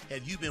when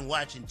have you been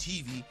watching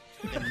TV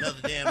in another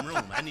damn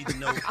room? I need to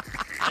know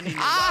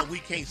why we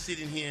can't sit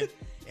in here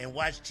and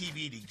watch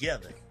TV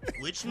together.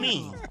 Which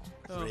means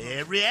for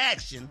every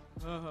action,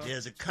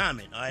 there's a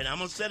comment. All right, I'm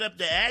going to set up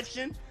the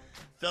action.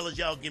 Fellas,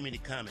 y'all give me the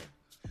comment.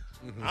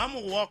 I'm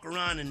going to walk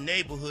around the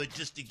neighborhood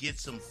just to get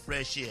some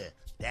fresh air.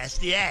 That's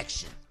the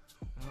action.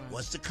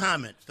 What's the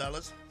comment,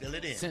 fellas? Fill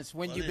it in. Since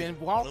when Fill you it been in.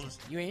 walking? Fellas.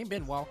 You ain't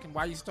been walking.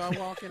 Why you start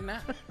walking now?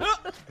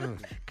 Come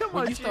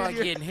When on, you start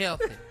Junior. getting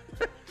healthy,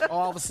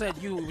 all of a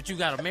sudden you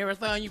got a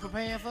marathon you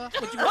preparing for?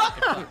 What you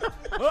walking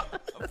for?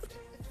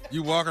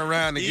 You walk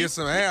around to get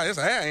some air. There's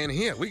air in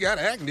here. We got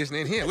air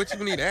conditioning in here. What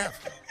you need air?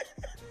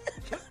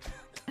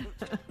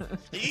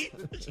 Steve,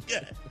 what you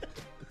got?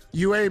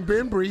 You ain't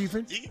been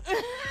breathing.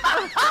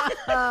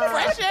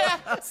 Fresh air,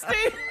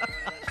 Steve.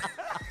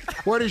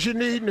 What is you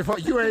needing? If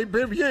you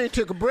ain't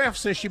took a breath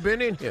since you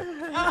been in here.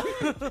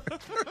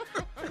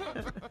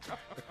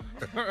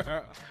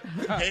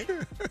 Okay,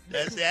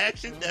 that's the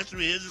action.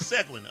 Here's the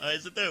second one. All right,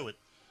 here's the third one.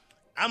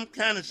 I'm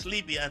kind of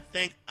sleepy. I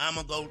think I'm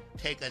going to go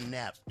take a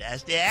nap.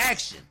 That's the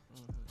action.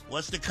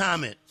 What's the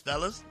comment,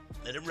 fellas?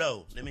 Let it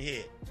roll. Let me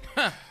hear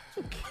it.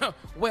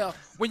 Well,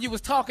 when you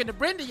was talking to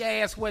Brenda, your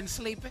ass wasn't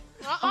sleeping.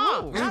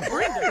 Not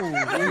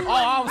Brenda. Oh,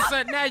 all of a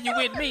sudden now you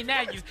with me.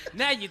 Now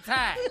you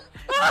tired.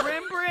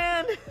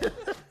 Bren.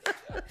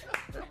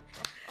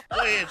 Go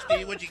ahead,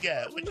 Steve. What you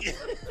got?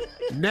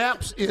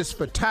 Naps is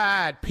for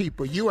tired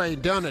people. You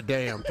ain't done a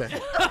damn thing.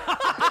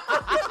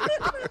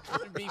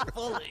 Be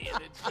full of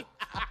energy.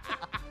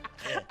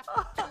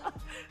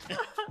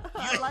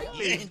 I like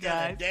You these ain't done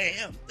guys. a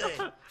damn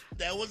thing.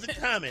 That was the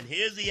comment.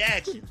 Here's the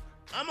action.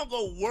 I'm going to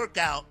go work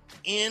out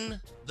in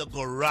the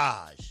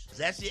garage.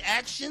 That's the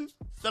action?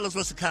 Fellas,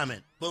 what's the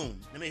comment? Boom.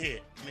 Let me hear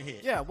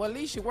it. Yeah, well, at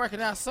least you're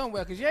working out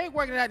somewhere, because you ain't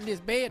working out in this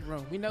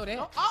bedroom. We know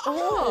that.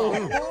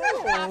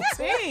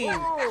 Team.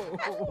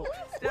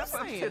 Step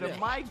up to the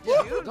mic,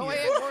 Go Junior.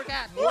 ahead and work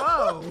out.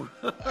 Whoa.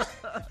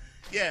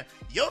 Yeah,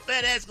 your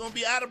fat ass going to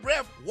be out of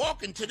breath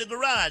walking to the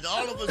garage.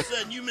 All of a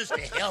sudden, you Mr.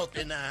 Health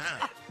in the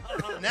house.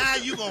 Now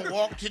you going to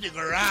walk to the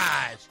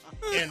garage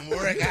and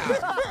work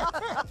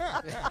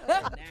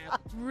out.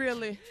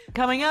 Really?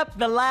 Coming up,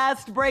 the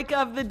last break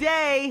of the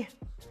day.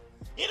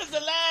 It is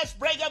the last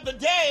break of the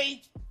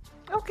day.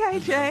 Okay,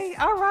 Jay.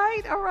 All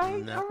right.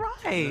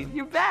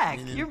 You're back.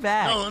 You're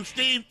back. No, I'm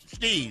Steve.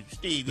 You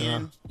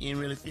didn't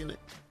really feel it.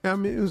 I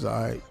mean, it was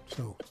all right.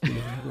 So,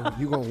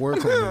 you're going to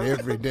work on it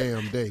every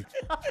damn day.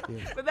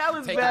 Yeah. But that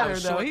was Take better,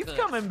 those though. He's shortcuts.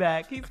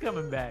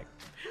 coming back.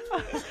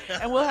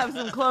 And we'll have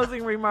some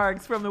closing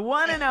remarks from the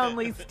one and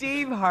only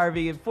Steve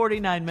Harvey at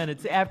 49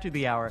 minutes after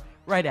the hour,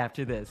 right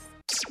after this.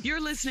 You're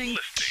listening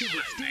to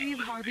the Steve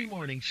Harvey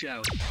Morning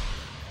Show.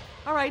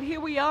 All right, here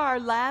we are,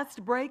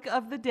 last break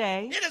of the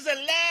day. It is the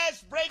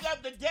last break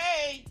of the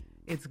day.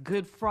 It's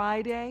Good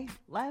Friday.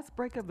 Last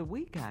break of the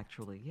week,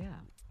 actually, yeah.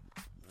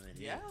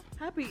 Yeah.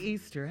 Happy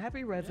Easter.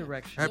 Happy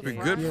Resurrection Happy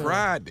Day. Good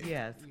Friday.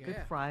 Yes,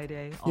 Good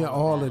Friday. Yeah,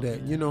 all of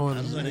that. You know,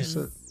 and Yes.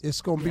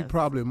 it's going to be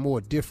probably a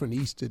more different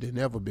Easter than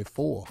ever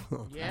before.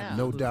 Yeah.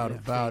 No doubt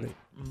about it.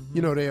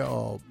 You know,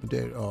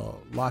 they're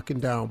locking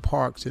down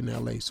parks in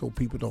L.A. so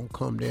people don't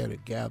come there to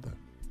gather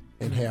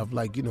and have,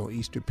 like, you know,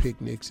 Easter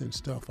picnics and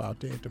stuff out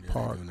there at the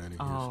park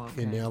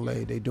Okay. in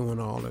L.A. They doing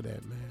all of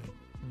that, man.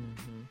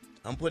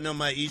 I'm putting on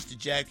my Easter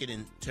jacket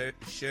and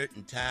shirt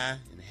and tie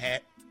and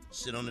hat.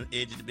 Sit on the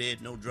edge of the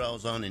bed, no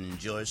drawers on, and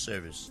enjoy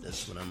service.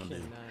 That's what I'm going to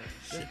do.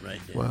 Sit right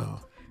there.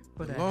 Wow.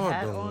 Put a Lord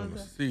hat don't on. want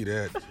to see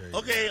that, Jay.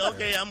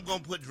 Okay, I'm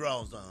going to put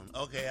drawers on.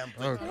 Okay, I'm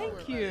putting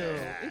Thank you.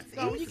 It's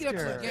So when you get up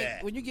to the Easter. gate,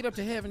 when you get up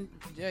to heaven,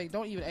 Jay,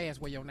 don't even ask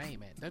where your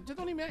name at. Just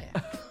don't even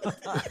ask.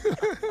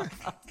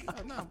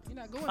 No, you're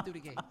not going through the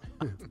gate.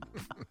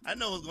 I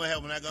know what's going to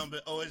happen when I'm going to be,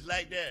 oh, it's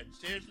like that.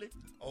 Seriously?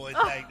 Oh, it's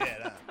like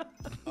that, huh?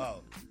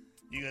 Oh,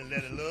 you're going to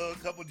let a little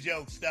couple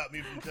jokes stop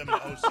me from coming,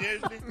 oh,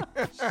 seriously?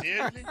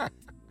 Seriously?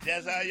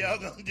 That's how y'all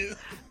going to do?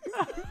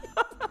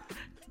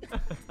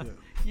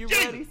 You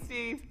ready,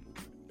 Steve?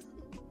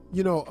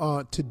 You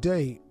know,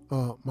 today,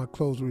 my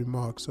closing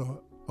remarks are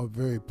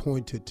very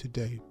pointed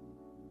today.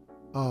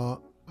 I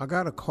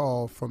got a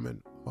call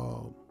from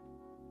a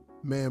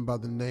man by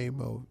the name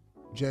of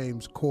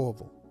James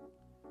Carville.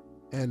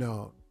 And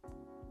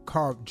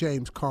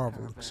James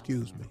Carville,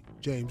 excuse me.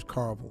 James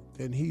Carville.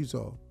 And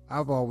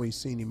I've always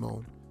seen him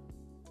on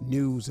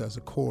news as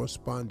a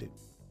correspondent.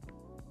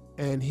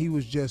 And he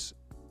was just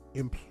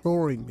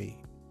imploring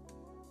me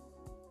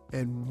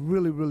and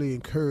really, really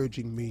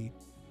encouraging me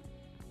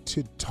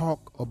to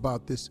talk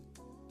about this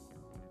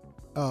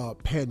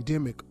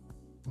pandemic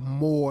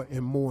more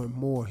and more and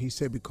more. He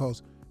said,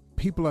 because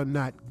people are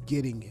not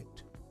getting it.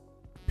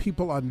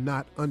 People are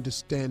not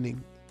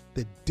understanding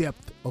the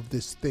depth of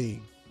this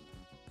thing.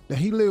 Now,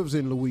 he lives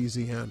in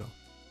Louisiana.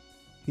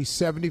 He's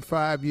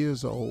 75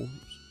 years old.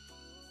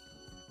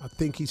 I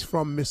think he's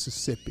from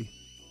Mississippi.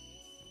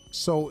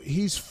 So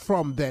he's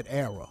from that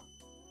era.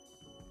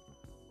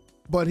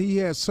 But he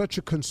has such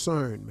a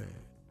concern, man.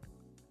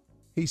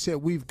 He said,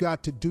 we've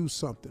got to do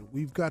something.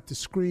 We've got to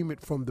scream it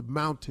from the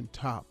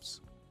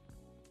mountaintops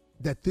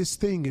that this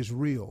thing is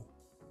real.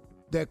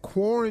 That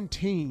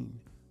quarantine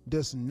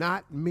does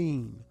not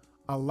mean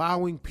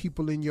allowing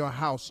people in your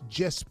house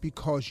just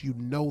because you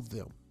know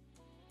them.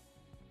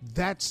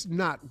 That's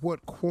not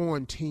what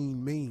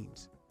quarantine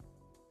means.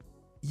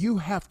 You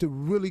have to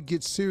really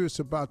get serious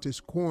about this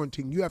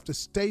quarantine. You have to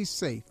stay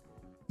safe.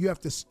 You have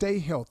to stay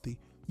healthy.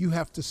 You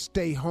have to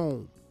stay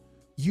home.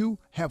 You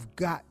have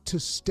got to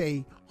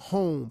stay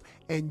home,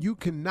 and you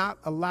cannot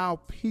allow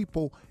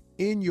people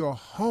in your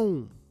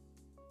home.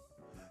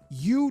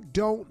 You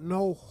don't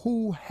know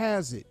who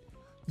has it.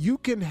 You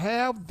can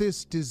have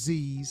this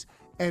disease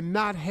and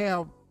not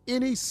have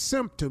any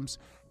symptoms,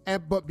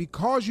 but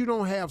because you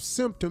don't have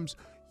symptoms,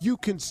 you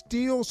can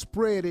still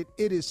spread it.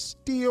 It is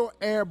still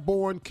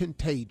airborne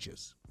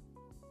contagious.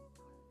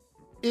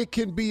 It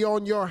can be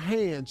on your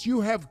hands. You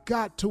have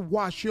got to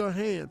wash your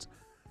hands.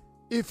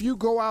 If you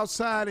go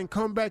outside and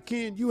come back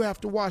in, you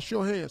have to wash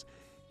your hands.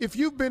 If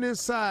you've been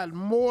inside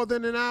more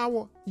than an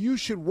hour, you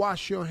should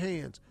wash your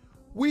hands.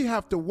 We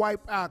have to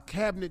wipe our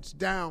cabinets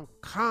down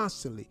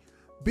constantly.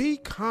 Be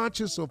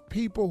conscious of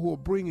people who are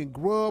bringing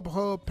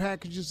Grubhub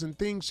packages and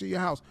things to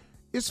your house.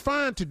 It's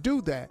fine to do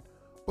that,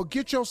 but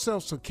get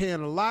yourself some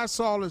can of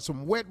Lysol and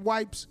some wet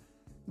wipes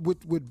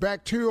with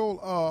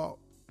bacterial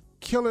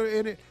killer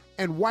in it,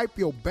 and wipe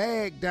your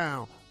bag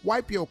down.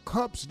 Wipe your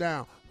cups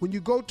down. When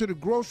you go to the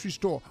grocery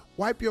store,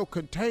 wipe your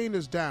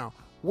containers down.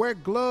 Wear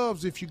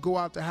gloves if you go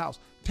out the house.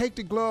 Take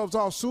the gloves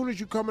off as soon as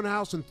you come in the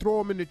house and throw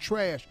them in the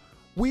trash.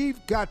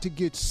 We've got to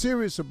get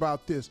serious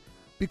about this,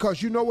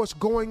 because you know what's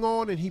going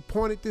on, and he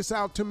pointed this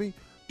out to me.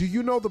 Do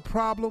you know the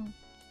problem?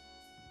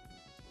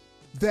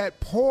 That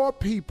poor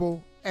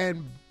people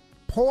and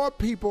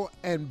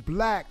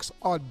blacks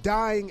are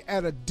dying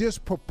at a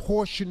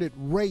disproportionate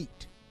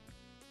rate.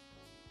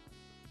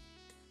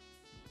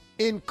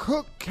 In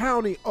Cook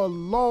County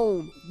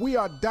alone, we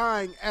are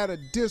dying at a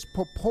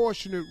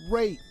disproportionate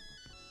rate.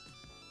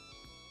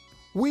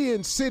 We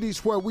in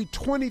cities where we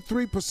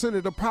 23%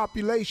 of the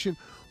population,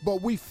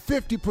 but we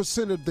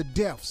 50% of the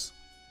deaths.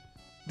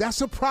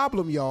 That's a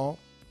problem, y'all.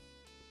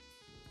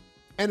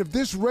 And if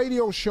this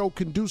radio show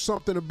can do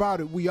something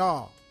about it, we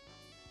are.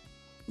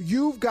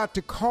 You've got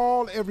to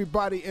call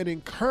everybody and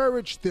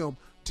encourage them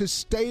to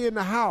stay in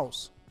the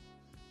house.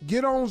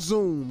 Get on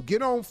Zoom,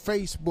 get on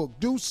Facebook,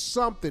 do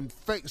something,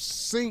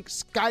 sync,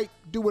 Skype,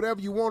 do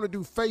whatever you want to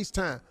do,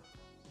 FaceTime.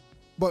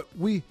 But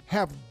we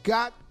have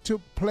got to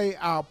play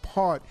our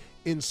part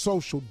in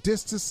social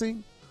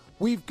distancing.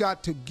 We've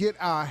got to get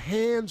our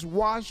hands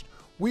washed.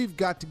 We've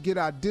got to get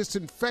our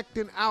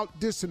disinfectant out,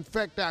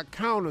 disinfect our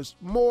counters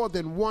more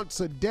than once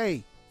a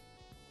day.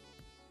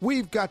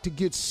 We've got to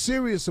get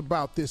serious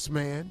about this,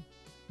 man.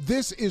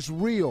 This is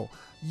real.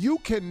 You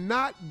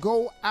cannot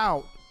go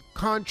out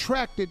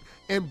contracted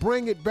and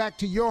bring it back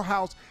to your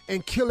house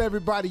and kill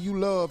everybody you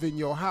love in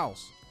your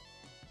house.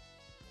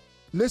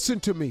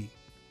 Listen to me.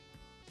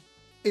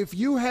 If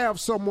you have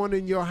someone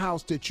in your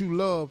house that you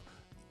love,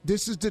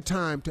 this is the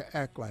time to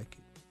act like it.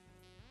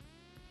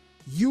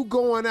 You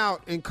going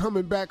out and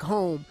coming back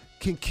home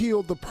can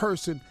kill the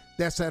person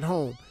that's at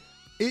home.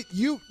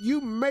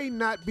 You may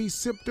not be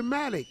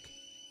symptomatic,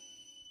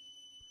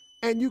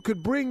 and you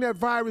could bring that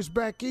virus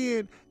back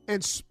in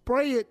and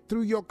spray it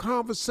through your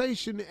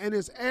conversation, and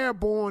it's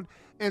airborne,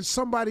 and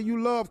somebody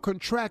you love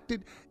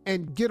contracted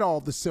and get all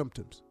the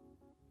symptoms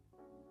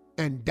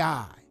and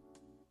die.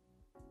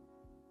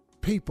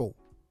 People,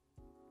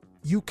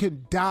 you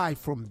can die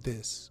from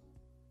this.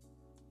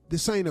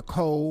 This ain't a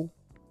cold.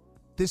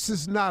 This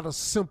is not a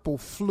simple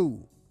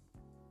flu.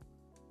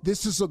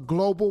 This is a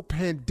global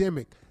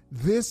pandemic.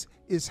 This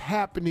is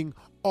happening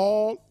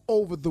all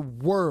over the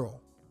world.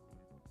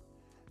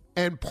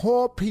 And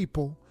poor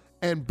people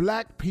and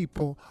black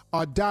people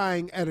are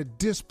dying at a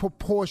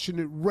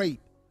disproportionate rate.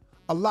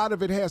 A lot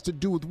of it has to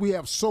do with we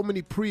have so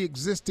many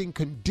pre-existing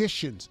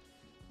conditions.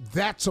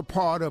 That's a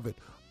part of it.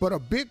 But a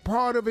big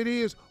part of it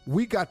is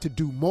we got to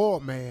do more,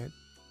 man.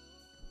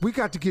 We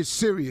got to get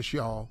serious,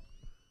 y'all.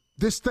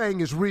 This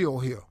thing is real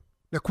here.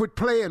 Now quit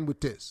playing with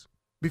this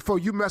before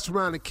you mess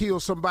around and kill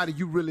somebody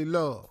you really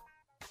love.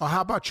 Or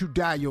how about you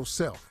die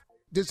yourself?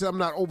 I'm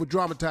not over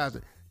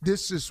dramatizing.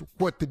 This is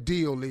what the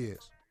deal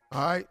is.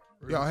 All right?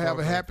 Y'all have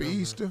a happy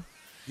Easter.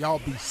 Y'all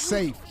be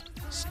safe.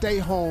 Stay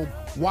home.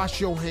 Wash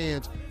your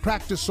hands.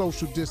 Practice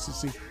social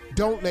distancing.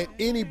 Don't let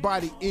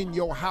anybody in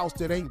your house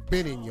that ain't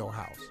been in your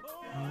house.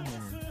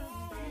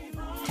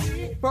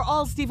 For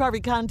all Steve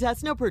Harvey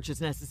contests, no purchase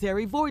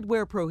necessary, void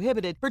where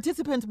prohibited.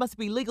 Participants must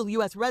be legal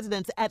U.S.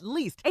 residents at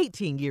least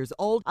 18 years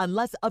old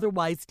unless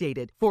otherwise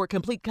stated. For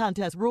complete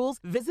contest rules,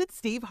 visit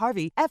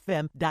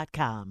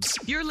steveharveyfm.com.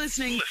 You're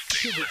listening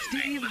to the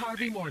Steve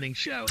Harvey Morning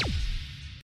Show.